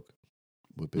probably a dog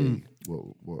would be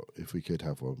what if we could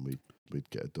have one, we'd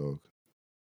get a dog.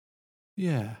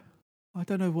 Yeah. I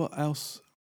don't know what else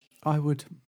I would.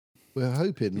 We're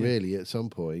hoping, Yeah. really, at some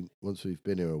point, once we've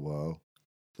been here a while,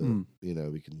 that Hmm.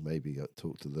 we can maybe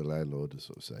talk to the landlord and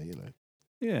sort of say,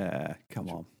 Yeah. Come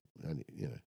Sure. on. and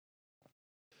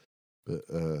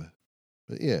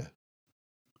but yeah,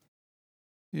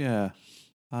 Yeah.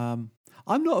 I'm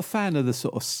not a fan of the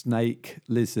sort of snake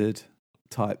lizard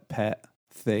type pet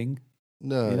thing.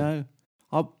 no, You know,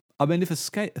 I mean, if a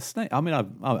snake. I mean,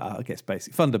 I guess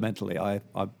basically, fundamentally, I'm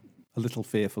a little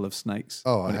fearful of snakes.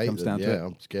 oh, when I it hate comes them. down Yeah, to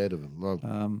I'm scared of them.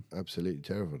 I'm it. absolutely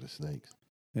terrified of snakes.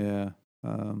 Yeah.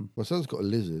 My son's got a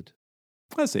lizard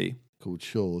Has he? called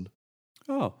Sean.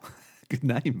 Oh, good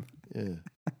name.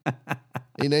 Yeah,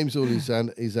 he names all his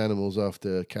animals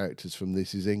after characters from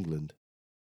This Is England.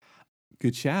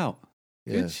 Good shout.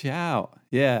 Yeah, Good shout.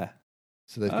 Yeah.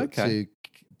 so they've got Okay.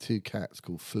 two cats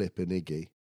called Flip and Iggy.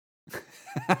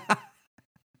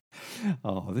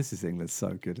 Oh, This Is England.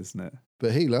 So good, isn't it?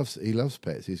 But he loves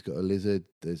pets. He's got a lizard.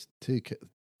 There's three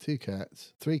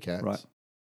cats. Right.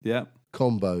 Yeah.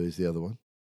 Combo is the other one.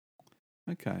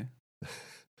 Okay.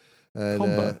 And,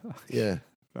 Combo. yeah.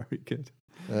 Very good.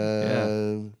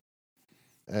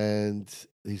 And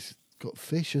he's got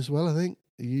fish as well, I think.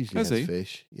 He usually Has has he?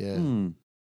 fish. Yeah. Hmm.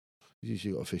 He's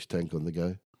usually got a fish tank on the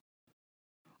go.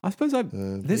 I suppose But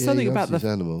there's yeah, something he loves about his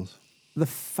animals. the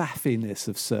faffiness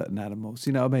of certain animals.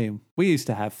 You know what I mean? We used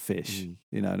to have fish, Mm.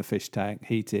 in a fish tank,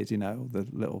 heated, the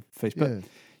little fish. But Yeah.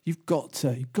 you've got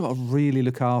to really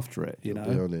look after it. You Gotta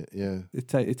be know, on it. Yeah. it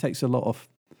takes a lot of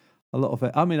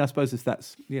it. I mean, I suppose if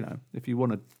that's if you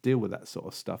want to deal with that sort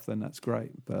of stuff, then that's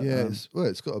great. But Yeah.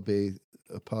 It's got to be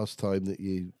a pastime that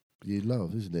you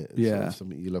love, isn't it? It's Yeah. sort of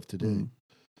something you love to do.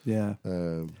 yeah,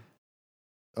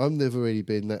 I've never really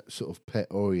been that sort of pet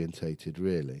orientated,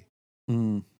 really.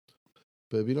 mm,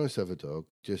 But it'd be nice to have a dog.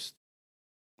 Just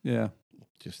yeah,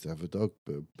 to have a dog,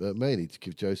 but mainly to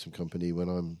give Joe some company when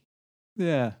I'm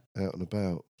yeah. out and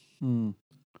about. Mm.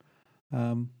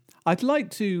 I'd like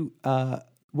to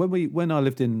when I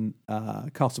lived in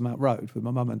Castlemount Road with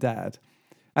my mum and dad,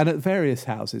 and at various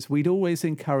houses, we'd always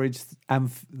encourage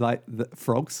the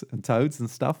frogs and toads and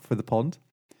stuff for the pond,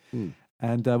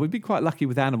 and we'd be quite lucky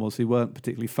with animals who weren't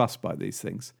particularly fussed by these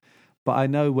things. But I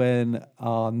know when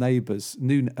our neighbours,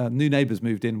 new neighbours,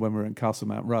 moved in when we were in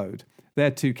Castlemount Road, they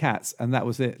had 2 cats, and that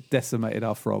was it. Decimated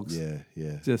our frogs. Yeah,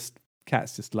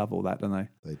 Cats just love all that, don't they?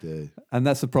 they do. And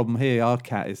that's the problem here. Our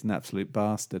cat is an absolute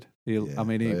bastard.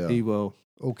 Yeah, He will.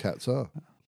 All cats are.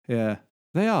 Yeah,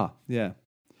 they are. Yeah.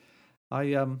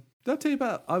 Did I tell you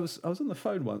about? I was on the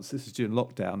phone once. This is during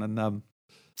lockdown, and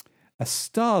a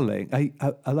starling, a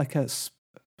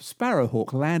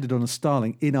sparrowhawk landed on a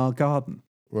starling in our garden.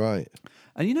 Right.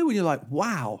 And when you're like,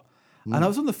 wow. And I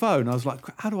was on the phone. I was like,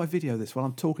 how do I video this while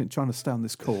I'm talking, trying to stay on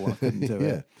this call? I couldn't do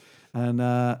it. And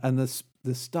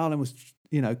the starling was,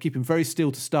 keeping very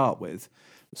still to start with.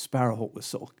 The sparrowhawk was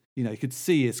sort of, you could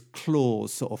see his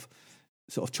claws sort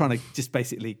of trying to just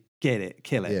basically kill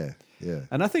it. Yeah.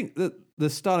 And I think that the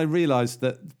starling realised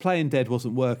that playing dead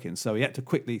wasn't working, so he had to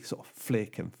quickly sort of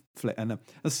flick, and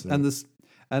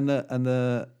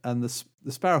the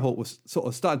sparrowhawk was sort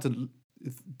of starting to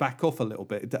back off a little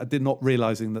bit. Did not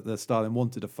realizing that the Starling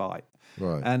wanted a fight,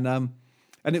 Right.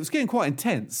 and it was getting quite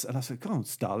intense. And I said, "Come on,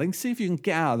 Starling, see if you can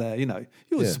get out of there. You know,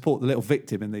 you always Yeah. support the little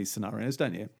victim in these scenarios,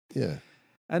 don't you?" Yeah.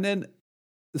 And then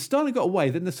the Starling got away.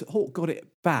 Then the Hawk got it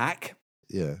back,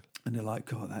 Yeah. and they're like,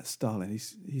 "God, that's Starling.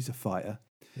 He's a fighter.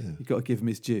 Yeah. You've got to give him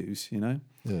his dues, you know."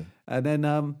 Yeah.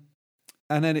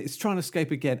 And then it's trying to escape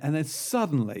again. And then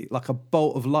suddenly, like a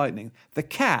bolt of lightning, the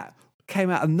cat came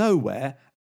out of nowhere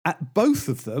at both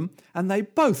of them, and they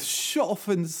both shot off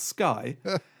in the sky.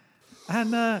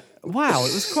 And wow,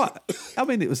 it was quite. I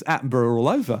mean, it was Attenborough all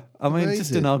over. I mean,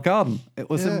 just Amazing. in our garden, it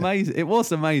was Yeah. amazing. It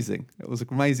was amazing. It was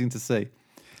amazing to see.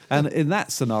 And in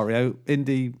that scenario,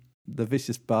 Indy, the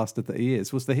vicious bastard that he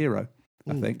is, was the hero.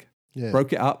 I think Yeah.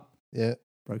 broke it up. Yeah.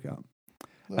 Broke it up.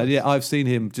 Nice. And yeah, I've seen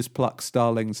him just pluck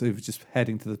starlings who were just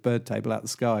heading to the bird table out the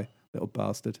sky, little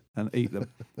bastard, and eat them.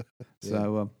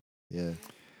 So Yeah.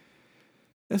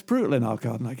 it's brutal in our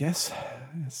garden, I guess.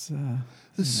 It's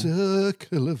The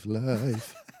circle of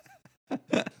life.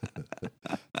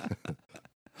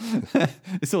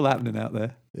 it's all happening out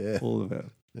there, Yeah. all of it.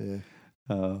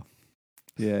 Yeah.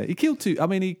 Yeah, he killed two. I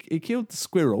mean, he killed the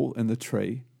squirrel in the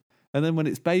tree, and then when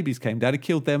its babies came down, he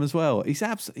killed them as well. He's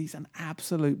an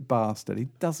absolute bastard. He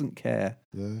doesn't care.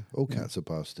 Yeah. All cats are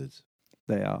bastards.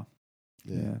 They are.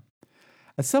 Yeah. Yeah.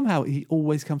 And somehow he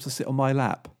always comes to sit on my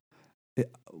lap.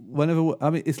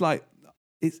 It's like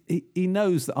he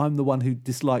knows that I'm the one who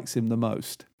dislikes him the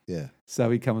most. Yeah. So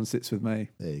he comes and sits with me.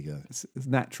 There you go. It's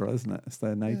natural, isn't it? It's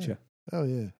their nature. Oh,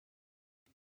 yeah.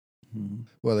 Hmm.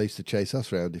 Well, they used to chase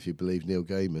us round, if you believe Neil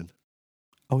Gaiman.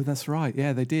 Oh, that's right.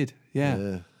 Yeah, they did. Yeah.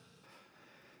 Yeah.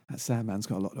 That Sandman's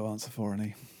got a lot to answer for,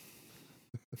 hasn't he?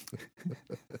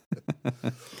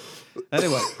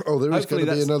 Anyway. Oh, there is Hopefully going to be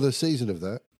that's- another season of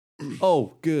that.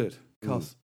 Oh, good.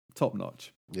 Cos top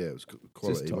notch. Yeah, it was Just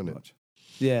quality, top wasn't it? notch.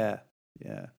 Yeah.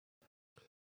 Yeah.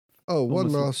 Oh,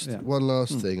 Almost, yeah. one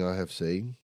last thing I have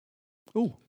seen,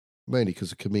 Oh, mainly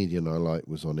because a comedian I like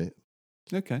was on it.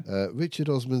 okay. Richard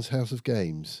Osman's House of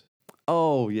Games.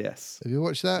 Oh, yes. Have you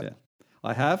watched that? Yeah.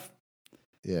 I have.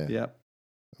 Yeah. Yeah.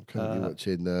 I'm currently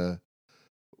watching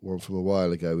one from a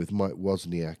while ago with Mike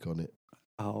Wozniak on it.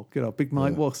 Oh, good old Big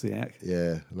Mike Yeah. Wozniak.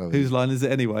 Yeah. Love Whose him. line is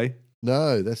it anyway?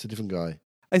 No, that's a different guy.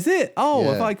 Is it? Oh,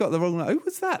 Yeah. have I got the wrong line? Who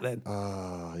was that then?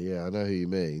 Ah, yeah, I know who you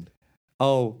mean.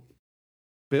 Oh,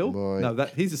 Bill? Mike. No,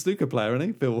 he's a snooker player, isn't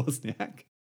he? Bill Wozniak,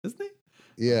 isn't he?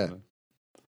 Yeah.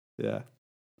 Yeah.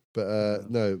 But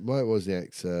no, Mike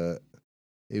Wozniak's,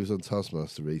 he was on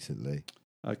Taskmaster recently,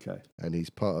 Okay. and he's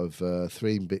part of the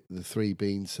Three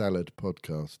Bean Salad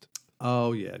podcast.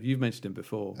 Oh, yeah. You've mentioned him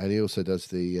before. And he also does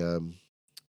the,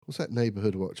 what's that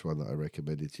Neighbourhood Watch one that I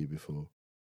recommended to you before?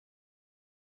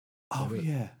 Oh,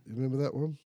 yeah. You remember that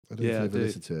one? I don't Yeah, know I if you do. ever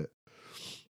listened to it.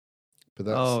 But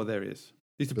that's, Oh, there he is.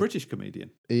 He's a but- British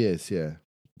comedian. he is, yeah,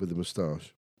 with the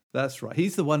moustache. That's right.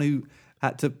 He's the one who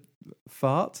had to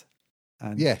fart.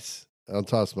 And Yes, on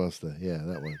Taskmaster. Yeah,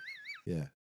 that one. Yeah.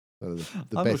 One of the I'm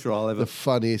not best, sure I'll ever. the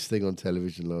funniest thing on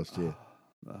television last year.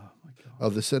 Oh, my God. Oh,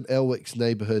 the St. Elwick's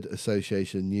Neighbourhood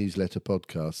Association newsletter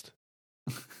podcast,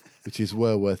 which is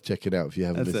well worth checking out if you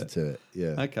haven't That's listened to it.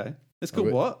 Yeah. Okay. It's I called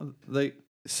re- what?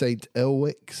 St.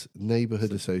 Elwick's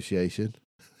Neighbourhood Association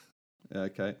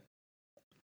Okay.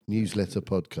 newsletter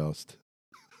podcast.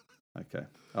 Okay.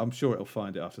 I'm sure it'll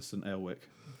find it after St. Elwick.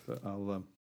 But I'll.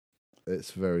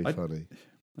 It's very I- funny.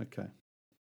 Okay.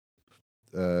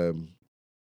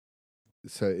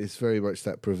 So it's very much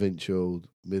that provincial,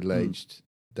 middle-aged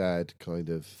Hmm. dad kind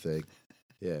of thing.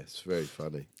 Yeah, it's very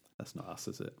funny. That's not us,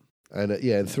 is it? And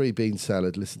and Three Bean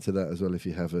Salad. Listen to that as well if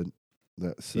you haven't.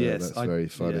 That's Yes, that's very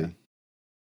funny.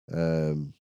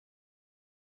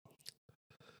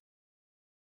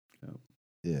 Yep.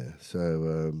 Yeah.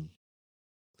 So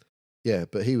yeah,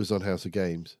 but he was on House of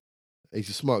Games. He's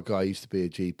a smart guy. He used to be a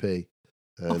GP.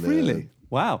 Oh, really?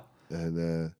 Wow.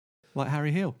 And Like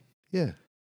Harry Hill. yeah,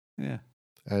 Yeah.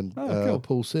 and Oh, cool.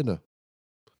 Paul Sinner.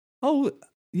 Oh,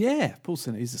 yeah. Paul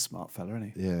Sinner, he's a smart fella,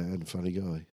 isn't Yeah, and funny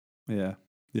guy. he? Yeah.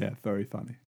 Yeah. Very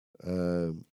funny.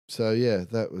 So yeah,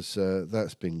 that was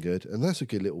that's been good, and that's a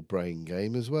good little brain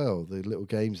game as well. The little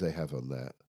games they have on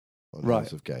that on Right.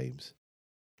 House of Games,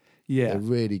 Yeah. they're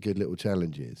really good little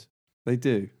challenges, They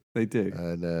do. They do.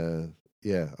 and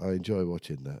yeah, I enjoy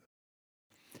watching that.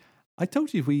 I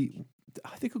told you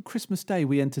I think on Christmas Day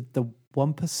we entered the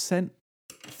 1%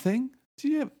 thing. I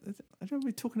don't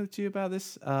remember talking to you about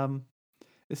this.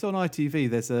 It's on ITV.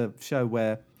 There's a show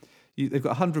where they've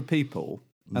got 100 people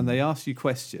and they ask you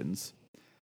questions,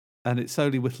 and it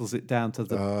slowly whittles it down to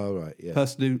the Oh right, yeah,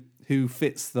 person who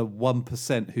fits the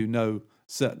 1% who know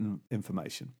certain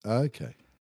information. okay,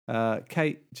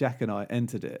 Kate, Jack, and I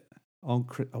entered it on.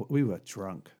 We were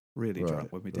drunk, really Right,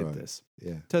 drunk when we did right. this.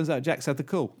 Yeah. Turns out Jack's had the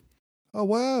call. Oh,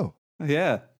 wow.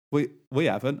 Yeah, we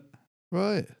haven't.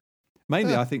 Right.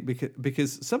 Mainly, Yeah. I think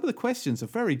because some of the questions are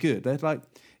very good. They're like,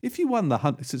 if you won you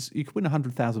could win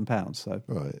 £100,000. So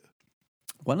Right.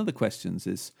 one of the questions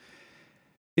is,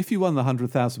 if you won the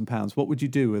 £100,000, what would you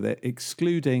do with it,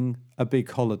 excluding a big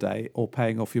holiday or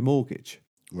paying off your mortgage?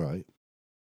 Right.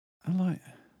 I'm like,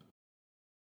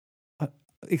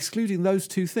 excluding those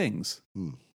two things,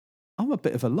 Hmm. I'm a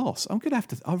bit of a loss.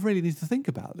 I really need to think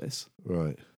about this.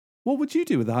 Right. What would you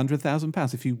do with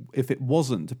 £100,000 if it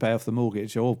wasn't to pay off the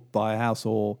mortgage or buy a house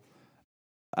or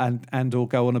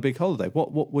go on a big holiday?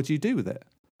 What would you do with it?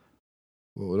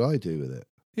 What would I do with it?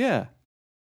 Yeah.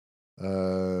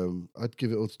 I'd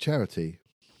give it all to charity.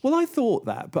 Well, I thought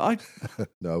that, but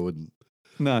No, I wouldn't.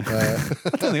 no, Uh,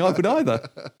 I don't think I would either.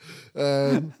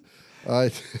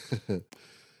 I'd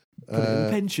Put it in a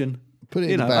pension. put it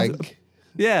you in the know, bank.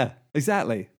 Yeah,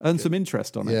 exactly. Earn some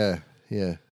interest on it. Yeah.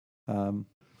 Yeah.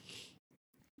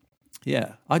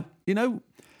 Yeah.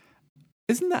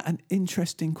 Isn't that an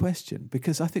interesting question?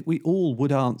 Because I think we all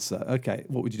would answer, okay,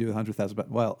 what would you do with 100,000?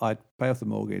 Well, I'd pay off the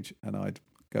mortgage and I'd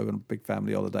go on a big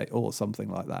family holiday or something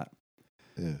like that.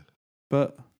 Yeah.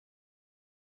 But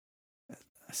it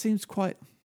seems quite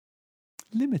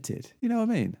limited. You know what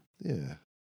I mean? Yeah.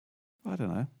 I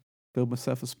don't know. Build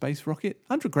myself a space rocket.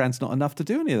 100 grand's not enough to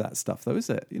do any of that stuff, though, is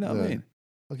it? You know what I No. mean?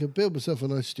 I could build myself a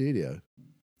nice studio.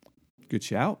 Good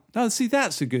shout. No, see,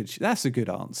 that's a good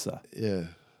answer. Yeah.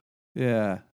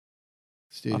 Yeah.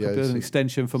 Studio. I could build an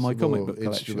extension for my some comic more book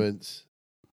collection. instruments.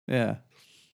 Yeah.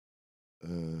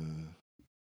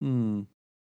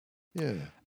 Yeah.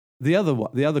 The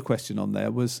other question on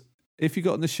there was, if you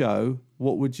got on the show,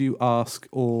 what would you ask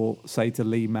or say to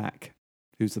Lee Mack,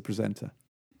 who's the presenter?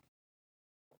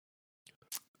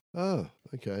 Oh,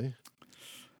 okay.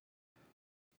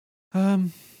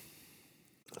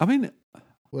 I mean,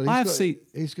 Well, I have seen.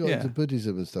 He's got yeah. into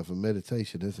Buddhism and stuff and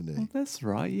meditation, hasn't he? Well, that's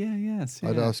right. Yeah, yes.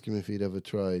 I'd yeah. ask him if he'd ever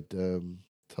tried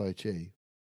Tai Chi.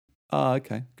 Oh,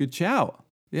 okay. Good shout.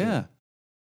 Yeah. Yeah.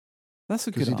 That's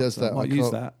a 'Cause good he does answer. that, I might I use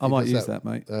can't- that. I he might does use that,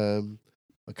 that, mate.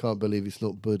 I Can't Believe It's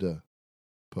Not Buddha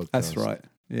podcast. That's right.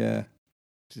 Yeah.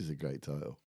 Which is a great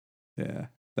title. Yeah.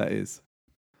 That is.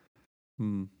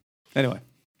 Anyway,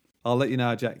 I'll let you know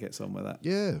how Jack gets on with that.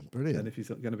 Yeah, And brilliant. if he's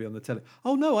going to be on the telly.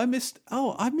 Oh no, I missed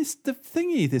the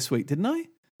thingy this week, didn't I?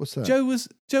 What's that? Joe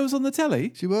was on the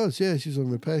telly. She was, yeah. She was on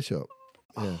Repair Shop.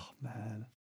 Yeah. Oh man,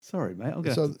 sorry, mate. I'm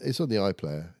It's going. on the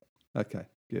iPlayer. Okay,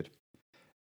 good.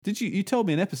 Did you told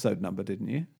me an episode number, didn't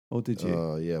you? Or did you?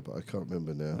 Oh, yeah, but I can't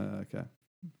remember now. Okay.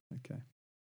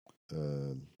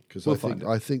 Because We'll find it.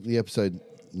 I think the episode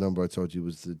number I told you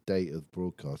was the date of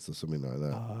broadcast or something like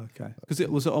that. Oh, okay. Because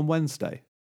it was on Wednesday,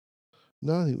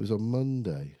 No, I think it was on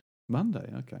Monday. Monday.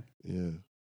 Okay, Yeah.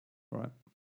 right.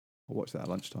 I'll watch that at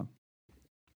lunchtime.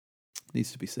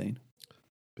 Needs to be seen.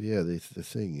 But yeah, the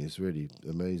thing is really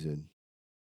amazing.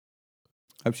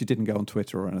 Hope she didn't go on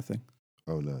Twitter or anything.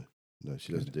 Oh, no. No,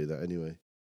 she doesn't do that anyway.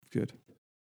 Good.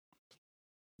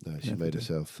 No, she Never made do.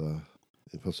 herself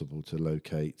impossible to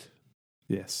locate,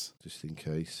 Yes. just in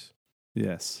case.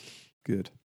 Yes.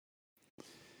 Good.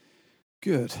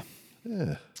 Good.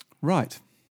 Yeah. Right.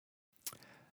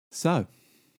 So,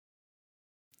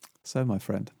 my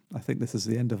friend, I think this is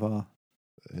the end of our.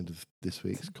 End of this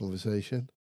week's conversation.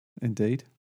 Indeed,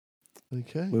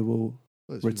 Okay. we will.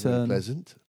 Well, it's been very return.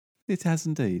 pleasant. It has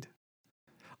indeed.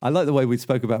 I like the way we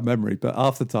spoke about memory, but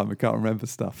half the time we can't remember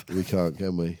stuff. We can't,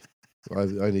 can we?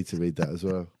 I need to read that as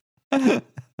well.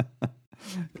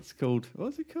 It's called.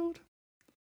 What's it called?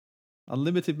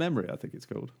 Unlimited memory, I think it's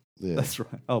called. Yeah. That's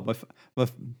right. Oh, my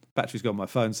battery's gone on my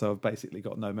phone, so I've basically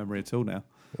got no memory at all now.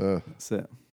 That's it.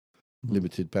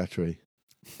 Limited battery.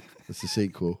 That's the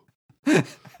sequel.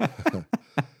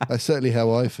 That's certainly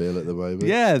how I feel at the moment.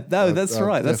 Yeah, no, I'm- that's I'm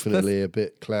right. That's definitely a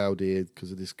bit cloudy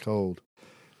because of this cold.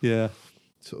 yeah.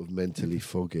 Sort of mentally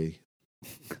foggy.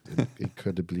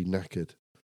 Incredibly knackered.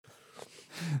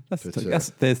 That's, But,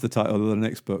 there's the title of the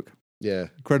next book. Yeah.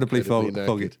 Incredibly, Incredibly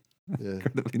foggy. knackered. Yeah.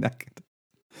 Incredibly knackered.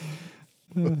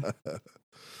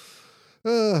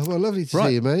 Well, lovely to Right.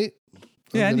 see you, mate.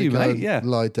 Yeah, and gonna you, go mate, and yeah.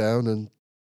 Lie down and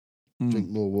drink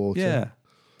Mm. more water. Yeah.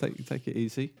 Take it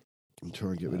easy. And try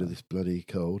and get rid of this bloody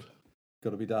cold.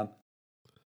 Got to be done.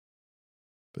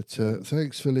 But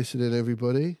thanks for listening,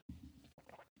 everybody.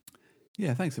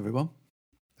 Yeah, thanks everyone.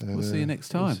 And, We'll see you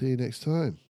next We'll time. see you next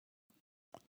time.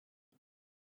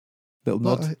 Little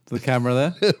Well, nod to the camera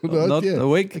there. Nod, Nod, yeah. a They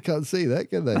wink. can't see that,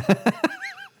 can they?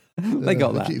 They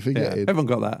got I that. keep Yeah, forgetting. everyone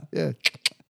got that. Yeah.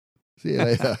 See you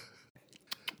later.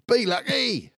 Be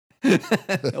lucky.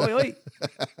 Oi, oi.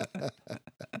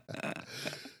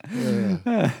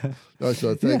 Nice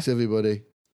one. Thanks, everybody.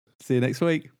 See you next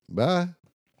week. Bye.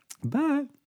 Bye.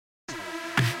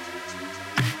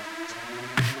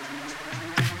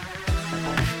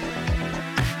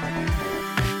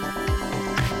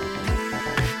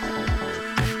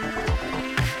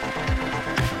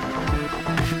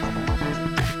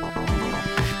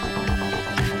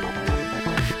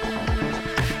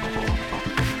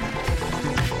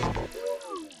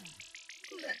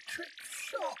 Electric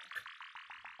shock.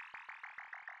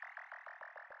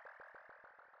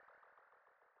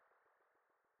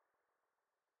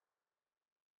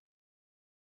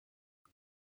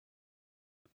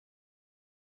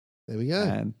 There we go.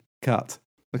 And cut.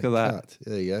 Look at that. Cut.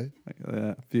 There you go. Look at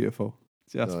that. Beautiful.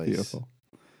 Just Nice. beautiful.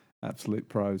 Absolute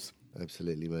pros.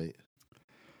 Absolutely, mate.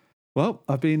 Well,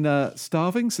 I've been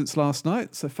starving since last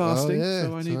night, so fasting. Oh, yeah.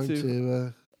 So I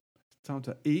need time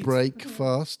to eat. break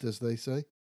fast, as they say.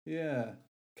 Yeah.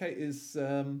 Kate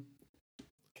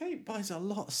buys a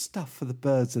lot of stuff for the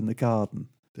birds in the garden.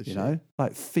 Does you she? know,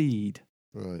 like feed.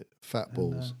 Right. Fat And,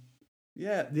 balls.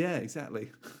 yeah, exactly.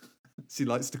 She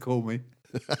likes to call me.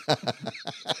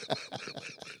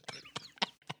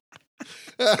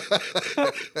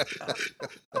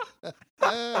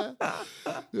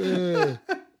 Yeah.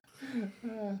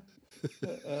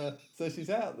 So she's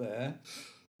out there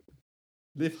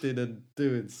lifting and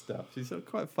doing stuff. She's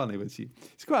quite funny when she's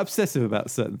quite obsessive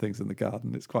about certain things in the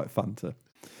garden. It's quite fun to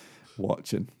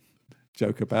watch and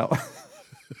joke about.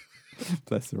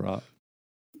 Bless her heart.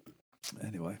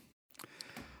 Anyway,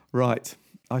 right.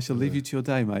 I shall leave you to your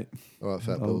day, mate. All right,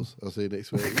 fat Oh. balls. I'll see you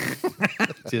next week.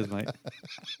 Cheers, mate.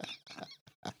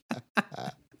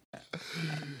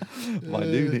 My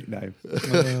new nickname.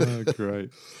 Oh, great.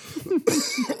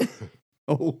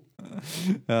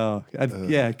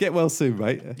 Yeah, get well soon,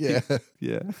 mate. Yeah.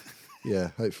 Yeah.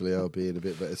 Yeah. Hopefully, I'll be in a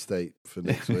bit better state for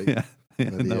next week. Yeah,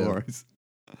 Bloody no hell. worries.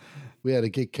 We had a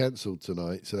gig cancelled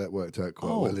tonight, so that worked out quite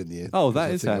Oh. well in the end. Oh, 'cause that I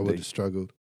is think I handy. would have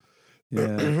struggled.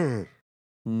 Yeah.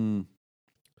 Mm.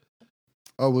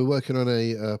 Oh, we're working on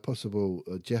a possible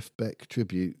Jeff Beck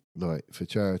tribute night for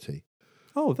charity.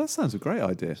 Oh, that sounds a great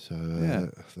idea. So Yeah.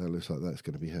 that looks like that's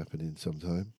going to be happening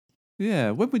sometime.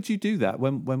 Yeah. When would you do that?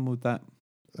 When would that?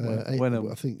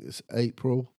 I think it's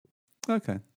April,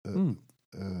 Okay. Mm.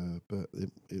 but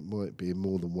it might be in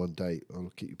more than one date.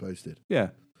 I'll keep you posted. Yeah.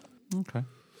 Okay.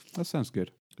 That sounds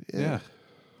good. Yeah.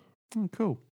 Oh,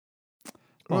 cool.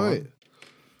 All All right.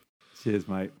 Cheers,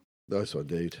 mate. Nice one,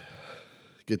 dude.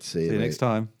 Good to see you. See you mate. next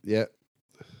time. Yeah.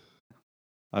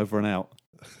 Over and out.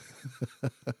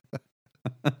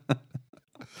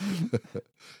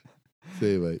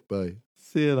 See you, mate. Bye.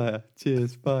 See you later.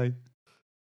 Cheers. Bye.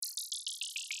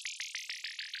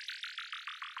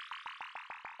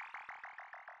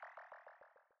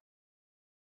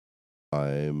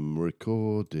 I'm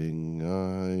recording,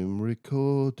 I'm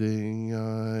recording,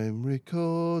 I'm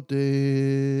recording,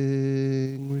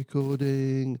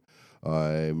 recording.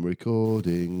 I'm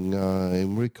recording,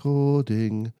 I'm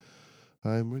recording,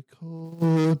 I'm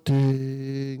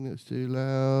recording. That's too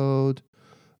loud.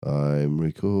 I'm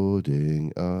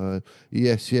recording.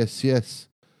 Yes, yes, yes.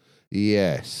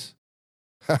 Yes.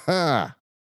 Ha ha.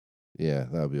 Yeah,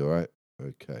 that'll be all right.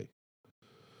 Okay.